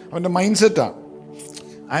 അല്ലേ? അവൻ്റെ മൈൻഡ് സെറ്റാ.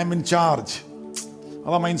 I'm in charge.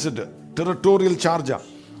 അതാ മൈൻഡ് സെറ്റ്. ടെറിട്ടോറിയൽ ചാർജാ.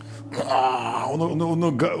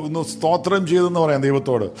 ഒന്ന് സ്തോത്രം ചെയ്തെന്ന് പറയാം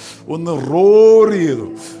ദൈവത്തോട്. ഒന്ന് റോർ ചെയ്തു,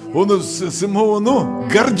 ഒന്ന് സിംഹം ഒന്ന്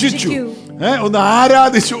ഗർജിച്ചു, ഒന്ന്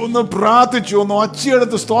ആരാധിച്ചു, ഒന്ന് പ്രാർത്ഥിച്ചു, ഒന്ന്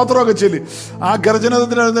ഒച്ചയെടുത്ത് സ്തോത്രമൊക്കെ ചൊല്ലി. ആ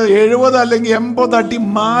ഗർജനത്തിന് 70 അല്ലെങ്കിൽ 80 അടി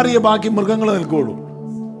മാറിയ ബാക്കി മൃഗങ്ങൾ നിൽക്കുകയുള്ളൂ.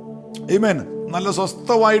 ആമേൻ. നല്ല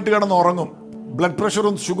സ്വസ്ഥമായിട്ട് കിടന്നുറങ്ങും. ബ്ലഡ്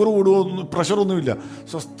പ്രഷറും ഷുഗർ കൂടുകയോ പ്രഷറൊന്നുമില്ല.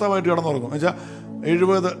 സ്വസ്ഥമായിട്ട് കിടന്നുറങ്ങും. എന്നുവെച്ചാൽ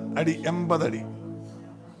 70 അടി 80 അടി,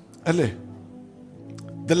 അല്ലേ?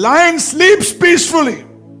 The lion sleeps peacefully,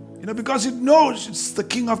 because it knows it's the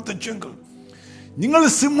king of the jungle. നിങ്ങൾ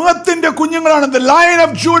സിംഹത്തിന്റെ കുഞ്ഞുങ്ങളാണ്. The lion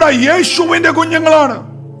of Judah, യേശുവിന്റെ കുഞ്ഞുങ്ങളാണ്.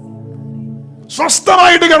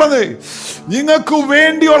 സ്വസ്ഥമായിട്ട് കിടന്നേ. നിങ്ങൾക്ക്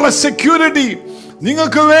വേണ്ടിയുള്ള സെക്യൂരിറ്റി,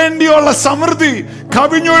 നിങ്ങൾക്ക് വേണ്ടിയുള്ള സമൃദ്ധി,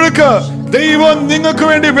 കവിഞ്ഞൊഴുക്ക് ദൈവം നിങ്ങൾക്ക്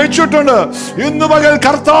വേണ്ടി വെച്ചിട്ടുണ്ട്. ഇന്ന് പകൽ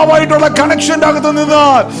കർത്താവായിട്ടുള്ള കണക്ഷന്റെ അകത്ത്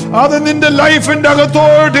നിന്നാൽ അത് നിന്റെ ലൈഫിന്റെ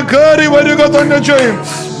അകത്തോട്ട് കയറി വരിക തന്നെ ചെയ്യും.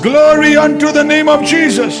 Glory unto the name of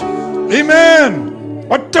Jesus. Amen.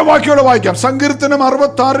 ഒറ്റ വാക്യോടെ വായിക്കാം. സങ്കീർത്തനം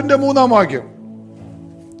 66 3 വാക്യം.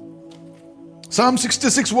 Psalm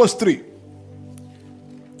 66 verse 3.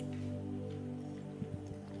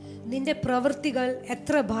 നിന്റെ പ്രവൃത്തികൾ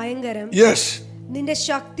എത്ര ഭയങ്കരം. Yes. നിന്റെ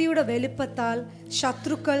ശക്തിയുടെ വലുപ്പത്താൽ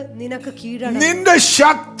ശത്രുക്കൾ നിനക്ക് കീഴടങ്ങും. നിന്റെ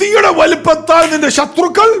ശക്തിയുടെ വലുപ്പത്താൽ നിന്റെ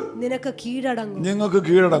ശത്രുക്കൾ നിനക്ക് കീഴടങ്ങും. നിങ്ങൾക്ക്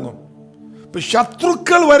കീഴടങ്ങും.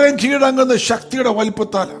 ശത്രുക്കൾ വരെ കീഴടങ്ങുന്ന ശക്തിയുടെ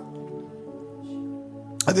വലുപ്പത്താല.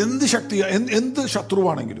 അതെന്ത് ശക്തിയാ, എന്ത്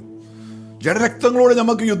ശത്രുവാണെങ്കിലും. ജഡരക്തങ്ങളോട്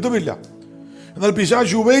നമുക്ക് യുദ്ധമില്ല. എന്നാൽ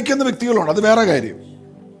പിശാച് ഉപയോഗിക്കുന്ന വ്യക്തികളുണ്ട്, അത് വേറെ കാര്യം.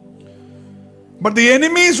 But the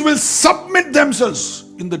enemies will submit themselves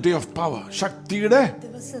in the day of power.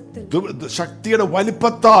 ശക്തിയുടെ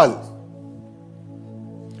വലിപ്പത്താൽ.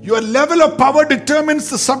 Your level of power determines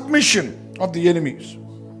the submission of the enemies.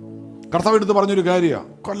 കർത്താവ് എടുത്ത് പറഞ്ഞൊരു കാര്യമാണ്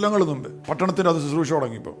കൊല്ലങ്ങൾ മുമ്പ്. പട്ടണത്തിന്റെ അത് ശുശ്രൂഷ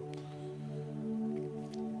തുടങ്ങിയപ്പോൾ,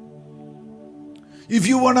 if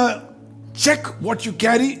you want to check what you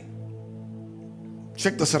carry,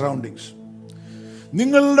 check the surroundings.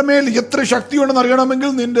 നിങ്ങളുടെ മേൽ എത്ര ശക്തിയുണ്ടെന്ന് അറിയണമെങ്കിൽ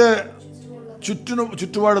നിന്റെ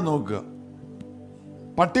ചുറ്റുപാട് നോക്കുക.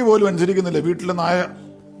 പട്ടി പോലും അനുസരിക്കുന്നില്ല. വീട്ടിലെ നായ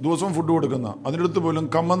ദിവസവും ഫുഡ് കൊടുക്കുന്ന, അതിൻ്റെ അടുത്ത് പോലും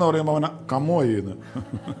കമ്മെന്ന് പറയുമ്പോൾ അവൻ കമ്മോ ചെയ്യുന്നു.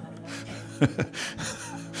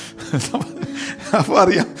 അപ്പൊ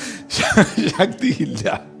അറിയാം ശക്തിയില്ല.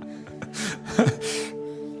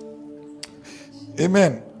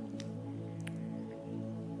 Amen.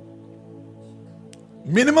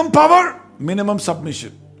 Minimum power, minimum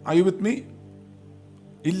submission. Are you with me?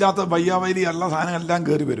 ഇല്ലാത്ത വയ്യാവലി എല്ലാ സാധനങ്ങളെല്ലാം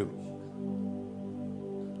കയറി വരും.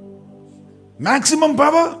 Maximum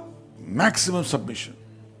power, maximum submission.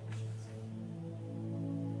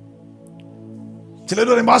 ചിലർ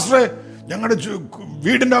പറയും, പാസ്റ്ററെ ഞങ്ങളുടെ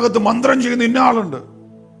വീടിന്റെ അകത്ത് മന്ത്രം ചെയ്യുന്ന ഇന്ന ആളുണ്ട്.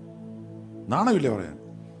 നാണമില്ലേ പറയാൻ?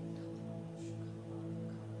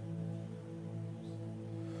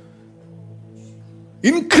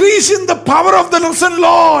 Increase in the power of the risen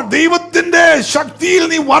Lord. ദൈവത്തിന്റെ ശക്തിയിൽ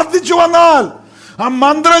നീ വർദ്ധിച്ചു വന്നാൽ ആ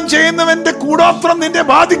മന്ത്രം ചെയ്യുന്നവന്റെ കൂടോത്രം നിന്നെ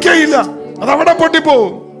ബാധിക്കയില്ല. അതവിടെ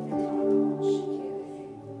പൊട്ടിപ്പോവും.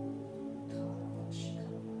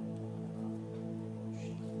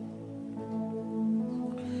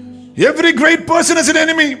 Every great person is an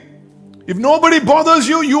enemy. If nobody bothers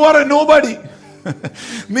you, you are a nobody.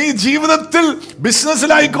 നീ ജീവിതത്തിൽ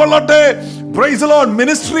ബിസിനസ്സിലായിക്കൊള്ളട്ടെ, പ്രൈസ് ദി ലോർഡ്,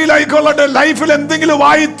 മിനിസ്ട്രിയിലായിക്കൊള്ളട്ടെ, ലൈഫിൽ എന്തെങ്കിലും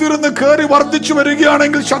വായിത്തീർന്ന് കയറി വർദ്ധിച്ചു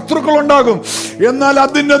വരികയാണെങ്കിൽ ശത്രുക്കൾ ഉണ്ടാകും. എന്നാൽ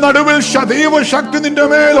അതിന്റെ നടുവിൽ ദൈവശക്തി നിന്റെ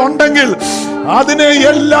മേൽ ഉണ്ടെങ്കിൽ അതിനെ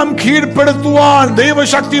എല്ലാം കീഴ്പ്പെടുത്തുവാൻ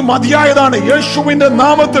ദൈവശക്തി മതിയായതാണ്. യേശുവിന്റെ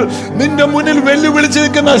നാമത്തിൽ നിന്റെ മുന്നിൽ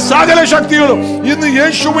വെല്ലുവിളിച്ചിരിക്കുന്ന സകല ശക്തികളും ഇന്ന്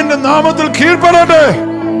യേശുവിന്റെ നാമത്തിൽ കീഴ്പ്പെടട്ടെ.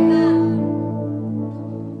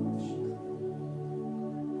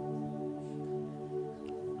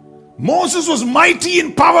 Moses was mighty in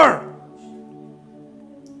power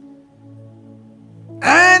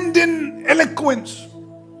and in eloquence.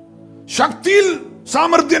 ശക്തിയിൽ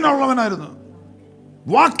സാമർഥ്യമുള്ളവനായിരുന്നു,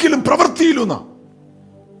 വാക്കിലും പ്രവൃത്തിയിലും.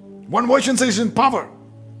 One version says in power.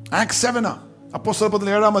 Acts 7 അപ്പോസ്തലത്തിൽ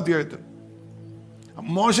 7 അധ്യായത്തിൽ.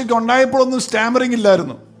 മോശയ്ക്ക് ഉണ്ടായപ്പോഴൊന്നും സ്റ്റാമറിംഗ്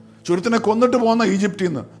ഇല്ലായിരുന്നു. ചുരുത്തിനെ കൊന്നിട്ട് പോകുന്ന ഈജിപ്തിൽ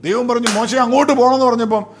നിന്ന് ദൈവം പറഞ്ഞു മോശ അങ്ങോട്ട് പോകണമെന്ന്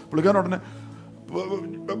പറഞ്ഞപ്പം പുള്ളിക്കാരൻ ഉടനെ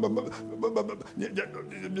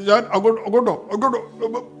ഞാൻ അങ്ങോട്ടോ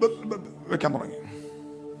വെക്കാൻ തുടങ്ങി.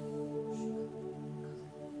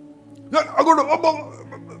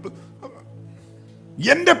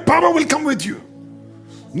 എന്റെ power will come with you.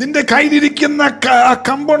 നിന്റെ കയ്യിലിരിക്കുന്ന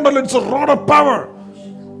കമ്പുണ്ടല്ലോ, it's A road of power.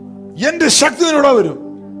 എന്റെ ശക്തി നിന്നോട് വരും.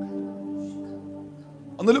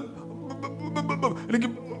 എന്നാലും എനിക്ക്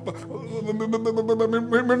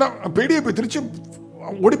പേടിയായി പോയി. തിരിച്ച്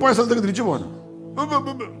ഓടിപ്പോയ സ്ഥലത്തേക്ക് തിരിച്ചു പോകാൻ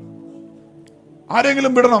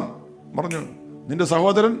ആരെങ്കിലും വിടണം പറഞ്ഞു. നിന്റെ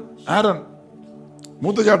സഹോദരൻ ആരൻ,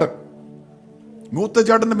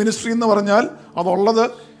 മൂത്തചാട്ടന്റെ മിനിസ്ട്രി എന്ന് പറഞ്ഞാൽ അതുള്ളത്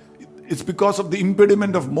it's because of the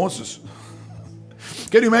ഇംപെഡിമെന്റ് of Moses.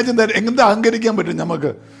 Can you imagine that? എങ്ങനെ അഹങ്കരിക്കാൻ പറ്റും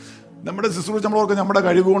നമുക്ക്? നമ്മുടെ ശുശ്രൂഷ നമ്മളോർക്ക് നമ്മുടെ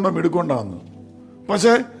കഴിവ് കൊണ്ടോ മിടുക്കൊണ്ടാന്ന്.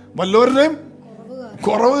 പക്ഷേ വല്ലവരുടെയും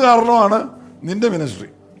കുറവ് കാരണമാണ് നിന്റെ മിനിസ്ട്രി.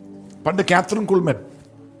 പണ്ട് കാത്രിൻ കുൾമൻ,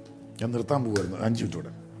 ഞാൻ നിർത്താൻ പോകുമായിരുന്നു 5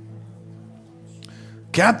 മിനിറ്റോടെ.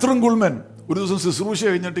 കാത്രിൻ കുൾമൻ ഒരു ദിവസം ശുശ്രൂഷ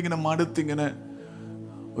കഴിഞ്ഞിട്ട് ഇങ്ങനെ മടുത്തിങ്ങനെ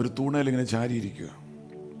ഒരു തൂണയിൽ ഇങ്ങനെ ചാരിയിരിക്കുക.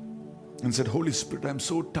 And said, Holy Spirit, I'm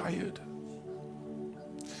so tired.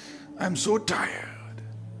 I'm so tired.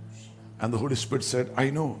 And the Holy Spirit said, I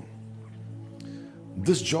know.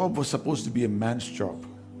 This job was supposed to be a man's job,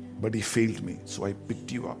 but he failed me, so I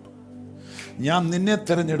picked you up. ഞാൻ നിന്നെ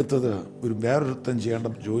തെരഞ്ഞെടുത്തത് ഒരു വേറൊരുത്തൻ ചെയ്യേണ്ട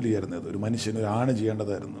ജോലിയായിരുന്നു. ഒരു മനുഷ്യൻ, ഒരു ആണ്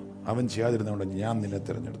ചെയ്യേണ്ടതായിരുന്നു. അവൻ ചെയ്യാതിരുന്നതുകൊണ്ട് ഞാൻ നിന്നെ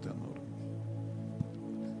തെരഞ്ഞെടുത്തെന്ന് പറഞ്ഞു.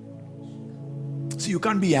 So you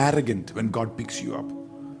can't be arrogant when God picks you up.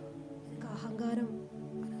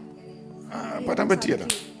 പറ്റാൻ പറ്റിയല്ല.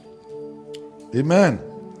 Amen.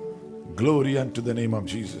 Glory unto the name of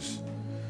Jesus.